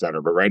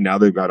center. But right now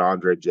they've got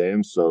Andre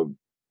James, so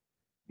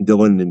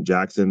Dylan and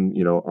Jackson,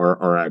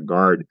 are at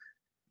guard.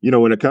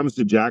 When it comes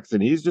to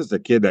Jackson, he's just a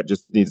kid that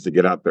just needs to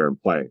get out there and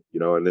play.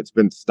 And it's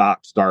been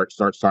stop, start,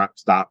 start, stop,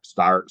 stop,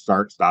 start,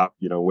 start, stop.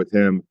 With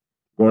him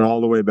going all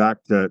the way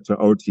back to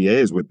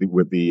OTAs with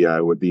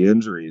the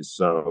injuries.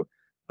 So.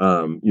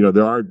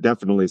 There are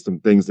definitely some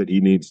things that he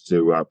needs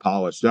to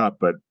polish up,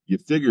 but you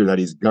figure that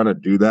he's going to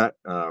do that.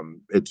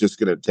 It's just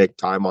going to take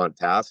time on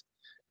task.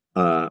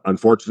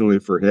 Unfortunately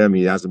for him,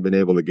 he hasn't been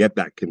able to get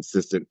that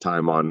consistent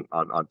time on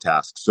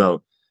task.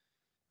 So,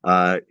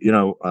 and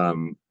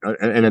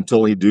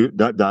until he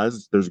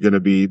does, there's going to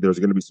be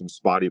some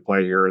spotty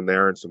play here and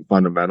there and some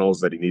fundamentals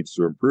that he needs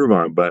to improve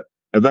on. But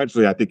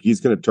eventually, I think he's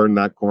going to turn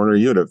that corner.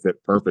 He would have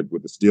fit perfect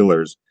with the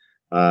Steelers.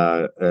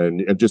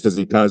 And just as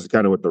he does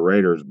kind of with the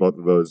Raiders, both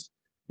of those,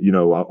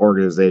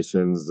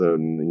 organizations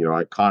and,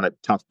 iconic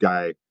tough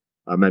guy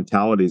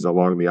mentalities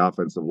along the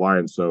offensive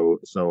line. So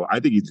I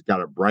think he's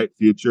got a bright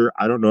future.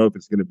 I don't know if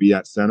it's going to be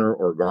at center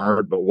or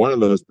guard, but one of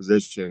those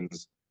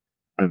positions,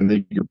 I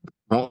think you're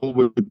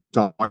probably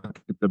talking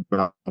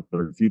about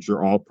a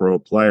future all-pro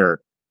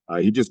player.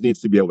 He just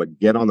needs to be able to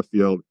get on the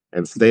field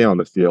and stay on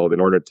the field in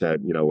order to,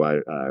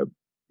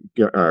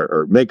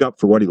 or make up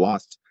for what he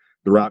lost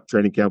throughout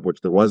training camp, which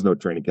there was no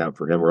training camp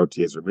for him or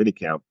OTAs or mini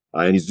camp.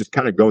 And he's just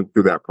kind of going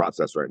through that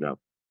process right now.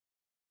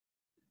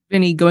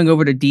 Vinny, going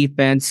over to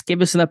defense,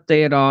 give us an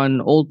update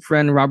on old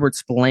friend Robert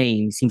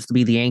Spillane. Seems to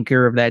be the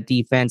anchor of that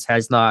defense,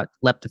 has not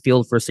left the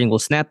field for a single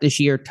snap this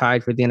year,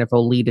 tied for the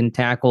NFL lead in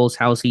tackles.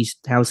 How's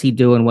he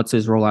doing? What's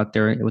his role out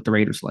there with the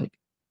Raiders like?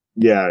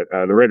 Yeah,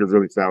 the Raiders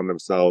really found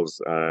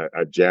themselves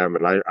a gem.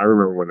 And I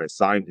remember when they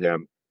signed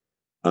him,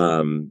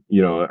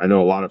 I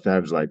know a lot of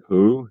fans are like,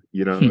 who,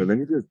 and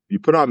then you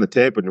put on the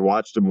tape and you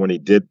watched him when he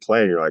did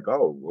play, and you're like,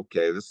 oh,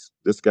 okay,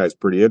 this guy's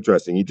pretty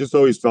interesting. He just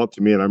always felt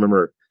to me, and I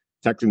remember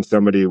texting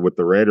somebody with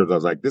the Raiders, I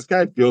was like, this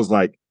guy feels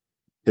like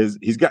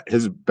he's got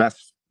his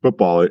best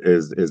football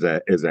is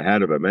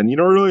ahead of him. And,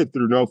 really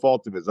through no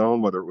fault of his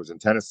own, whether it was in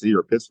Tennessee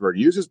or Pittsburgh,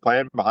 he was just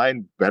playing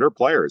behind better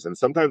players. And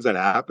sometimes that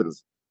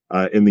happens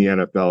in the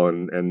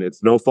NFL, and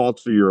it's no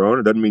fault of your own.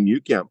 It doesn't mean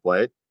you can't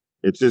play.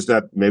 It's just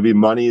that maybe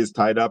money is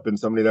tied up in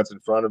somebody that's in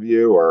front of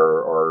you,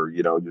 or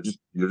you're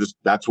just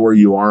that's where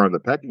you are on the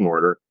pecking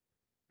order.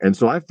 And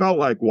so I felt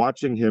like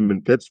watching him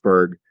in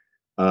Pittsburgh,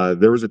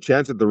 there was a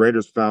chance that the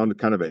Raiders found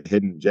kind of a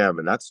hidden gem,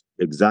 and that's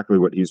exactly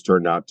what he's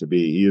turned out to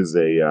be. He is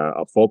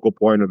a focal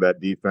point of that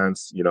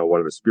defense. One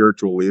of the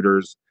spiritual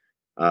leaders,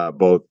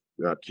 both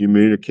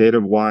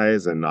communicative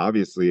wise and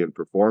obviously in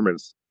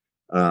performance.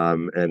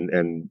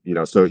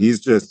 So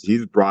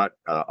he's brought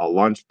a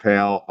lunch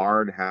pail,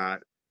 hard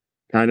hat.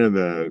 Kind of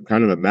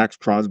the Max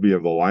Crosby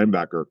of the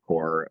linebacker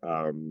core,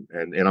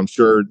 and I'm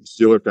sure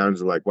Steeler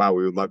fans are like, wow,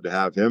 we would love to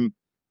have him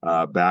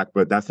back,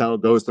 but that's how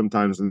it goes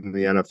sometimes in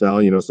the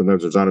NFL.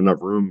 Sometimes there's not enough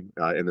room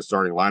in the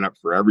starting lineup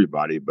for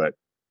everybody, but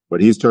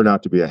he's turned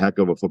out to be a heck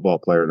of a football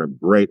player and a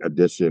great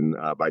addition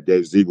by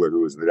Dave Ziegler,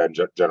 who was the then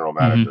general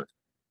manager. Mm-hmm.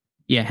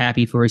 Yeah,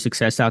 happy for his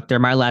success out there.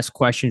 My last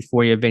question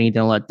for you, Vinny,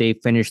 then I'll let Dave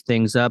finish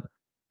things up.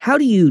 How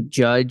do you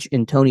judge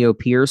Antonio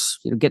Pierce?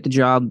 Get the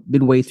job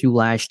midway through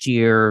last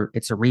year.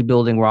 It's a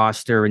rebuilding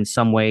roster in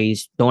some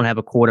ways. Don't have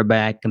a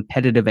quarterback.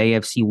 Competitive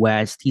AFC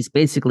West. He's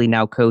basically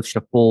now coached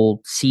a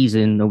full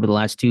season over the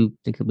last two. I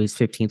think it was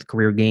his 15th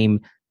career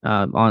game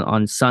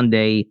on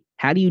Sunday.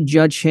 How do you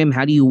judge him?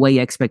 How do you weigh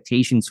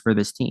expectations for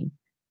this team?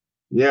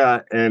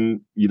 Yeah,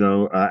 and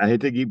I hate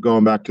to keep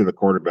going back to the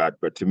quarterback,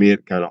 but to me,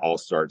 it kind of all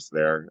starts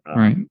there.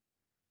 Right.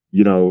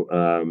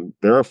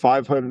 They're a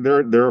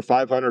 500. They're a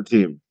 500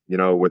 team.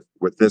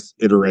 With this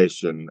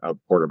iteration of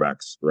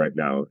quarterbacks right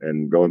now,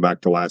 and going back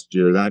to last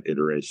year, that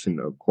iteration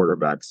of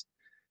quarterbacks,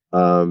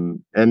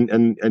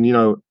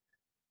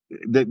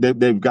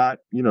 they've got,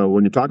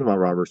 when you're talking about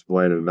Robert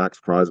Spillane and Max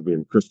Crosby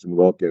and Christian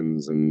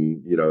Wilkins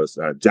and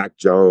Jack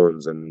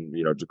Jones and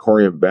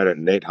Jacorian Bennett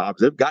and Nate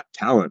Hobbs, they've got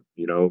talent.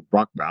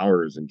 Brock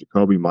Bowers and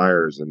Jacoby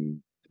Myers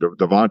and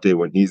Devontae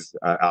when he's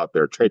out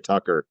there, Trey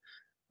Tucker,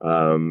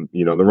 the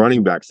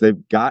running backs,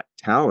 they've got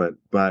talent,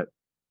 but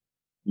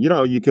you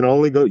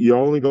only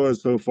go as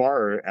so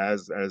far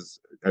as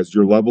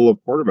your level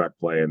of quarterback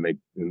play, and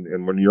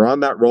when you're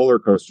on that roller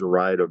coaster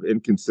ride of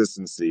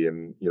inconsistency,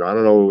 and I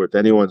don't know if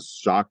anyone's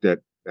shocked at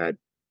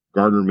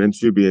Gardner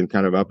Minshew being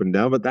kind of up and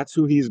down, but that's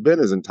who he's been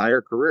his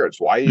entire career. It's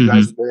why you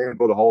guys have been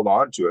able to hold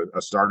on to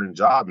a starting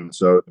job, and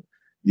so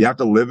you have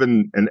to live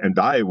and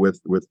die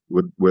with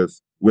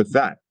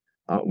that.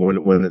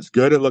 When it's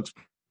good, it looks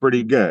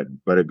pretty good,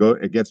 but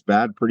it gets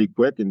bad pretty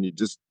quick, and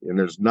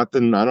there's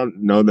nothing. I don't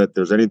know that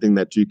there's anything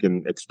that you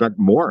can expect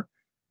more,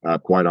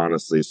 quite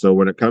honestly. So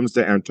when it comes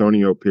to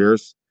Antonio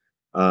Pierce,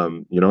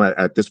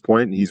 at this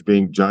point, he's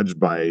being judged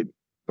by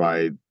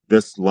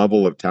this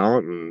level of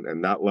talent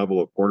and that level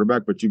of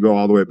quarterback. But you go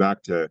all the way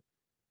back to,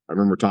 I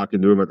remember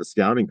talking to him at the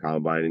scouting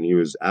combine, and he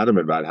was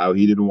adamant about how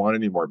he didn't want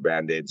any more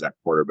Band-Aids at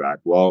quarterback.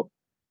 Well,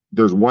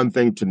 there's one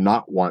thing to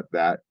not want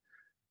that,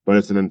 but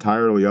it's an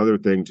entirely other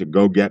thing to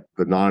go get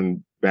the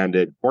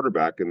non-Band-Aid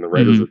quarterback, and the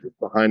Raiders were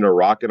behind a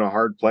rock in a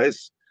hard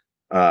place,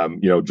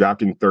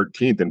 drafting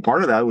 13th. And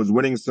part of that was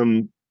winning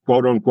some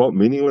quote unquote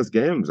meaningless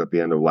games at the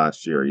end of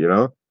last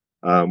year,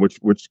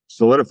 which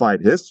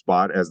solidified his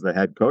spot as the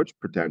head coach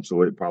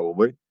potentially,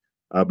 probably.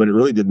 But it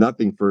really did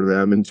nothing for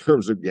them in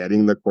terms of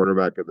getting the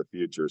quarterback of the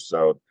future.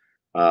 So,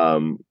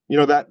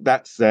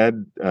 that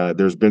said,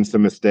 there's been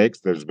some mistakes.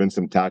 There's been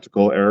some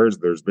tactical errors.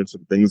 There's been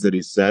some things that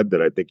he said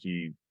that I think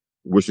he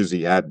wishes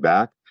he had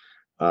back.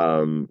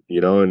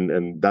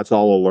 And that's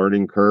all a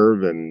learning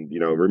curve. And,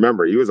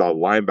 remember, he was a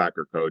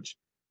linebacker coach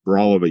for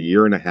all of a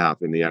year and a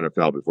half in the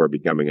NFL before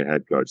becoming a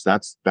head coach.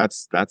 That's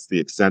the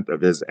extent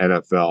of his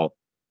NFL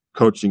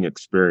coaching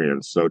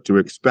experience. So to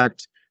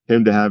expect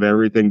him to have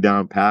everything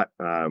down pat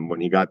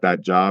when he got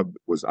that job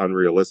was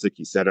unrealistic.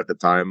 He said at the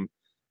time,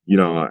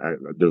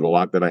 there's a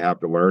lot that I have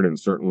to learn, and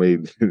certainly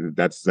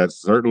that's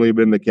certainly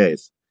been the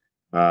case.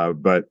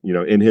 But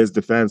in his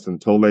defense,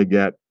 until they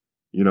get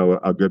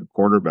a good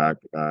quarterback,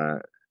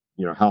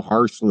 how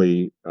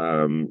harshly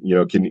can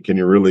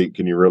you really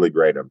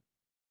grade him?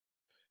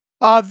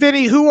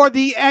 Vinny, who are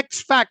the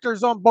X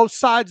factors on both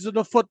sides of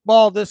the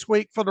football this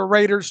week for the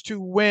Raiders to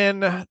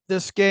win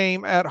this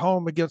game at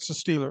home against the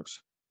Steelers?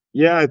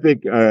 Yeah, I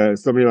think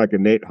somebody like a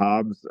Nate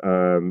Hobbs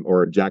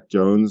or a Jack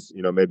Jones,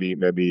 maybe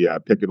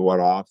picking one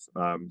off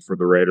for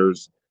the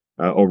Raiders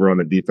over on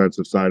the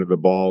defensive side of the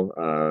ball.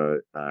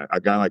 A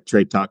guy like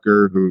Trey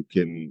Tucker, who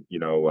can,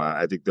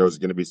 I think there's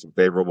going to be some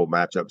favorable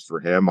matchups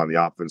for him on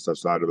the offensive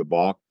side of the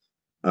ball.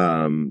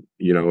 And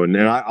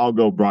I'll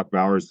go Brock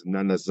Bowers,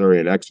 not necessarily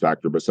an X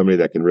factor, but somebody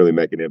that can really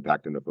make an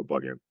impact in the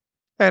football game.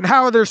 And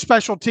how are their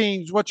special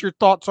teams? What's your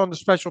thoughts on the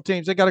special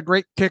teams? They got a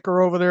great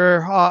kicker over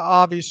there,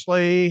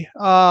 obviously.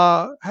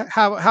 How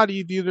do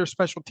you view their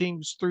special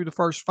teams through the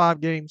first 5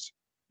 games?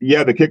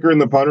 Yeah, the kicker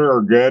and the punter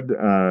are good.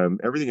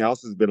 Everything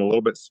else has been a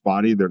little bit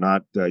spotty. They're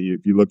not.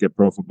 If you look at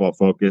Pro Football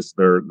Focus,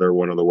 they're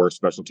one of the worst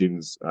special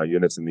teams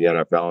units in the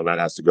NFL, and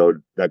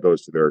that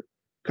goes to their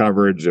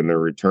coverage and their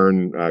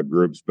return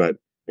groups. But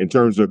in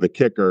terms of the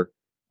kicker,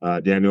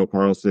 Daniel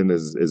Carlson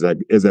is as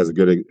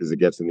good as it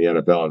gets in the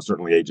NFL, and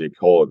certainly AJ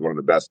Cole is one of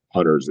the best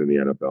punters in the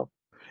NFL.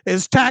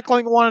 Is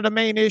tackling one of the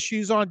main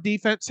issues on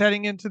defense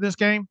heading into this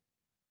game?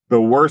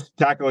 The worst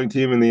tackling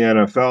team in the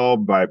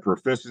NFL by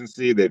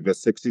proficiency. They've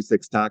missed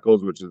 66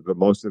 tackles, which is the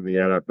most in the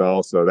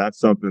NFL. So that's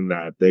something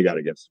that they got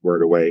to get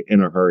squared away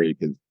in a hurry,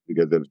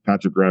 because as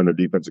Patrick Graham, their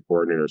defensive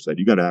coordinator, said,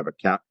 you got to have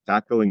a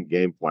tackling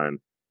game plan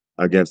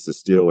against the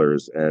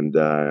Steelers, and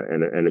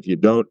if you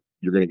don't,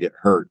 you're going to get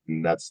hurt,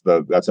 and that's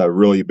a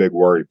really big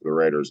worry for the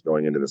Raiders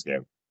going into this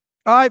game.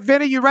 All right,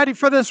 Vinny, you ready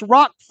for this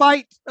rock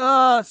fight?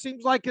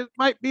 Seems like it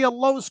might be a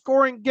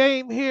low-scoring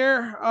game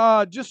here,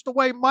 just the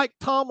way Mike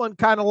Tomlin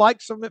kind of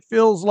likes them, it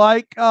feels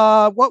like.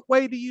 What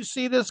way do you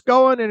see this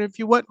going? And if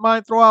you wouldn't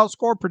mind, throw out a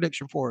score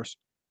prediction for us.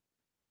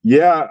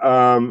 Yeah,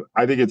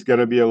 I think it's going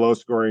to be a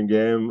low-scoring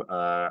game.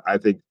 I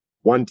think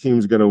one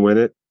team's going to win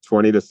it,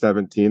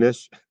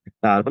 20-17-ish.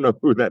 I don't know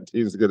who that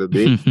team's going to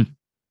be.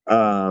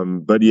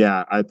 But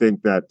yeah, I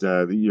think that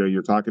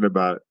you're talking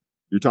about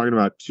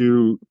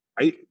two.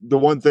 the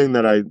one thing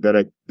that I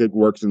think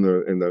works in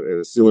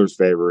the Steelers'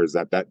 favor is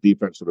that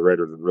defense of the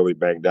Raiders is really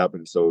banged up,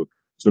 and so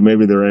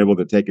maybe they're able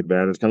to take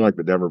advantage, kind of like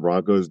the Denver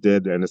Broncos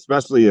did, and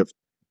especially if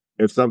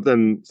some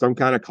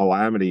kind of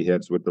calamity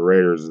hits with the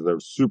Raiders, they're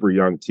a super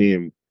young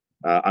team.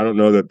 I don't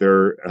know that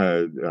they're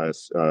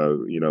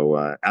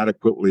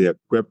adequately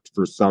equipped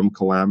for some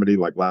calamity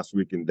like last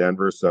week in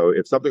Denver. So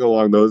if something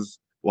along those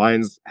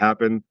lines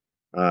happen,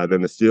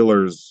 then the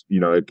Steelers,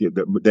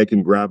 they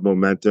can grab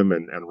momentum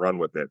and run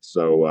with it.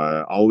 So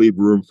I'll leave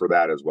room for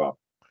that as well.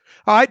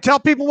 All right, tell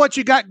people what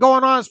you got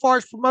going on as far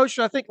as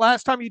promotion. I think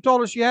last time you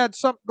told us you had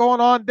something going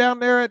on down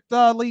there at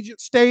Allegiant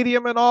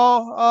Stadium and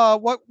all.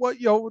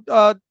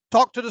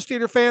 Talk to the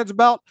Steeler fans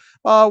about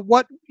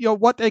what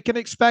they can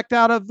expect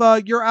out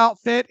of your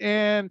outfit,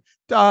 and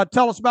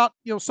tell us about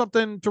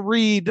something to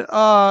read,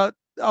 a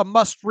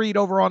must read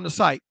over on the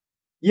site.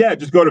 Yeah,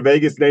 just go to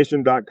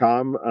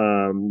vegasnation.com.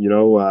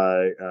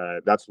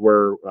 That's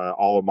where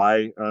all of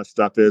my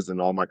stuff is,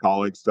 and all my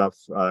colleagues' stuff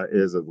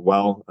is as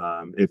well.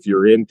 If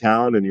you're in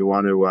town and you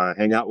want to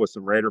hang out with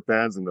some Raider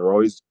fans, and they're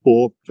always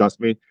cool, trust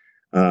me,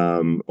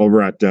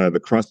 over at the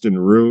Crust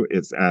and Roux,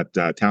 it's at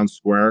Town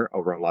Square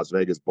over on Las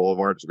Vegas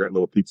Boulevard. It's a great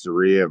little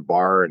pizzeria and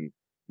bar, and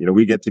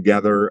we get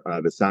together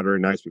the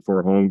Saturday nights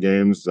before home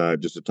games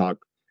just to talk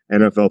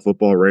NFL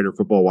football, Raider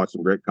football, watch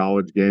some great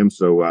college games.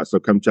 So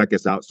come check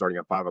us out starting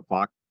at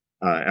 5:00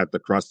 at the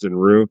Crust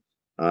and Roux.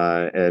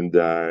 And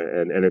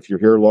if you're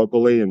here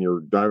locally and you're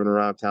driving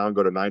around town,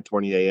 go to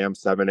 9:20 a.m.,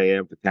 7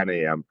 a.m. to 10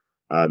 a.m.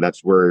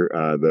 That's where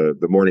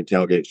the morning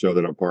tailgate show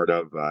that I'm part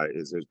of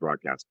is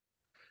broadcast.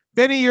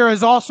 Benny, you're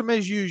as awesome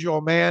as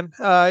usual, man.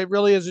 It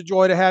really is a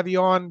joy to have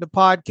you on the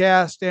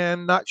podcast,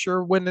 and not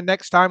sure when the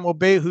next time will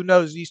be. Who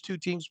knows? These two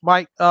teams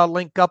might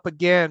link up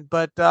again.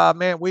 But,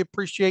 man, we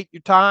appreciate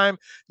your time.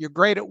 You're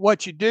great at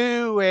what you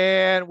do,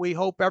 and we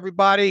hope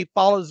everybody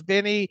follows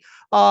Benny.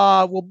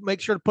 We'll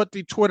make sure to put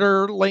the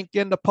Twitter link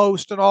in the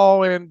post and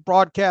all, and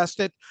broadcast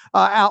it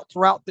out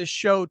throughout this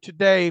show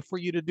today for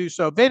you to do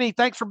so. Benny,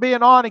 thanks for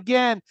being on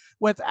again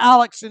with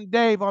Alex and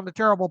Dave on the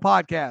Terrible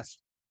Podcast.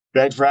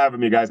 Thanks for having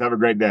me, guys. Have a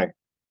great day.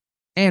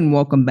 And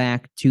welcome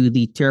back to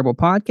the Terrible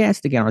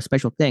Podcast. Again, our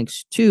special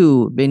thanks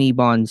to Vinny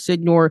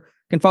Bonsignore.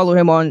 You can follow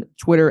him on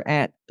Twitter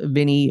at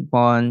Vinny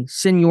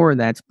Bonsignore.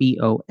 That's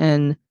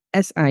BONSIGNORE.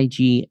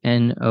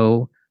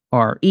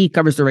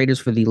 Covers the Raiders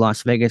for the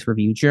Las Vegas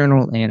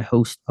Review-Journal and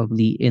host of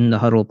the In the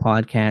Huddle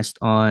podcast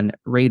on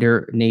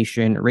Raider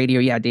Nation Radio.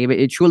 Yeah, David,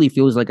 it truly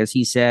feels like, as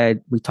he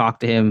said, we talk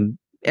to him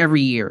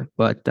every year,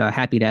 but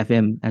happy to have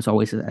him as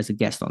always as a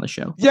guest on the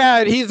show.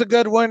 Yeah, he's a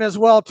good one as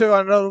well too.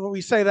 I know we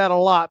say that a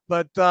lot,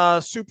 but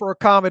super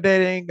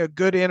accommodating, a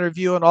good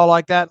interview and all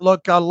like that.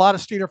 Look, a lot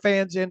of Steeler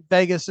fans in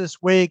Vegas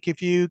this week.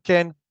 If you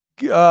can,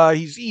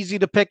 he's easy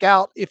to pick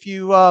out. If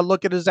you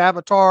look at his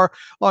avatar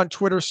on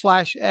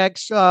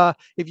Twitter/X,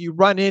 if you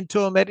run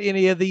into him at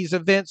any of these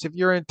events, if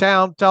you're in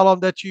town, tell him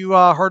that you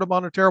heard him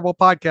on a Terrible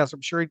Podcast.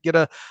 I'm sure he'd get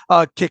a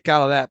kick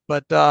out of that.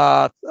 But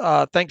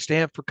thanks to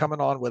him for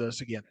coming on with us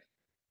again.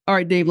 All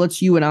right, Dave,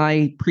 let's you and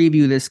I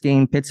preview this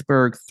game.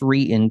 Pittsburgh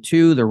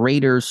 3-2, the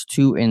Raiders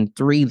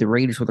 2-3. The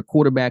Raiders with a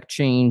quarterback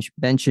change,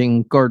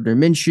 benching Gardner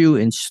Minshew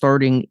and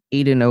starting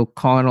Aiden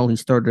O'Connell. He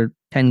started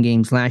 10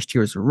 games last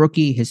year as a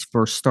rookie, his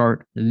first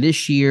start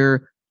this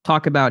year.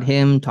 Talk about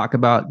him, talk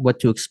about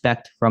what to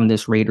expect from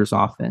this Raiders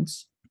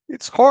offense.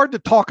 It's hard to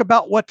talk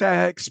about what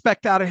to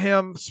expect out of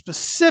him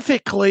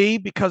specifically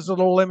because of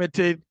the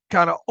limited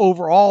kind of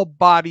overall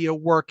body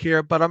of work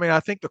here. But I mean, I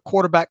think the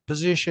quarterback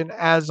position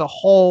as a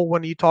whole,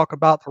 when you talk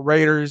about the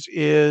Raiders,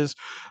 is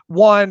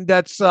one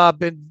that's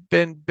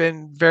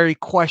been very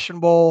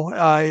questionable.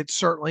 It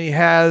certainly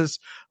has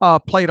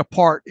played a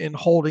part in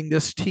holding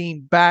this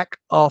team back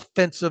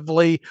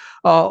offensively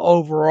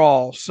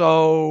overall.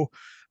 So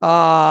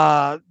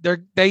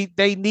they're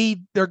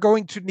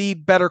going to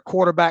need better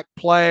quarterback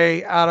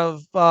play out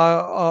of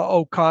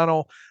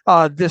O'Connell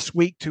this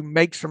week to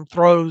make some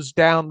throws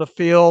down the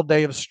field.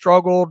 They have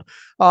struggled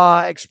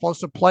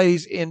explosive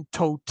plays in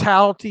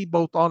totality,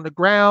 both on the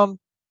ground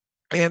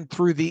and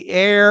through the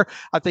air.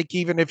 I think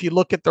even if you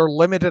look at their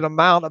limited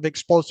amount of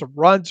explosive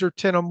runs, or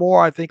 10 or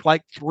more, I think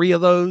like 3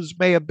 of those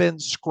may have been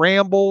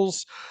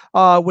scrambles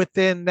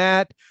within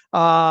that.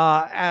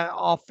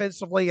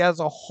 Offensively as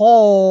a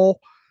whole,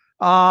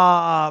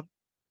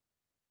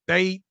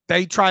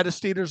 they try the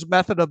Steelers'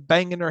 method of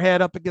banging their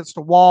head up against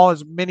the wall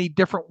as many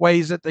different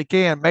ways that they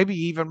can, maybe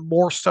even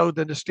more so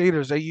than the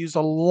Steelers. They use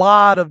a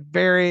lot of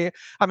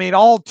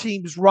all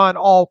teams run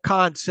all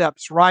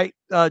concepts, right?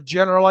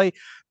 Generally,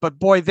 but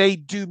boy, they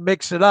do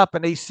mix it up,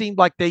 and they seem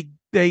like they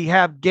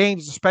have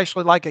games,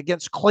 especially like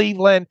against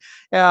Cleveland,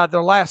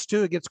 their last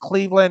 2 against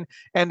Cleveland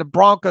and the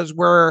Broncos,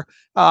 where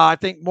I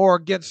think more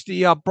against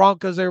the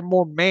Broncos, they're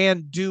more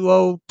man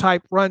duo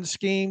type run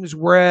schemes.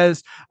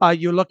 Whereas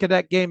you look at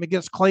that game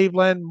against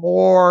Cleveland,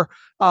 more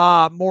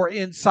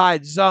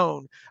inside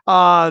zone.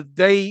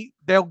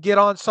 They'll get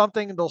on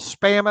something and they'll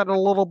spam it a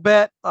little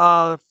bit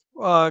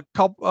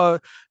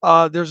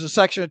there's a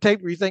section of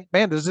tape where you think,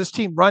 man, does this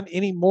team run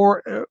any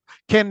more?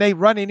 Can they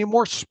run any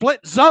more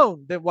split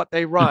zone than what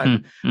they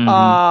run?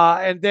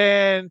 And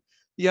then,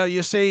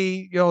 you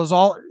see, is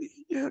all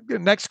the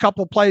next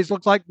couple plays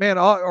looks like, man,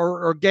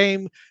 or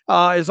game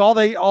is all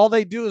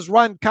they do is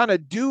run kind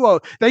of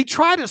duo. They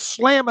try to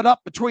slam it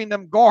up between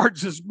them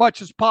guards as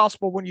much as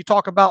possible when you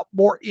talk about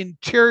more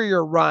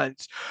interior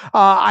runs.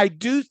 I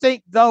do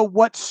think, though,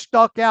 what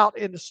stuck out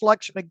in the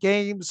selection of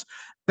games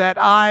that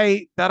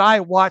I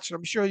watched, and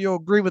I'm sure you'll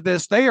agree with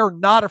this, they are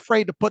not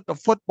afraid to put the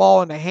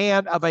football in the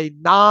hand of a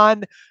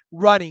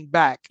non-running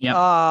back.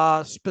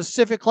 Yep.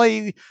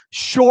 Specifically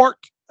short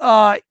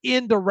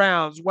end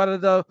arounds, whether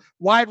the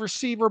wide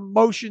receiver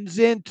motions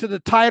into the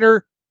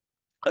tighter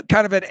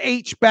kind of an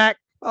H-back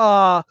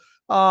Y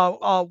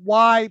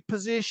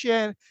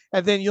position,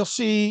 and then you'll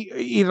see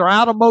either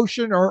out of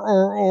motion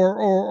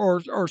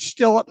or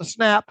still at the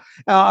snap,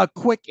 a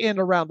quick end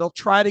around. They'll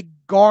try to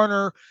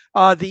garner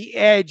the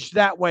edge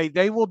that way.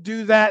 They will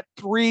do that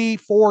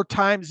 3-4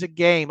 times a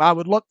game. I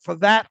would look for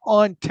that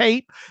on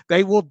tape.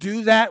 They will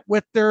do that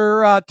with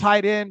their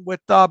tight end,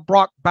 with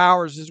Brock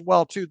Bowers as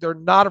well too. They're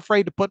not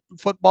afraid to put the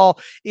football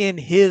in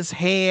his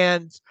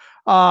hands.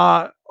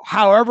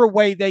 However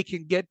way they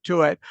can get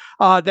to it.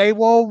 They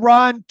will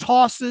run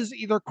tosses,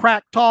 either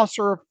crack toss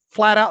or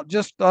flat out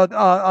just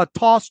a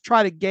toss,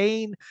 try to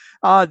gain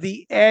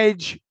the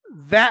edge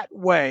that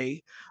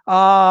way.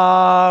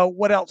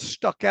 What else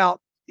stuck out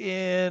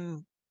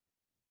in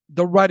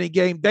the running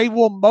game? They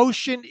will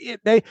motion it.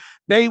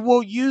 They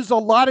will use a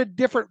lot of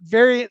different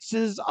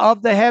variances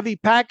of the heavy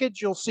package.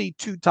 You'll see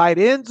 2 tight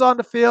ends on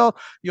the field.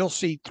 You'll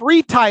see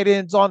 3 tight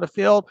ends on the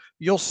field.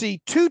 You'll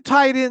see 2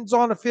 tight ends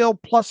on the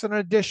field plus an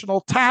additional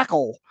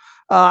tackle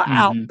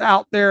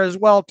out there as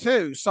well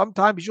too.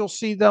 Sometimes you'll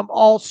see them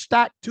all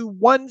stacked to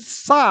one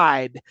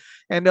side,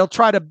 and they'll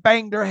try to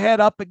bang their head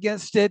up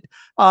against it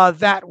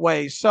that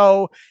way.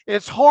 So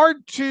it's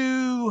hard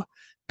to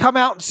come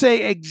out and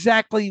say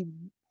exactly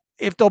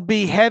if they'll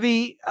be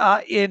heavy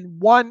in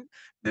one.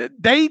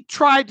 They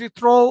try to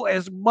throw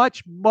as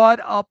much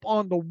mud up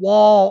on the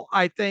wall,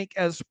 I think,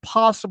 as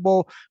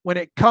possible when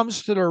it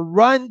comes to their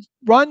run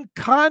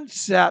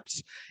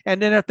concepts.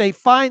 And then if they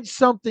find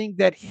something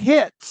that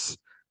hits,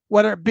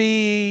 whether it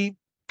be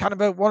kind of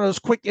one of those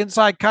quick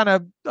inside kind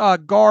of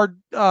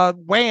guard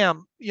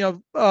wham,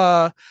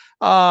 or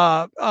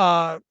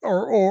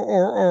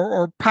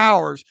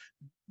powers,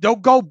 they'll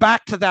go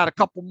back to that a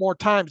couple more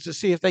times to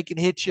see if they can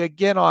hit you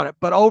again on it.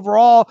 But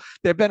overall,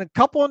 there have been a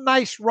couple of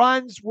nice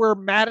runs where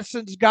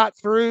Madison's got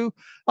through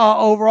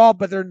overall,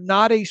 but they're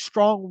not a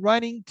strong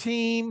running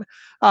team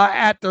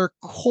at their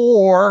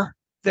core.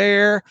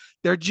 They're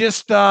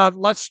just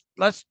let's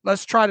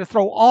try to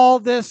throw all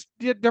this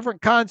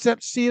different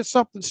concepts, see if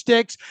something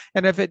sticks,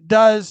 and if it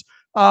does,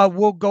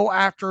 we'll go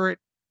after it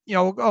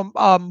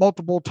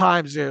multiple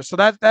times there. So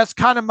that's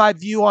kind of my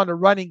view on the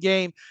running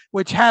game,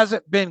 which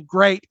hasn't been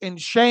great. And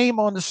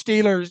shame on the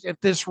Steelers if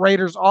this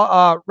Raiders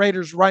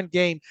run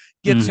game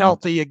gets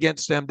healthy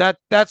against them. That's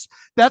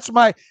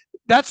my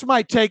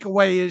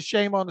takeaway is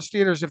shame on the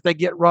Steelers if they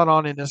get run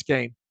on in this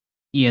game.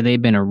 Yeah,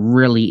 they've been a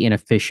really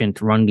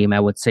inefficient run game. I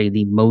would say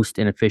the most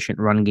inefficient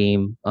run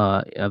game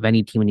of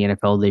any team in the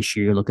NFL this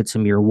year. Look at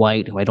Samir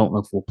White, who I don't know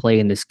if will play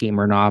in this game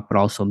or not, but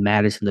also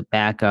Madison, the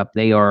backup.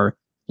 They are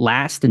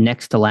last and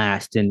next to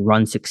last in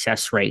run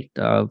success rate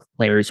of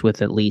players with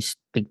at least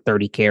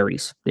 30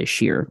 carries this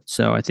year.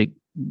 So I think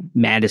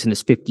Madison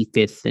is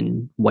 55th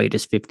and White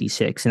is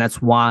 56. And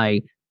that's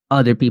why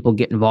other people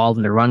get involved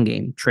in the run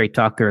game. Trey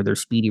Tucker, their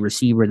speedy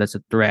receiver, that's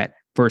a threat.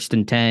 1st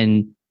and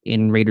 10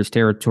 in Raiders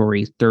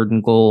territory, 3rd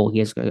and goal.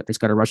 He's got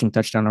a rushing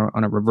touchdown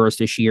on a reverse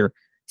this year.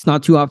 It's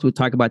not too often we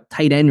talk about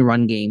tight end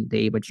run game,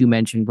 Dave, but you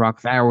mentioned Brock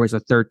Bowers,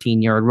 a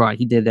 13-yard run.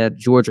 He did that at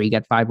Georgia. He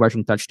got 5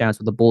 rushing touchdowns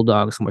with the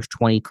Bulldogs, almost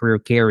 20 career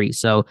carries.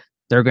 So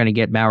they're going to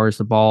get Bowers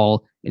the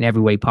ball in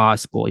every way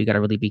possible. You got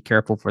to really be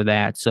careful for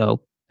that.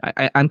 So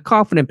I'm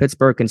confident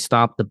Pittsburgh can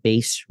stop the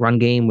base run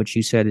game, which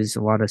you said is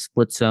a lot of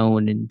split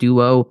zone and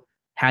duo.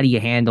 How do you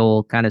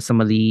handle kind of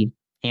some of the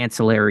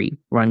ancillary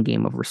run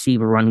game of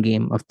receiver run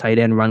game, of tight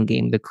end run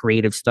game, the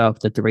creative stuff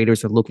that the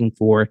Raiders are looking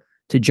for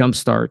to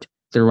jumpstart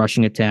their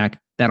rushing attack?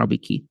 That'll be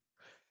key.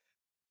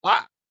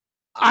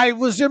 I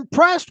was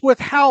impressed with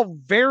how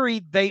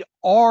varied they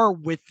are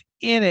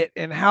within it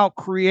and how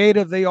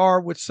creative they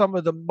are with some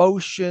of the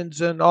motions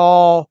and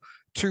all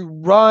to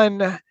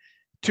run,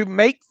 to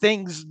make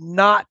things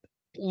not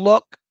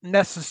look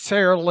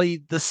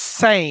necessarily the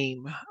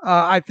same.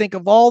 I think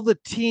of all the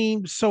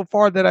teams so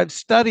far that I've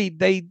studied,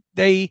 that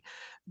the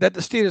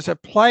Steelers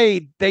have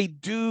played, they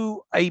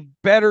do a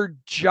better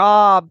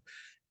job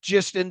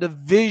just in the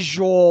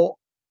visual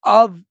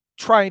of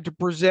trying to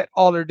present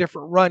all their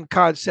different run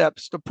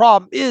concepts. The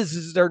problem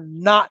is they're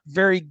not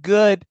very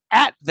good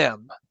at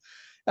them,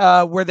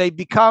 where they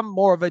become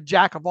more of a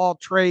jack of all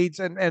trades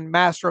and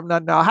master of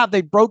none. Now, have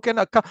they broken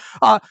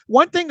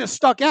one thing that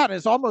stuck out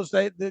is almost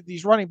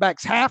these running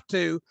backs have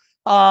to,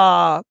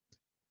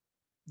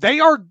 they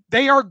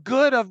are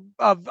good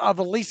of at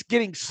least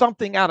getting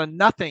something out of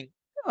nothing.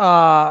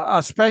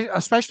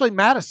 especially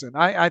Madison.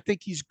 I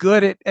think he's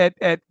good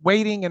at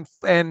waiting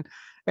and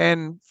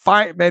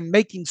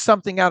making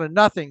something out of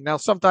nothing. Now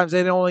sometimes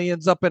it only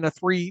ends up in a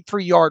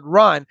 3-yard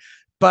run,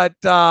 but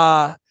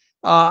that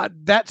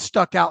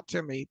stuck out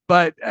to me.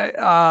 But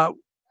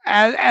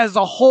as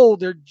a whole,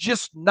 they're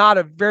just not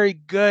a very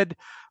good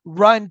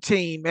run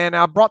team. And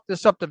I brought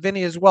this up to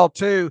Vinny as well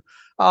too.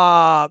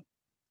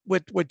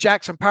 With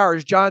Jackson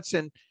Powers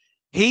Johnson,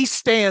 he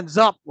stands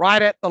up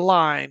right at the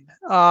line.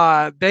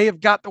 They have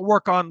got to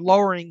work on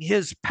lowering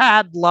his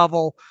pad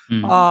level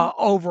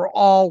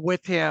overall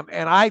with him.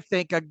 And I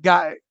think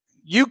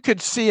you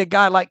could see a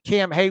guy like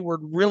Cam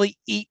Hayward really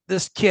eat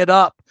this kid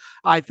up.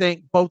 I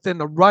think both in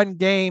the run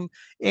game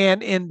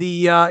and in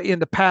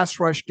the pass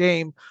rush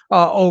game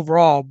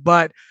overall.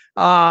 But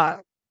I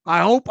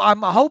hope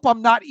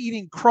I'm not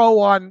eating crow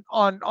on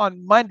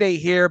Monday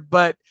here,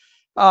 but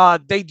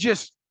they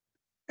just,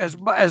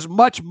 as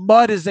much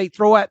mud as they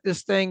throw at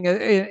this thing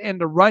in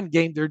the run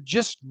game, they're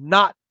just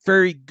not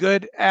very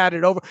good at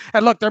it.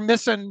 And look, they're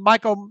missing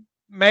Michael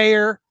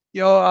Mayer,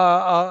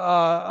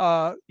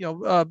 a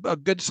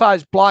good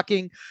sized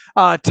blocking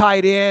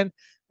tight end,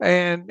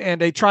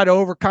 and they try to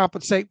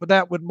overcompensate with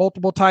that with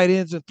multiple tight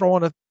ends and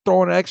throwing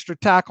an extra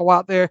tackle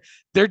out there.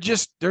 They're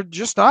just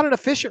not an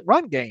efficient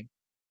run game.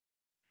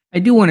 I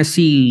do want to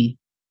see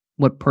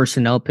what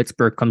personnel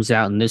Pittsburgh comes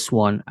out in this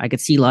one. I could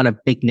see a lot of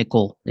big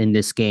nickel in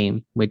this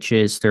game, which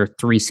is their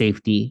 3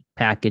 safety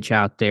package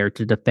out there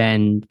to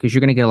defend, because you're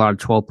going to get a lot of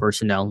 12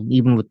 personnel.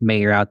 Even with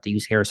Mayer out, they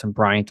use Harrison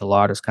Bryant a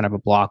lot as kind of a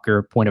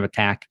blocker, point of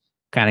attack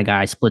kind of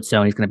guy, split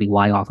zone. He's going to be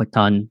wide off a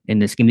ton in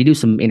this game. They do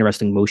some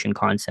interesting motion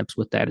concepts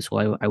with that as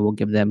well. I will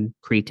give them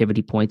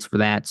creativity points for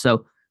that.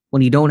 So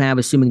when you don't have,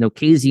 assuming no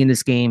Casey in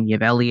this game, you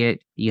have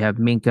Elliott, you have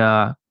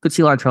Minka. Could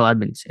see a lot of Terrell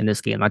Edmonds in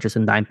this game, not just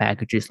in dime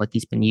packages like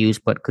he's been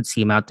used, but could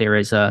see him out there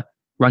as a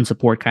run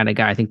support kind of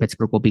guy. I think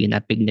Pittsburgh will be in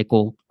that big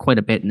nickel quite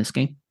a bit in this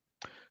game.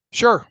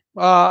 Sure.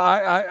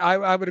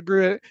 I would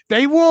agree with it.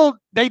 They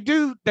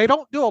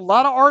don't do a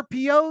lot of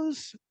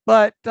RPOs,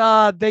 but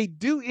they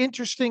do,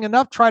 interesting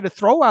enough, try to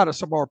throw out of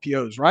some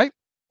RPOs, right?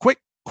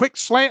 Quick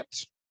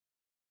slants.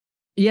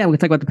 Yeah, we can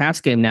talk about the pass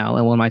game now.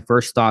 And one of my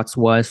first thoughts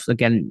was,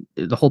 again,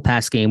 the whole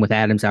pass game with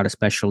Adams out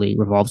especially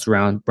revolves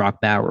around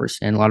Brock Bowers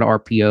and a lot of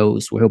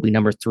RPOs. He'll be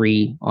number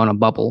 3 on a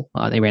bubble.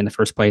 They ran the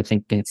first play, I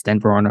think, against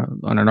Denver on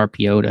an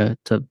RPO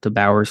to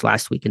Bowers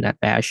last week in that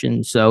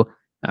fashion. So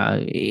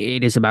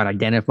it is about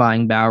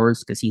identifying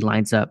Bowers because he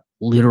lines up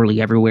literally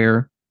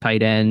everywhere.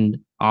 Tight end,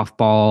 off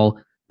ball,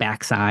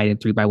 backside, and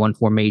 3-by-1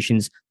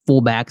 formations.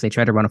 Fullback, they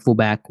tried to run a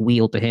fullback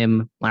wheel to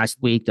him last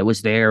week that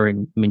was there,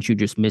 and Minshew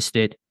just missed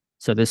it.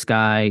 So this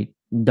guy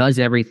does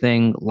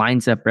everything,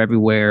 lines up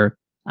everywhere.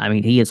 I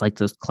mean, he is like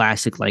this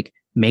classic, like,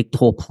 make the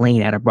whole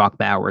plane out of Brock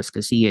Bowers,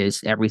 because he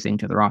is everything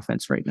to their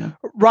offense right now.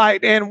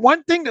 Right. And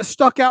one thing that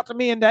stuck out to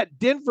me in that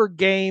Denver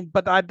game,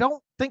 but I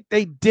don't think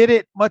they did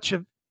it much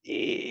of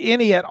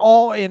any at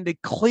all in the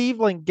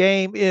Cleveland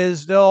game,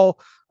 is they'll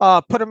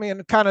put him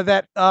in kind of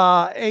that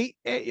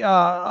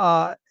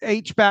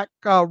H-back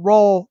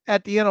role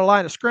at the end of the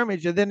line of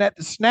scrimmage. And then at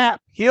the snap,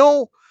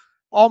 he'll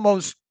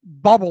almost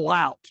bubble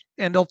out,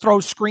 and they'll throw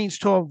screens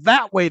to him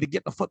that way to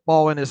get the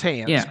football in his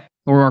hands. Yeah,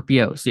 or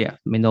RPOs. Yeah, I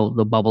mean, they'll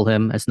bubble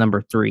him as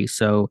number 3.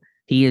 So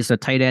he is a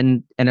tight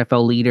end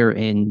NFL leader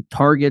in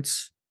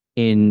targets,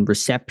 in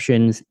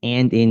receptions,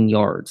 and in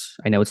yards.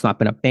 I know it's not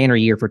been a banner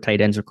year for tight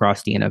ends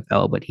across the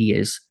NFL, but he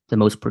is the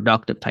most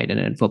productive tight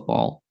end in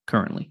football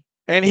currently.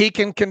 And he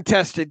can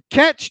contested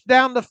catch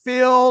down the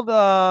field.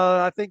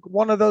 I think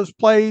one of those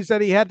plays that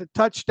he had the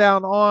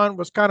touchdown on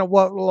was kind of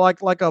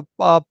like a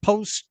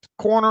post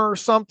corner or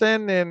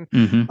something. And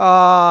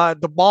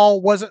the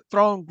ball wasn't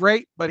thrown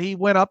great, but he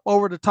went up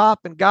over the top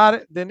and got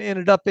it, then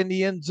ended up in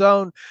the end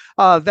zone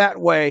that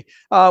way.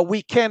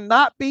 We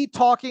cannot be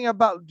talking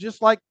about,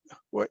 just like,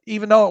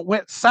 even though it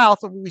went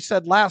south, we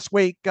said last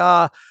week,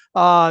 don't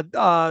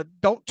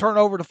turn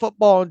over the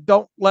football and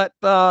don't let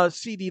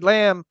CeeDee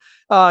Lamb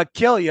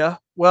kill you.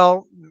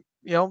 Well,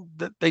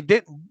 they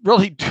didn't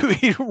really do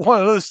either one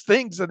of those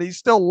things, and he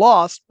still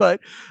lost. But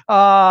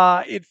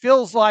it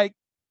feels like,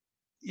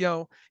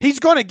 he's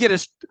going to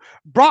get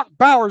Brock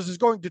Bowers is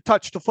going to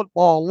touch the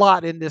football a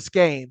lot in this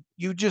game.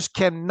 You just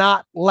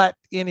cannot let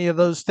any of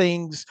those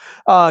things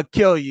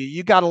kill you.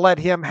 You got to let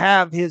him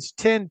have his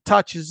 10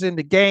 touches in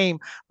the game,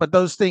 but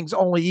those things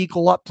only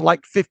equal up to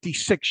like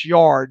 56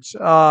 yards.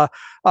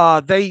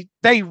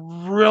 They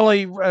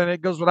really, and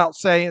it goes without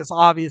saying, it's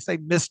obvious they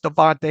missed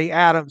Davante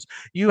Adams.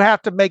 You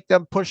have to make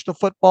them push the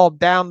football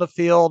down the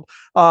field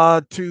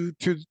to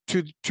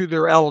their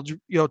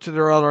to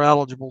their other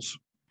eligibles.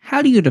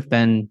 How do you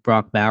defend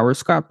Brock Bowers?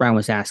 Scott Brown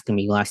was asking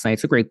me last night.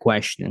 It's a great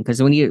question,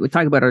 because when we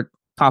talk about a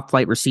top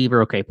flight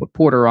receiver, okay, put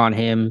Porter on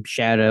him,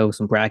 shadow,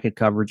 some bracket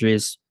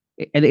coverages.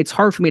 And it's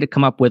hard for me to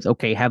come up with,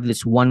 okay, have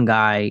this one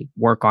guy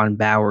work on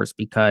Bowers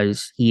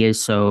because he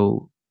is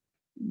so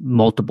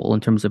multiple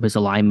in terms of his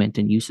alignment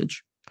and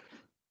usage.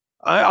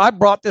 I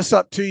brought this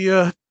up to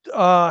you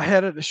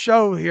ahead of the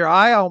show here,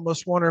 I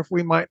almost wonder if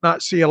we might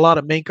not see a lot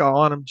of Minka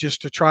on him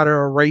just to try to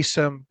erase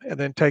him and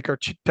then take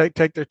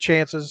their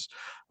chances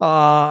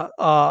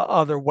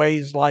other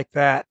ways like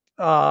that.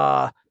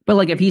 But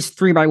like if he's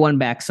 3-by-1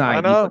 backside,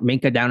 you know. put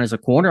Minka down as a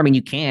corner. I mean,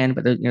 you can,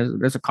 but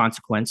there's a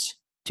consequence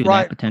to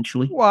Right. that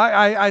potentially. Well,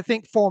 I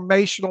think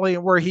formationally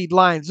and where he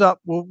lines up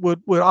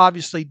would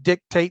obviously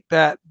dictate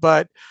that.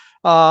 But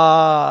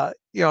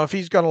if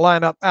he's going to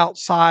line up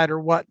outside or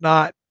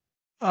whatnot,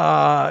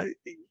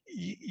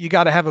 you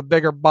got to have a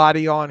bigger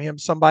body on him,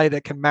 somebody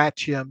that can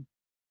match him.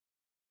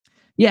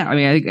 Yeah, I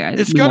mean, I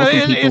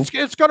think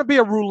it's gonna be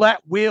a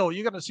roulette wheel.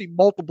 You're gonna see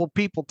multiple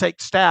people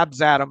take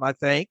stabs at him. I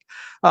think.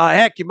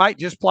 Heck, you might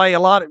just play a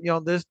lot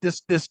of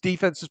this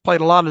defense has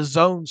played a lot of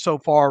zones so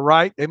far,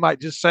 right? They might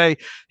just say,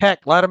 heck,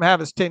 let him have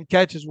his 10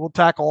 catches. We'll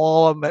tackle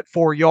all of them at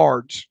 4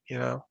 yards.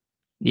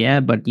 Yeah,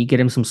 but you get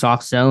him some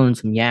soft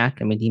zones, some yak.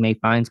 I mean, he may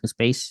find some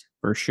space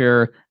for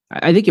sure.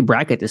 I think you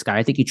bracket this guy.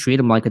 I think you treat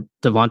him like a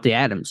Devontae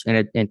Adams,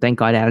 and thank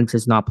God Adams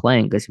is not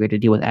playing because we had to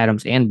deal with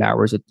Adams and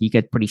Bowers. You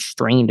get pretty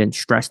strained and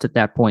stressed at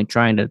that point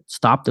trying to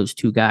stop those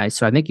two guys.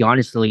 So I think you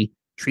honestly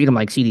treat him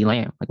like CeeDee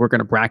Lamb. Like we're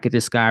going to bracket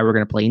this guy. We're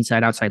going to play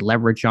inside outside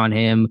leverage on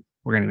him.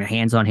 We're going to get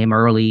hands on him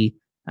early.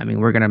 I mean,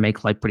 we're going to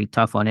make life pretty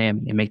tough on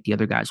him and make the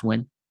other guys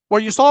win.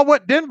 Well, you saw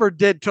what Denver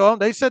did to him.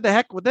 They said the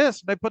heck with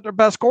this. They put their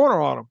best corner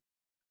on him.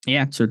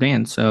 Yeah, so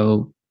Dan.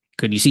 So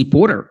could you see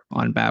Porter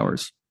on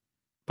Bowers?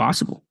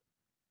 Possible.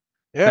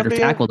 Yeah, better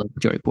tackle than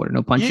Joey Porter.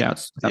 No punch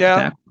outs.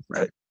 Yeah,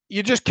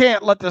 you just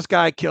can't let this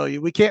guy kill you.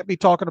 We can't be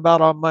talking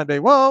about on Monday.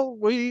 Well,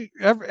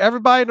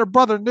 everybody and their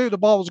brother knew the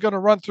ball was going to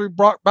run through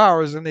Brock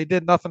Bowers, and they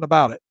did nothing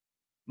about it.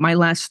 My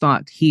last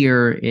thought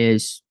here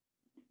is,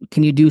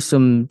 can you do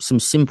some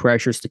sim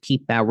pressures to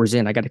keep Bowers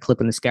in? I got a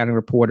clip in the scouting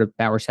report of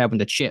Bowers having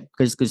to chip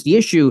because the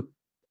issue,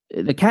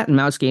 the cat and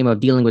mouse game of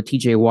dealing with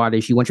TJ Watt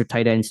is you want your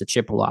tight ends to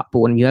chip a lot, but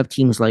when you have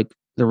teams like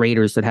the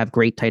Raiders that have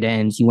great tight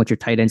ends, you want your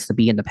tight ends to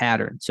be in the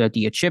pattern. So do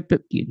you chip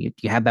it? Do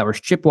you have Bowers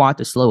chip Watt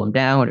to slow him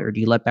down, or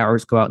do you let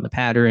Bowers go out in the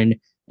pattern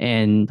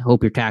and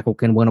hope your tackle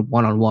can win a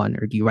one-on-one,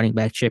 or do you running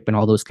back chip and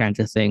all those kinds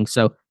of things?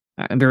 So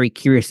I'm very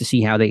curious to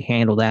see how they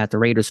handle that. The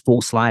Raiders full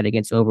slide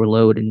against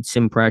overload and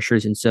sim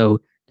pressures, and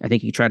so I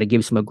think you try to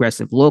give some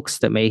aggressive looks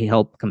that may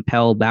help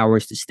compel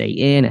Bowers to stay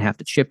in and have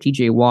to chip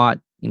TJ Watt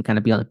and kind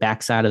of be on the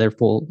backside of their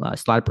full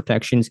slide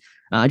protections.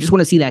 I just want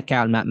to see that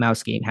cat and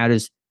mouse game. How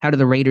do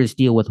the Raiders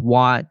deal with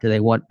Watt? Do they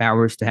want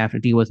Bowers to have to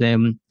deal with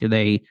him? Do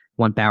they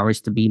want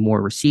Bowers to be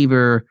more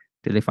receiver?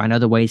 Do they find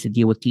other ways to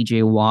deal with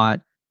TJ Watt?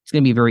 It's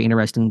going to be a very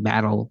interesting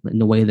battle in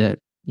the way that,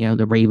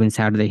 the Ravens,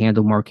 how do they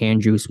handle Mark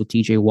Andrews with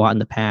TJ Watt in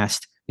the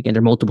past? Again,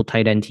 there are multiple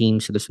tight end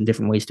teams, so there's some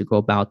different ways to go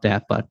about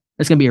that, but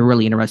it's going to be a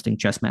really interesting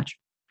chess match.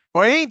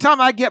 Well, anytime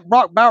I get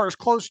Brock Bowers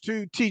close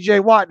to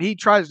TJ Watt and he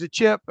tries to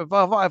chip, if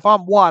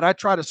I'm Watt, I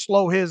try to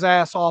slow his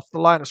ass off the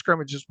line of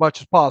scrimmage as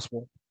much as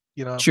possible.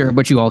 Sure,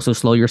 but you also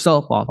slow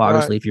yourself off,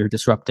 obviously, right. If you're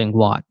disrupting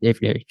Watt,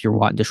 if you're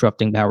Watt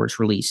disrupting Bowers'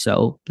 release.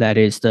 So that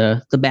is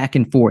the back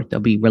and forth.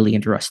 That'll be really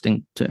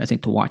interesting to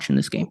watch in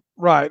this game.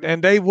 Right,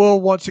 and they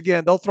will once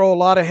again. They'll throw a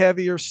lot of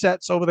heavier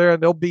sets over there,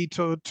 and they'll be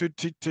to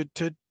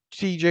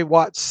TJ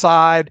Watt's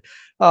side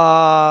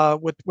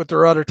with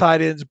their other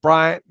tight ends,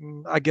 Bryant,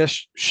 and I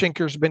guess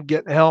Schenker's been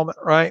getting a helmet,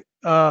 right?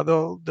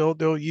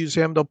 They'll use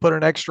him. They'll put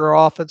an extra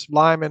offensive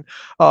lineman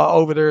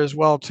over there as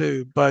well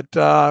too. But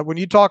when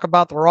you talk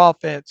about their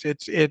offense,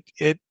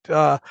 it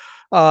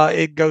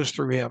goes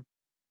through him.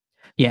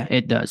 Yeah,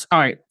 it does. All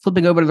right,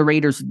 flipping over to the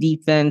Raiders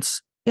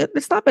defense.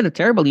 It's not been a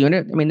terrible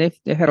unit. I mean,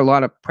 they've had a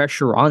lot of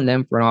pressure on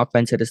them for an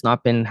offense that has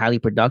not been highly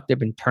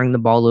productive and turning the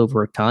ball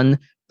over a ton.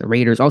 The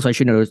Raiders, also, I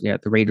should notice, the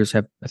Raiders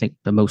have, I think,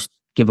 the most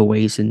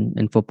giveaways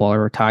in football,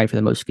 or tied for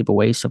the most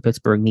giveaways. So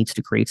Pittsburgh needs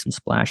to create some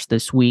splash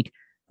this week.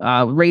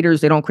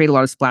 Raiders, they don't create a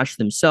lot of splash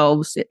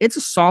themselves. It's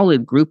a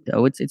solid group,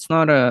 though. It's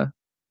not a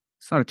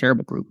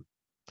terrible group.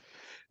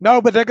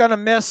 No, but they're going to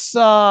miss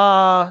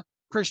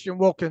Christian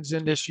Wilkins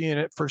in this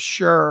unit for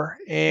sure.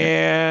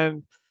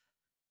 And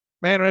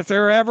man, if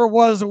there ever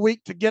was a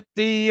week to get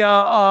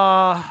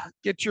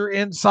get your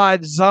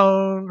inside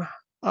zone,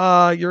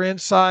 your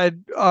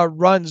inside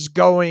runs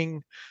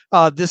going,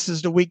 this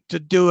is the week to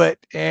do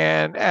it.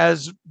 And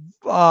as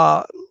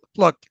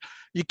look,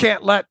 you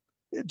can't let,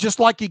 just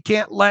like you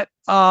can't let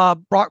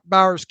Brock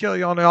Bowers kill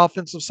you on the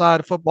offensive side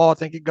of football. I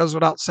think it goes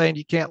without saying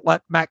you can't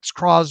let Max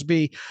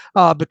Crosby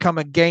become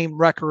a game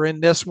wrecker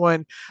in this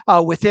one.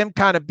 With him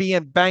kind of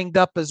being banged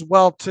up as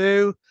well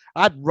too,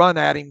 I'd run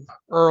at him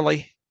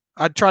early.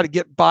 I'd try to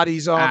get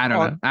bodies on. I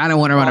don't know. I don't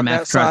want to run a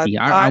Max Crosby.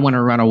 I want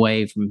to run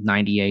away from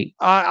 98.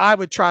 I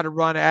would try to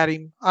run at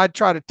him. I'd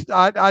try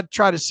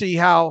to see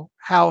how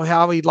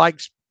he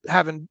likes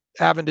having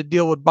to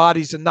deal with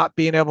bodies and not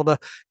being able to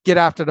get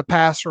after the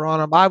passer on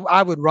him.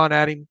 I would run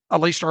at him at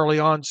least early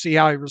on, see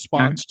how he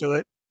responds to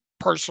it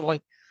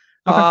personally.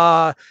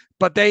 Okay.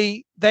 But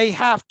they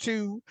have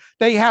to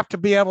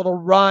be able to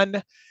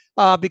run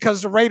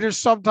because the Raiders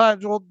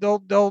sometimes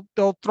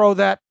they'll throw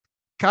that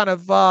kind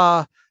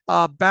of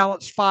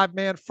balanced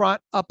 5-man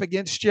front up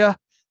against you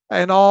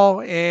and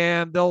all,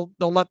 and they'll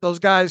let those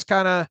guys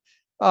kind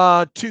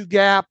two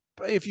gap,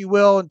 if you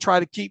will, and try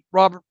to keep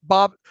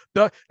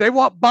they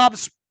want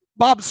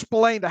Bob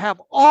Spillane to have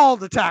all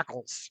the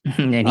tackles.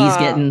 And he's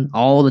getting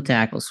all the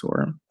tackles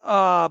for him.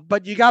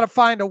 But you got to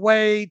find a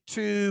way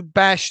to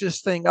bash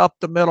this thing up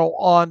the middle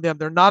on them.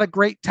 They're not a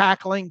great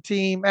tackling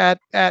team at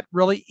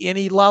really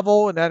any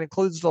level, and that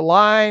includes the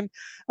line.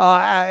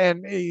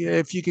 And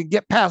if you can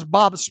get past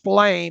Bob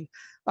Spillane,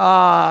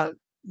 none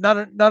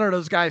of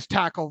those guys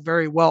tackle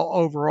very well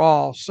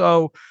overall.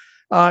 So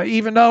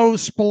even though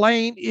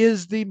Spillane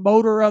is the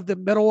motor of the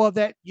middle of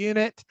that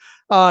unit,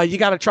 you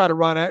got to try to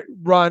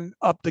run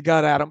up the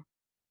gut at him.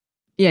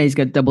 Yeah, he's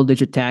got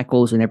double-digit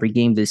tackles in every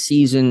game this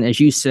season. As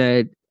you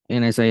said,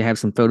 and as I have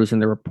some photos in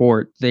the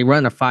report, they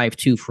run a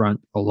 5-2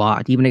 front a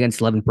lot, even against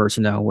 11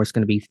 personnel, where it's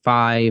going to be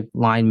 5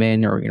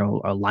 linemen or,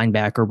 a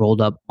linebacker rolled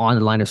up on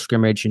the line of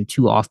scrimmage and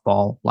 2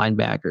 off-ball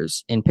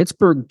linebackers. And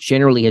Pittsburgh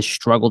generally has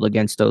struggled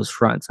against those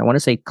fronts. I want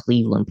to say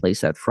Cleveland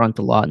plays that front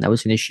a lot, and that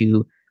was an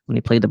issue when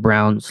they played the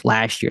Browns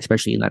last year,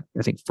 especially in that,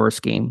 I think,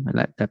 first game,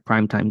 that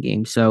primetime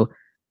game. So,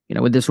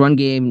 with this run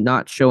game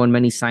not showing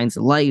many signs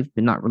of life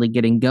and not really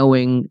getting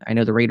going, I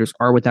know the Raiders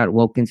are without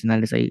Wilkins, and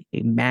that is a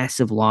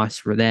massive loss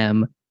for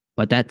them.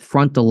 But that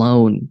front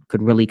alone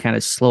could really kind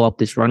of slow up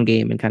this run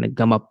game and kind of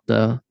gum up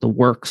the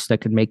works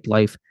that could make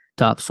life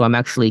tough. So I'm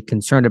actually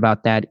concerned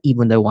about that,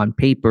 even though on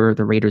paper,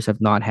 the Raiders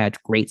have not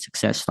had great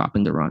success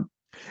stopping the run.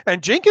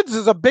 And Jenkins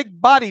is a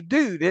big body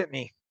dude, isn't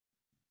he?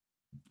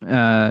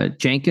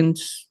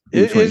 Jenkins?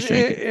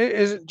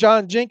 Isn't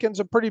John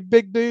Jenkins a pretty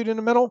big dude in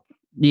the middle?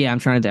 Yeah, I'm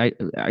trying to.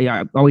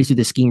 I always do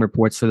the scheme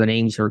reports, so the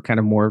names are kind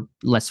of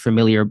less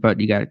familiar. But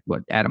you got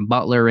Adam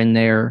Butler in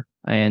there,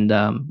 and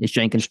is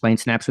Jenkins playing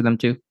snaps for them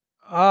too?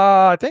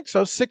 I think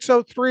so.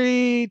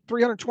 6'3",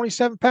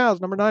 327 pounds,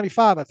 number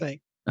 95, I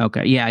think.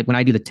 Okay, yeah. When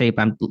I do the tape,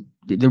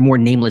 they're more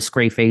nameless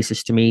gray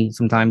faces to me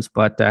sometimes.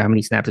 But how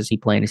many snaps is he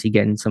playing? Is he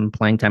getting some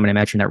playing time? And I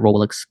imagine that role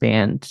will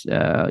expand.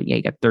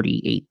 He got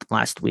 38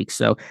 last week.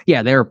 So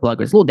yeah, they're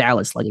pluggers. A little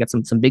Dallas, like you got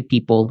some big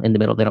people in the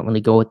middle. They don't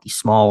really go with these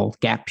small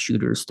gap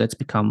shooters. That's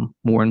become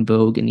more in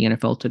vogue in the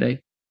NFL today.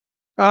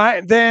 All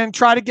right, then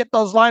try to get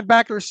those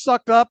linebackers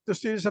sucked up. The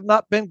Steelers have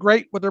not been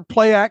great with their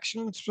play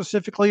action,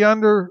 specifically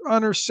under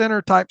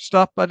center type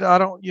stuff. But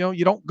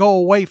you don't go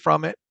away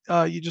from it.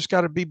 You just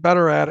got to be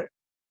better at it.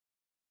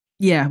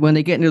 Yeah, when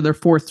they get into their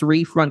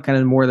 4-3 front, kind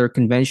of more their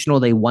conventional,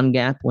 they one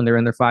gap. When they're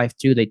in their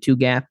 5-2, they two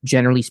gap,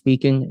 generally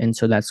speaking. And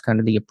so that's kind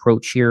of the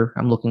approach here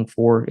I'm looking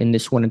for in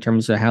this one in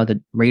terms of how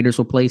the Raiders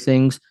will play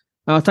things.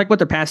 Talk about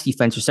their pass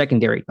defense or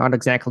secondary. Not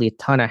exactly a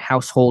ton of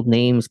household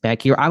names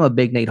back here. I'm a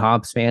big Nate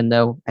Hobbs fan,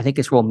 though. I think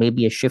his role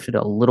maybe has shifted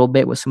a little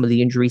bit with some of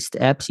the injuries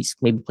to Epps. He's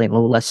maybe playing a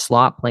little less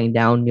slot, playing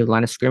down near the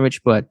line of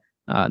scrimmage, but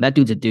that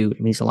dude's a dude. I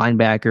mean, he's a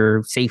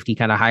linebacker, safety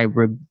kind of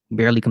hybrid,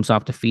 barely comes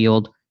off the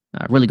field.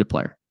 Really good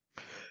player.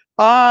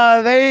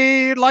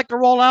 They like to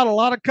roll out a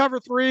lot of cover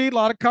 3, a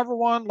lot of cover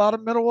 1, a lot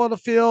of middle of the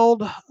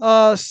field,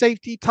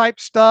 safety type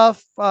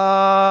stuff,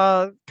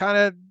 kind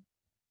of,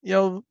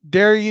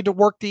 dare you to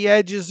work the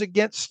edges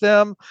against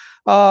them,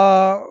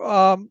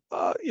 more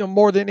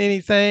than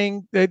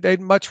anything.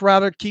 They'd much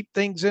rather keep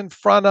things in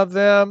front of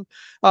them.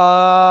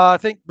 I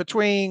think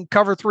between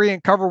cover 3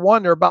 and cover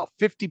 1, they're about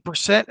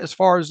 50% as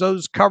far as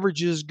those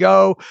coverages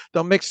go.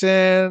 They'll mix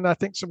in, I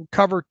think, some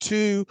cover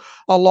 2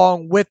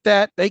 along with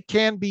that. They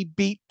can be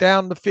beat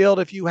down the field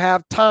if you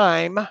have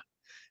time,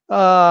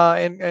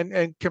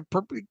 and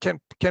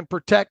can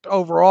protect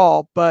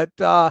overall, but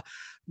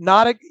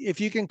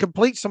if you can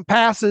complete some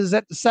passes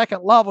at the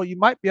second level, you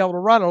might be able to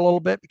run a little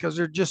bit because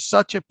they're just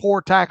such a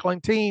poor tackling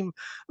team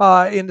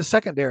in the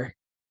secondary.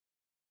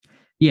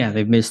 Yeah,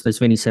 they've missed, as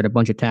Vinny said, a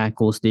bunch of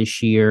tackles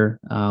this year.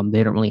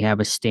 They don't really have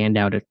a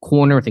standout at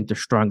corner. I think they're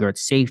stronger at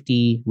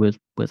safety with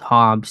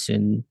Hobbs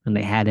and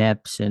they had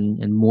Epps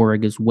and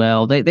Morrig as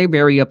well. They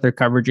vary up their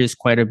coverages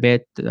quite a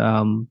bit.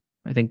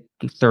 I think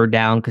third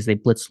down, because they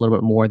blitz a little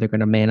bit more, they're going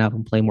to man up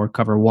and play more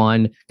cover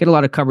 1. Get a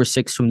lot of cover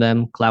 6 from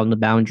them, clouding the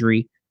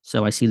boundary.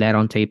 So I see that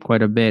on tape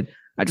quite a bit.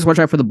 I just watch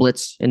out for the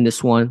blitz in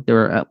this one.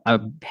 They're a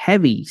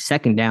heavy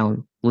second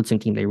down blitzing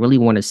team. They really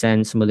want to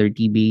send some of their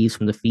DBs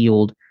from the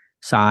field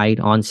side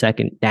on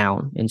second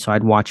down. And so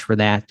I'd watch for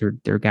that.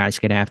 Their guys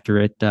get after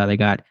it. They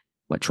got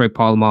Troy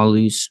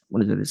Polamalu's,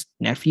 his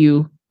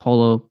nephew,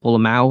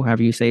 Polamalu,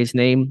 however you say his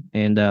name,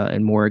 and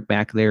Morrig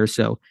back there.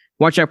 So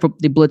watch out for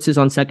the blitzes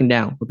on second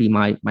down would be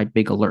my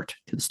big alert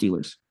to the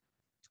Steelers.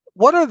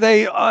 What are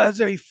they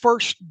as a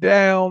first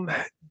down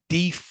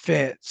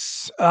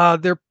defense?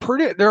 They're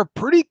a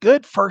pretty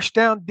good first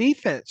down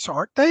defense,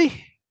 aren't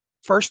they?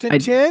 1st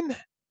and 10.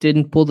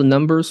 Didn't pull the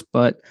numbers,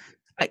 but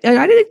I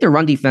didn't think their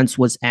run defense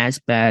was as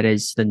bad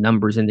as the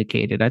numbers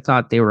indicated. I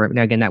thought they were,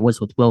 again, that was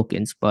with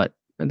Wilkins, but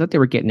I thought they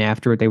were getting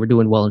after it. They were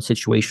doing well in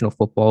situational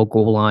football,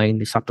 goal line.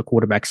 They stopped the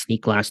quarterback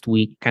sneak last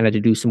week, kind of to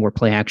do some more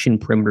play action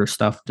perimeter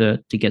stuff to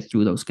get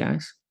through those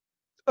guys.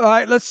 All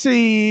right, let's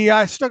see.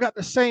 I still got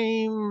the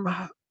same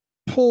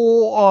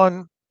pull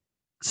on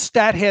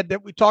stat head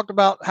that we talked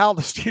about how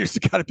the Steelers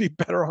got to be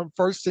better on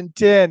 1st and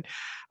 10.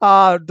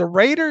 The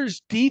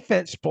Raiders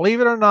defense,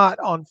 believe it or not,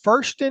 on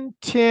 1st and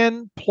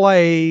 10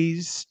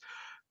 plays,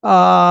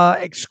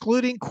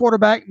 excluding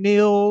quarterback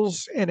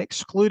kneels and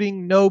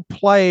excluding no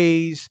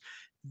plays,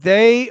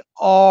 they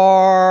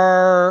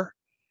are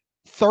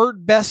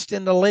 3rd best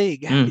in the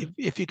league,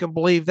 if you can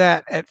believe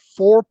that, at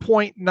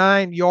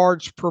 4.9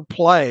 yards per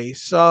play.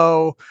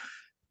 So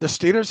the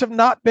Steelers have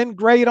not been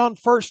great on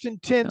 1st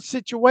and 10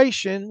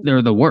 situations.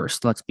 They're the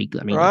worst. Let's be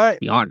right. to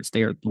be honest.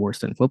 They are the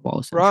worst in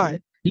football.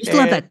 Right. You still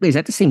have that. Is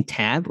that the same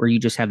tab, or you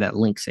just have that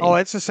link saved? Oh,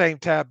 it's the same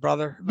tab,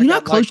 brother. Do you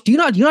not close? Do you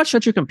not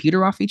shut your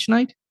computer off each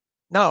night?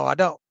 No, I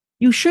don't.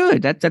 You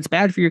should. That's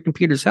bad for your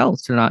computer's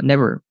health to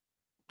never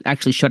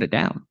actually shut it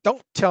down.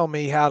 Don't tell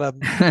me how to.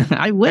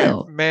 I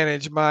will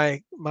manage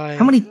my.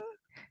 How many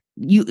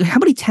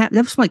tabs?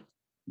 That was like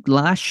the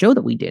last show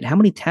that we did. How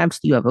many tabs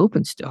do you have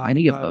open still? I know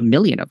you have a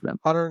million of them.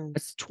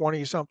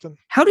 120 something.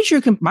 How does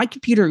my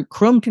computer?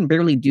 Chrome can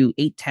barely do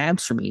 8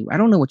 tabs for me. I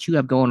don't know what you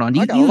have going on.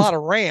 I got a lot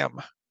of RAM.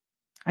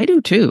 I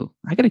do too.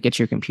 I got to get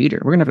your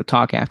computer. We're gonna have to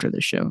talk after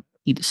this show.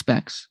 Need the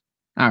specs.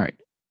 All right.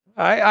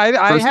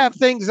 I have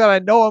things that I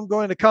know I'm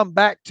going to come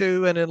back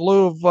to, and in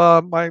lieu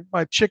of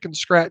my chicken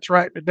scratch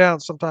writing it down,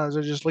 sometimes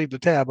I just leave the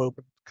tab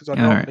open because I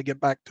know I'm going to get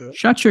back to it.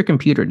 Shut your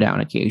computer down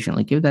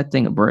occasionally. Give that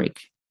thing a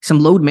break. Some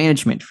load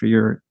management for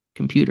your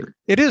computer.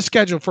 It is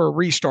scheduled for a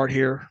restart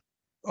here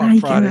on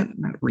Friday.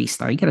 Not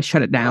restart. You got to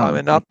shut it down.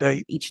 An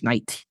update each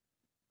night.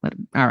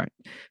 All right.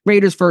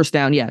 Raiders 1st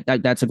down. Yeah,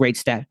 that's a great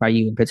stat by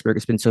you in Pittsburgh.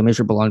 It's been so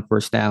miserable on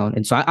 1st down.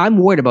 And so I'm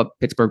worried about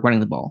Pittsburgh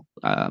running the ball.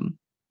 I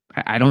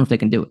don't know if they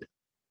can do it.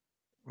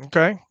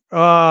 Okay.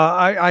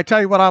 I tell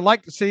you what I'd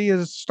like to see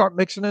is start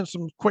mixing in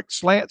some quick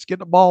slants, get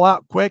the ball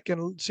out quick,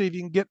 and see if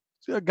you can get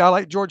a guy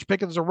like George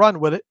Pickens to run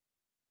with it.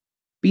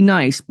 Be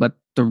nice, but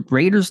the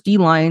Raiders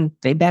D-line,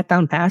 they bat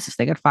down passes.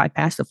 They got 5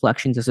 pass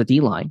deflections as a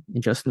D-line.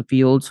 And Justin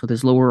Fields with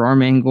his lower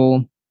arm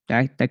angle,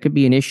 that could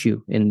be an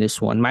issue in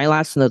this one. My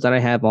last note that I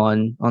have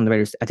on the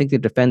Raiders, I think they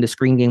defend the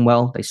screen game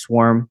well. They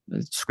swarm.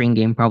 The screen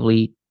game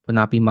probably would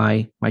not be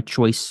my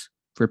choice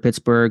for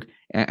Pittsburgh.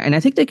 And I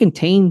think they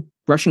contain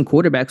rushing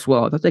quarterbacks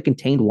well. I thought they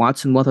contained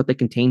Watson well. I thought they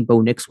contained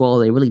Bo Nix well.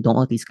 They really don't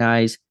let these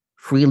guys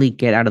freely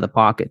get out of the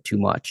pocket too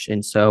much.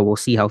 And so we'll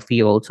see how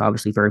Fields,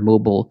 obviously very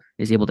mobile,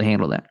 is able to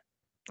handle that.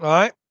 All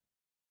right.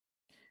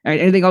 All right.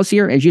 Anything else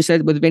here? As you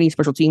said, with Vinny,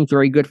 special teams,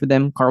 very good for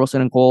them.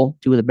 Carlson and Cole,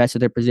 2 of the best of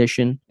their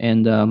position.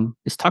 And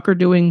is Tucker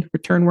doing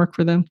return work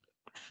for them?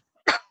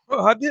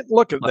 Well, I didn't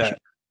look at that.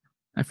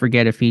 I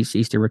forget if he's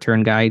the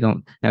return guy.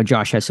 Now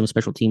Josh has some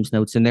special teams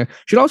notes in there.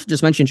 Should also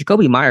just mention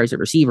Jacoby Myers at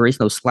receiver.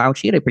 He's no slouch.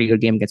 He had a pretty good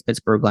game against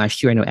Pittsburgh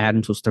last year. I know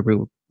Adams was the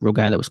real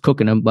guy that was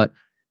cooking him, but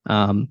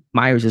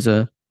Myers is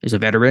a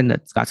veteran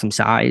that's got some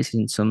size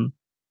and some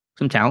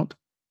talent.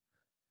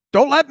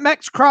 Don't let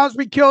Max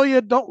Crosby kill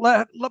you. Don't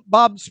let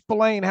Bob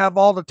Spillane have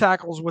all the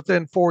tackles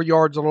within 4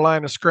 yards of the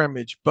line of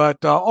scrimmage. But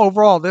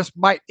overall, this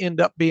might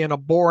end up being a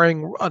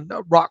boring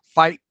rock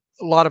fight.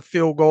 A lot of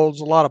field goals,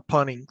 a lot of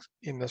punting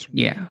in this one.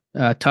 Yeah.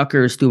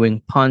 Tucker's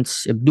doing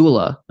punts.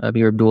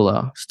 Amir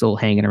Abdullah, still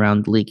hanging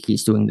around the league.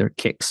 He's doing their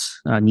kicks.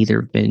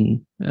 Neither have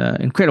been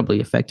incredibly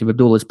effective.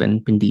 Abdullah's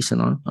been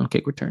decent on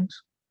kick returns.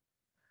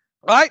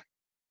 All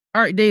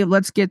right, Dave,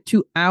 let's get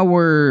to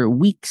our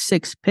week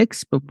 6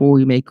 picks before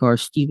we make our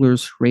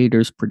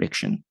Steelers-Raiders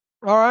prediction.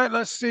 All right,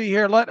 let's see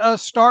here. Let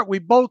us start. We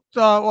both,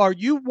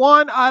 you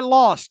won, I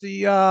lost.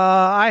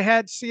 I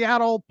had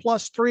Seattle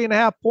plus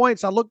 3.5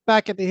 points. I looked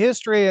back at the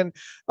history and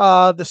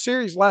the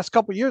series last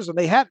couple of years, and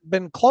they hadn't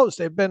been close.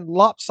 They've been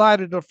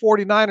lopsided to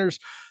 49ers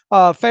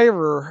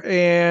favor.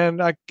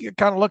 And I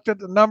kind of looked at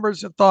the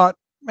numbers and thought,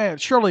 man,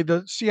 surely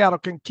the Seattle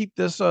can keep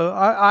this.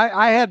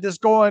 I had this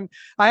going.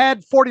 I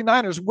had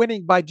 49ers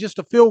winning by just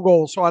a field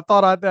goal, so I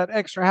thought that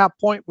extra half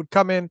point would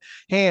come in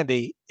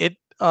handy.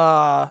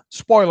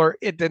 Spoiler,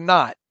 it did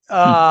not. You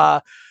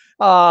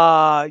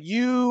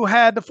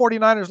had the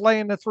 49ers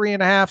laying the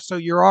 3.5, so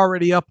you're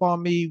already up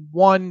on me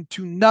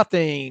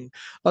 1-0.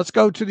 Let's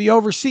go to the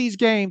overseas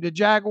game, the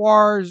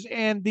Jaguars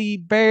and the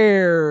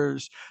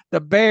Bears.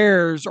 The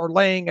Bears are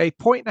laying 1.5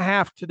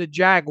 points to the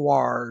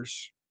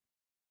Jaguars.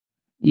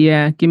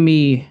 Yeah, give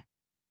me.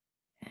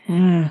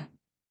 I'm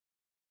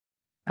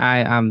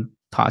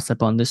tossed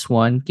up on this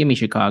one. Give me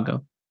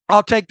Chicago.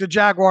 I'll take the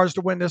Jaguars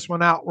to win this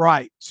one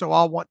outright. So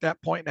I'll want that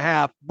 1.5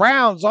 points.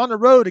 Browns on the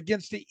road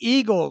against the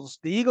Eagles.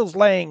 The Eagles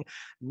laying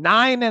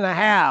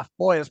 9.5.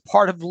 Boy, as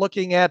part of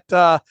looking at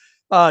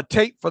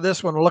tape for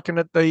this one, looking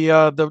at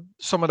the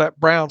some of that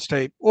Browns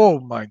tape. Oh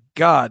my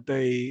God,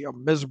 they are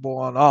miserable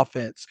on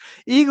offense.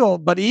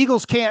 But the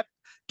Eagles can't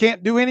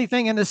do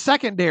anything in the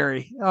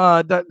secondary.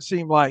 Doesn't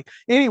seem like.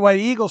 Anyway,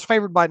 the Eagles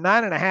favored by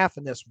 9.5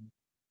 in this one.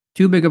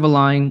 Too big of a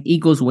line.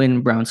 Eagles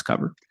win, Browns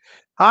cover.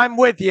 I'm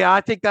with you. I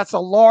think that's a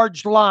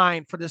large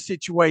line for the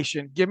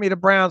situation. Give me the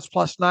Browns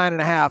plus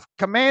 9.5.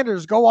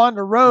 Commanders go on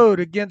the road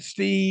against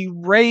the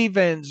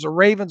Ravens. The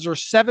Ravens are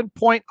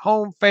 7-point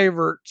home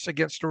favorites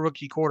against a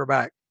rookie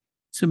quarterback.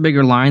 It's a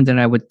bigger line than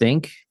I would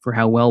think for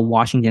how well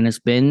Washington has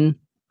been.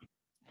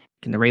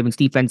 Can the Ravens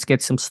defense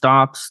get some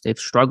stops? They've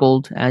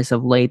struggled as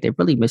of late. They've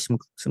really missed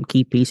some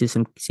key pieces,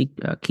 some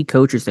key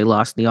coaches they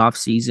lost in the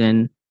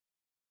offseason.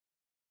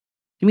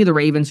 Give me the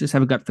Ravens. Just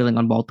have a gut feeling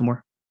on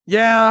Baltimore.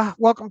 Yeah,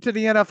 welcome to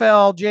the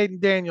NFL. Jaden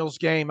Daniels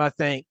game, I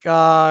think.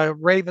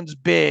 Ravens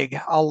big.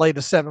 I'll lay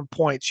the 7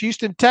 points.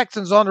 Houston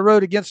Texans on the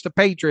road against the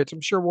Patriots.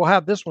 I'm sure we'll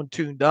have this one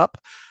tuned up.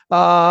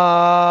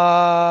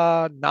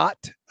 Not.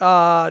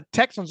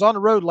 Texans on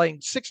the road laying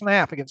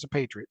 6.5 against the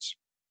Patriots.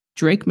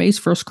 Drake May's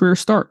first career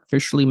start,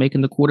 officially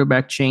making the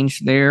quarterback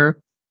change there.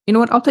 You know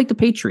what? I'll take the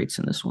Patriots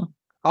in this one.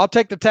 I'll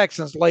take the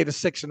Texans lay to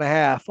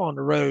 6.5 on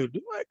the road.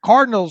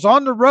 Cardinals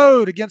on the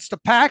road against the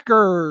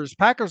Packers.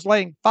 Packers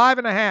laying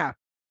 5.5.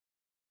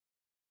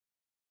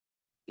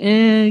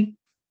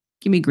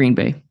 Give me Green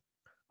Bay.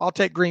 I'll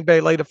take Green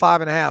Bay lay to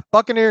 5.5.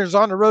 Buccaneers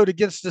on the road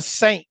against the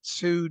Saints,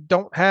 who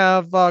don't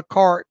have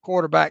Carr at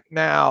quarterback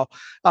now.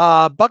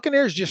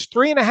 Buccaneers just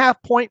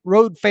 3.5-point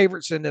road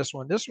favorites in this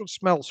one. This one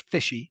smells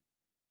fishy.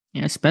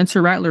 Yeah,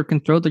 Spencer Rattler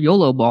can throw the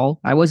YOLO ball.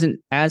 I wasn't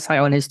as high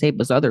on his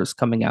tape as others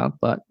coming out,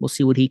 but we'll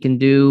see what he can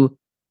do.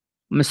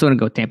 I'm still going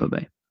to go Tampa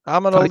Bay.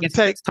 I'm going to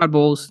take Todd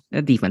Bowles.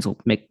 That defense will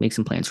make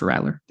some plans for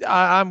Rattler.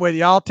 I'm with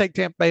you. I'll take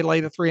Tampa Bay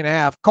lay to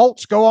 3.5.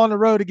 Colts go on the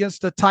road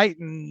against the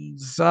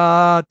Titans.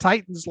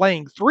 Titans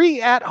laying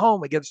 3 at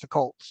home against the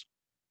Colts.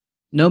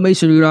 No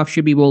Mason Rudolph,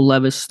 should be Will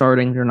Levis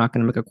starting. They're not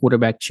going to make a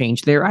quarterback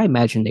change there. I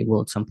imagine they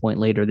will at some point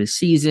later this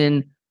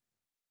season.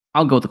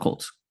 I'll go with the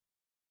Colts.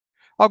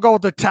 I'll go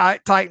with the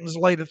Titans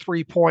lay to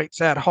 3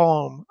 points at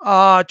home.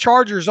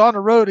 Chargers on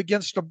the road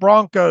against the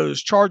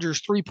Broncos.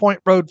 Chargers 3-point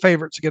road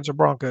favorites against the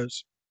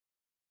Broncos.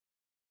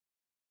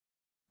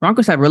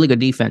 Broncos have really good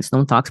defense. No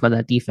one talks about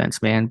that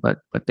defense, man, but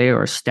they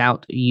are a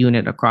stout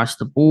unit across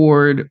the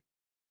board.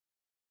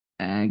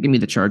 Give me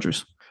the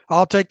Chargers.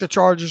 I'll take the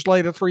Chargers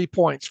lay to 3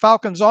 points.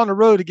 Falcons on the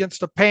road against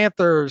the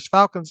Panthers.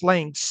 Falcons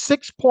laying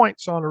 6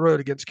 points on the road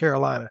against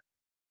Carolina.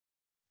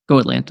 Go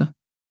Atlanta.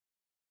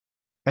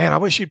 Man, I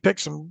wish you'd pick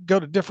go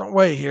a different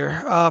way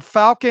here.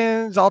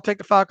 Falcons, I'll take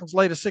the Falcons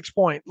lay to 6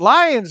 points.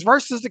 Lions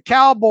versus the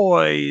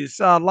Cowboys.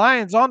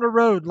 Lions on the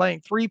road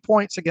laying 3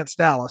 points against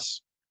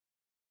Dallas.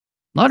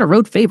 A lot of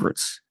road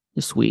favorites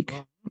this week.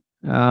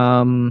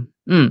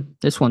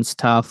 This one's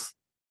tough.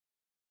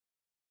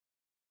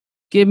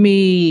 I'll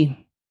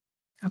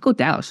go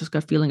Dallas. Just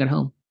got feeling at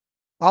home.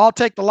 I'll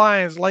take the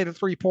Lions lay to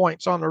 3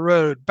 points on the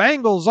road.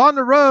 Bengals on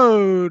the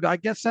road. I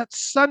guess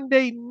that's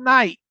Sunday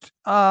night.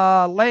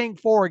 Laying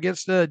 4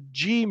 against the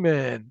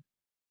G-Men.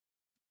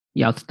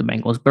 Yeah, I'll take the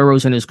Bengals.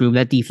 Burrow's in his groove.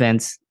 That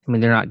defense, I mean,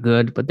 they're not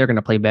good, but they're going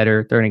to play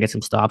better. They're going to get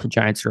some stops. The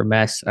Giants are a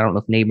mess. I don't know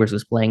if Neighbors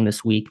is playing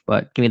this week,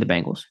 but give me the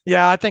Bengals.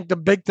 Yeah, I think the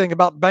big thing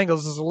about the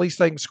Bengals is at least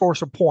they can score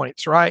some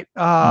points, right?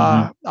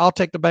 I'll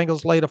take the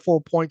Bengals lay to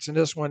 4 points in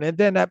this one. And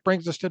then that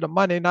brings us to the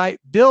Monday night.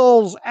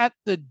 Bills at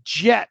the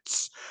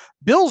Jets.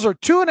 Bills are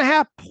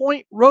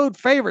 2.5-point road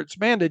favorites.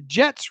 Man, the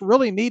Jets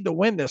really need to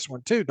win this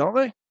one too, don't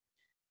they?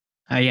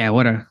 Yeah,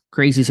 what a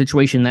crazy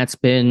situation that's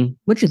been.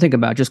 What'd you think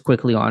about just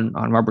quickly on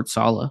Robert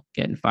Saleh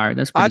getting fired?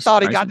 I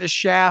thought he got the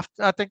shaft.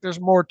 I think there's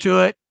more to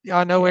it.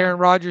 I know Aaron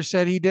Rodgers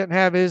said he didn't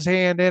have his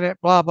hand in it.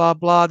 Blah blah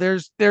blah.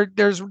 There's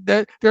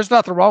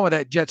nothing wrong with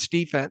that Jets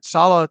defense.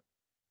 Saleh,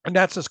 and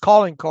that's his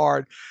calling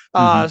card.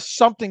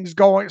 Something's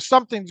going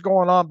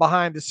on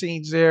behind the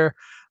scenes there.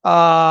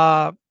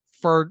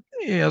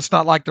 It's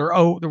not like we're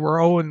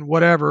 0 and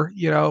whatever,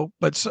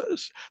 but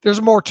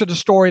there's more to the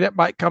story that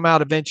might come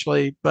out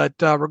eventually. But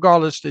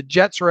regardless, the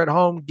Jets are at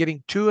home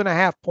getting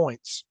 2.5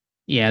 points.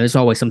 Yeah, there's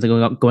always something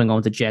going on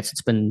with the Jets.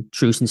 It's been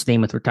true since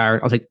Namath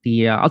retired. I'll take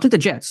the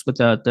Jets with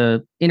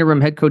the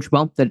interim head coach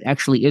bump that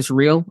actually is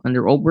real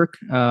under Ulbrich.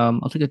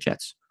 I'll take the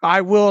Jets.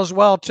 I will as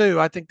well too.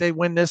 I think they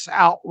win this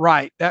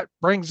outright. That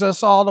brings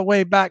us all the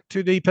way back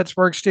to the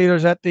Pittsburgh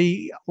Steelers at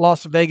the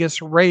Las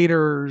Vegas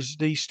Raiders.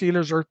 The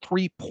Steelers are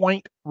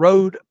 3-point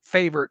road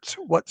favorites.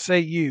 What say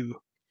you?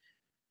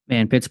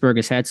 Man, Pittsburgh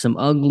has had some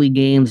ugly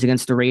games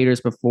against the Raiders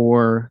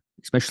before,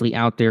 especially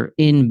out there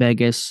in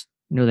Vegas.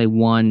 They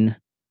won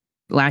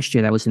last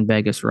year. That was in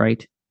Vegas,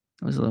 right?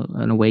 That was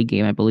an away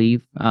game, I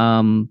believe.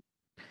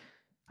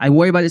 I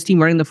worry about this team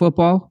running the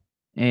football.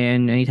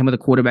 And anytime with a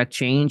quarterback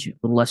change, a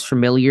little less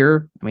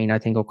familiar. I mean, I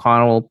think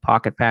O'Connell,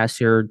 pocket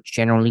passer,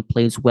 generally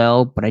plays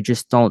well, but I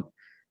just don't.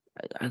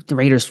 The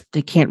Raiders,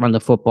 they can't run the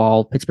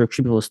football. Pittsburgh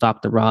should be able to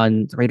stop the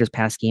run. The Raiders'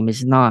 pass game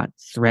is not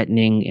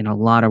threatening in a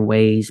lot of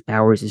ways.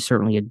 Bowers is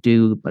certainly a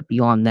dude, but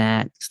beyond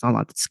that, it's not a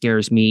lot that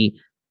scares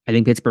me. I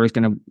think Pittsburgh is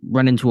going to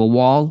run into a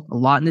wall a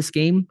lot in this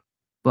game,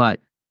 but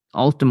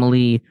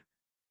ultimately,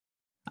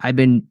 I've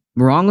been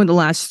wrong on the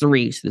last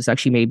 3, so this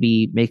actually may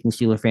be making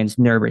Steeler fans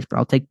nervous, but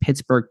I'll take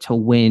Pittsburgh to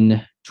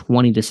win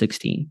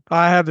 20-16.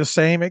 I have the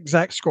same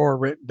exact score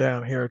written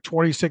down here,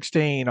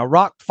 2016. A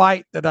rock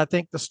fight that I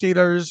think the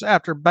Steelers,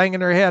 after banging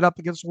their head up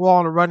against the wall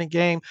in the running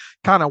game,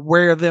 kind of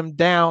wear them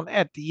down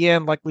at the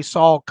end, like we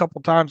saw a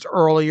couple times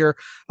earlier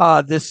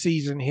this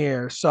season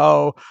here.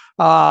 So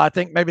I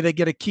think maybe they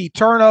get a key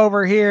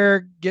turnover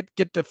here,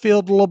 get the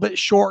field a little bit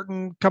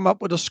shortened, come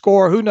up with a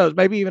score. Who knows?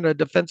 Maybe even a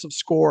defensive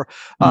score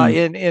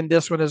in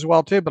this one as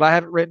well too. But I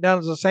have it written down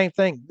as the same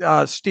thing.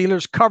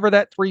 Steelers cover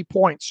that 3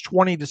 points,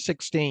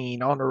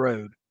 20-16 on the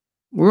road.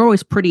 We're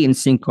always pretty in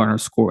sync on our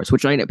scores,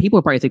 which I know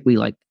people probably think we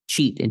like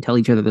cheat and tell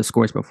each other the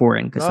scores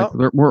beforehand because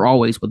like, we're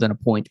always within a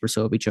point or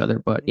so of each other.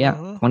 But yeah,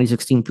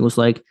 2016 feels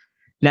like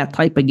that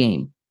type of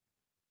game.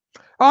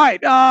 All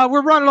right,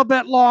 we're running a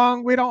bit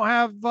long. We don't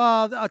have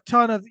a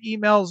ton of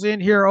emails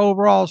in here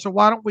overall, so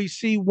why don't we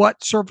see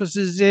what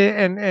surfaces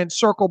in and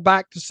circle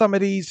back to some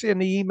of these in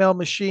the email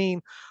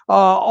machine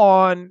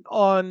on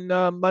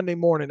Monday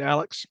morning,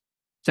 Alex?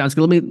 Sounds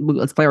good.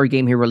 Let's play our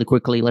game here really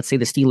quickly. Let's say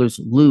the Steelers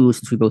lose,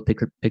 since we both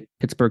pick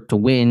Pittsburgh to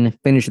win.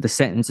 Finish the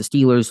sentence. The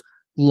Steelers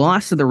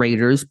lost to the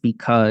Raiders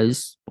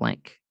because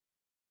blank.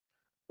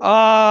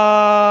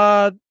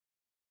 A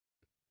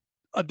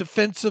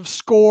defensive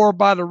score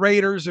by the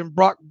Raiders and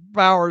Brock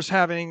Bowers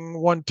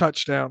having 1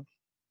 touchdown.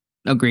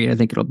 Agreed. I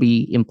think it'll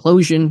be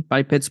implosion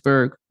by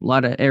Pittsburgh. A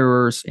lot of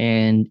errors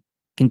and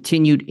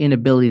continued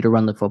inability to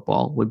run the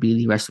football would be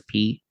the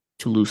recipe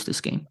to lose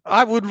this game.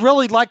 I would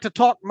really like to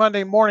talk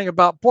Monday morning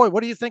about,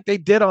 what do you think they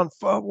did on,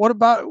 what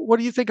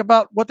do you think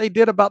about what they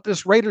did about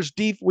this Raiders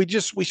deep? We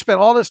spent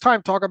all this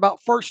time talking about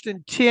 1st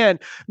and 10.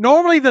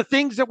 Normally the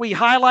things that we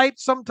highlight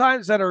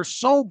sometimes that are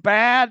so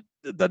bad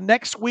the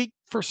next week,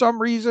 for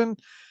some reason,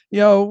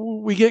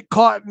 we get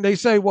caught and they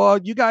say, well,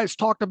 you guys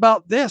talked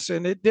about this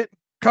and it didn't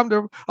come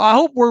to. I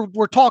hope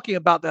we're talking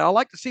about that. I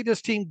like to see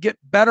this team get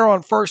better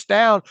on 1st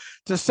down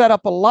to set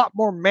up a lot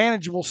more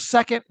manageable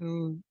 2nd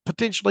and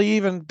potentially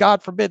even,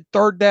 God forbid,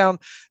 3rd down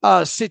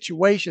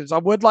situations. I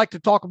would like to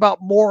talk about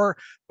more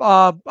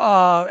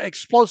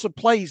explosive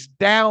plays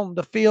down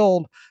the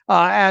field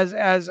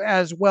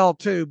as well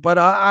too. But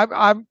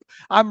I'm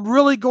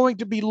really going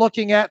to be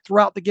looking at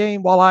throughout the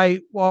game while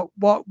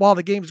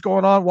the game's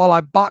going on, while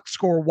I box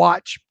score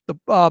watch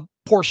the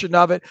portion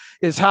of it,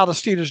 is how the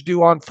Steelers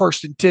do on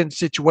 1st and 10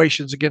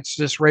 situations against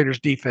this Raiders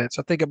defense.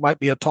 I think it might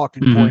be a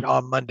talking point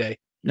on Monday.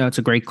 No, it's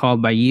a great call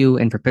by you.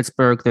 And for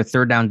Pittsburgh, their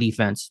 3rd down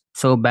defense,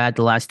 so bad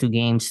the last 2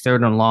 games,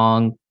 3rd and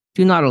long.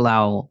 Do not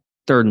allow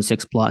 3rd and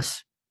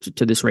 6+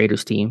 to this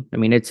Raiders team. I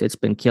mean, it's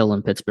been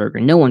killing Pittsburgh,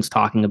 and no one's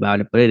talking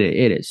about it, but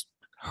it is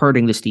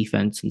hurting this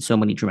defense in so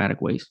many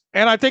dramatic ways.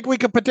 And I think we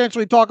could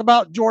potentially talk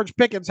about George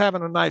Pickens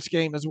having a nice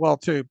game as well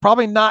too.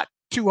 Probably not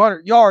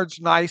 200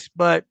 yards nice,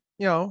 but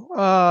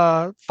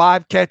 5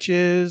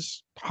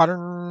 catches,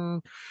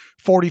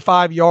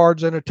 145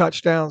 yards and a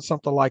touchdown,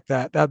 something like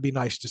that. That'd be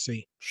nice to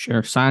see.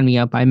 Sure. Sign me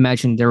up. I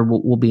imagine there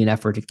will be an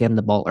effort to get him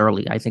the ball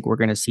early. I think we're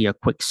going to see a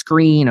quick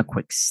screen, a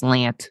quick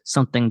slant,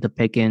 something to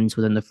Pickens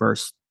within the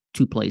first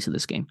 2 plays of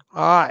this game.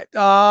 All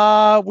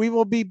right. We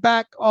will be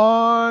back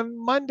on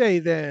Monday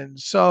then.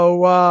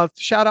 So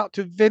shout out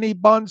to Vinny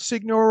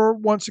Bonsignor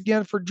once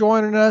again for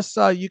joining us.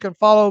 You can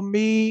follow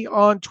me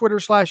on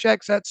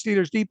Twitter/X at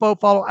Steelers Depot.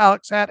 Follow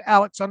Alex at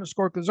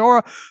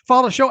Alex_Kozora.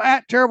 Follow the show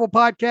at Terrible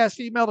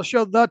Podcast. Email the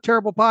show,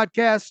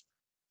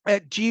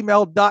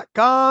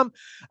 theterriblepodcast@gmail.com.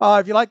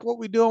 If you like what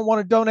we do and want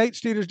to donate,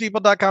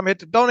 SteelersDepot.com, hit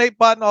the donate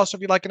button. Also,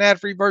 if you like an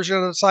ad-free version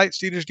of the site,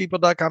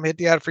 SteelersDepot.com, hit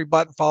the ad-free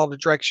button, follow the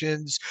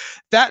directions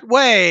that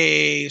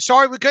way.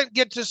 Sorry we couldn't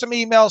get to some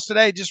emails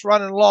today, just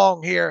running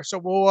along here. So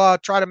we'll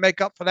try to make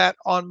up for that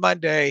on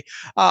Monday.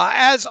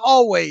 As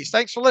always,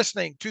 thanks for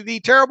listening to the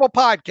Terrible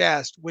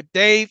Podcast with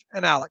Dave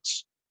and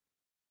Alex.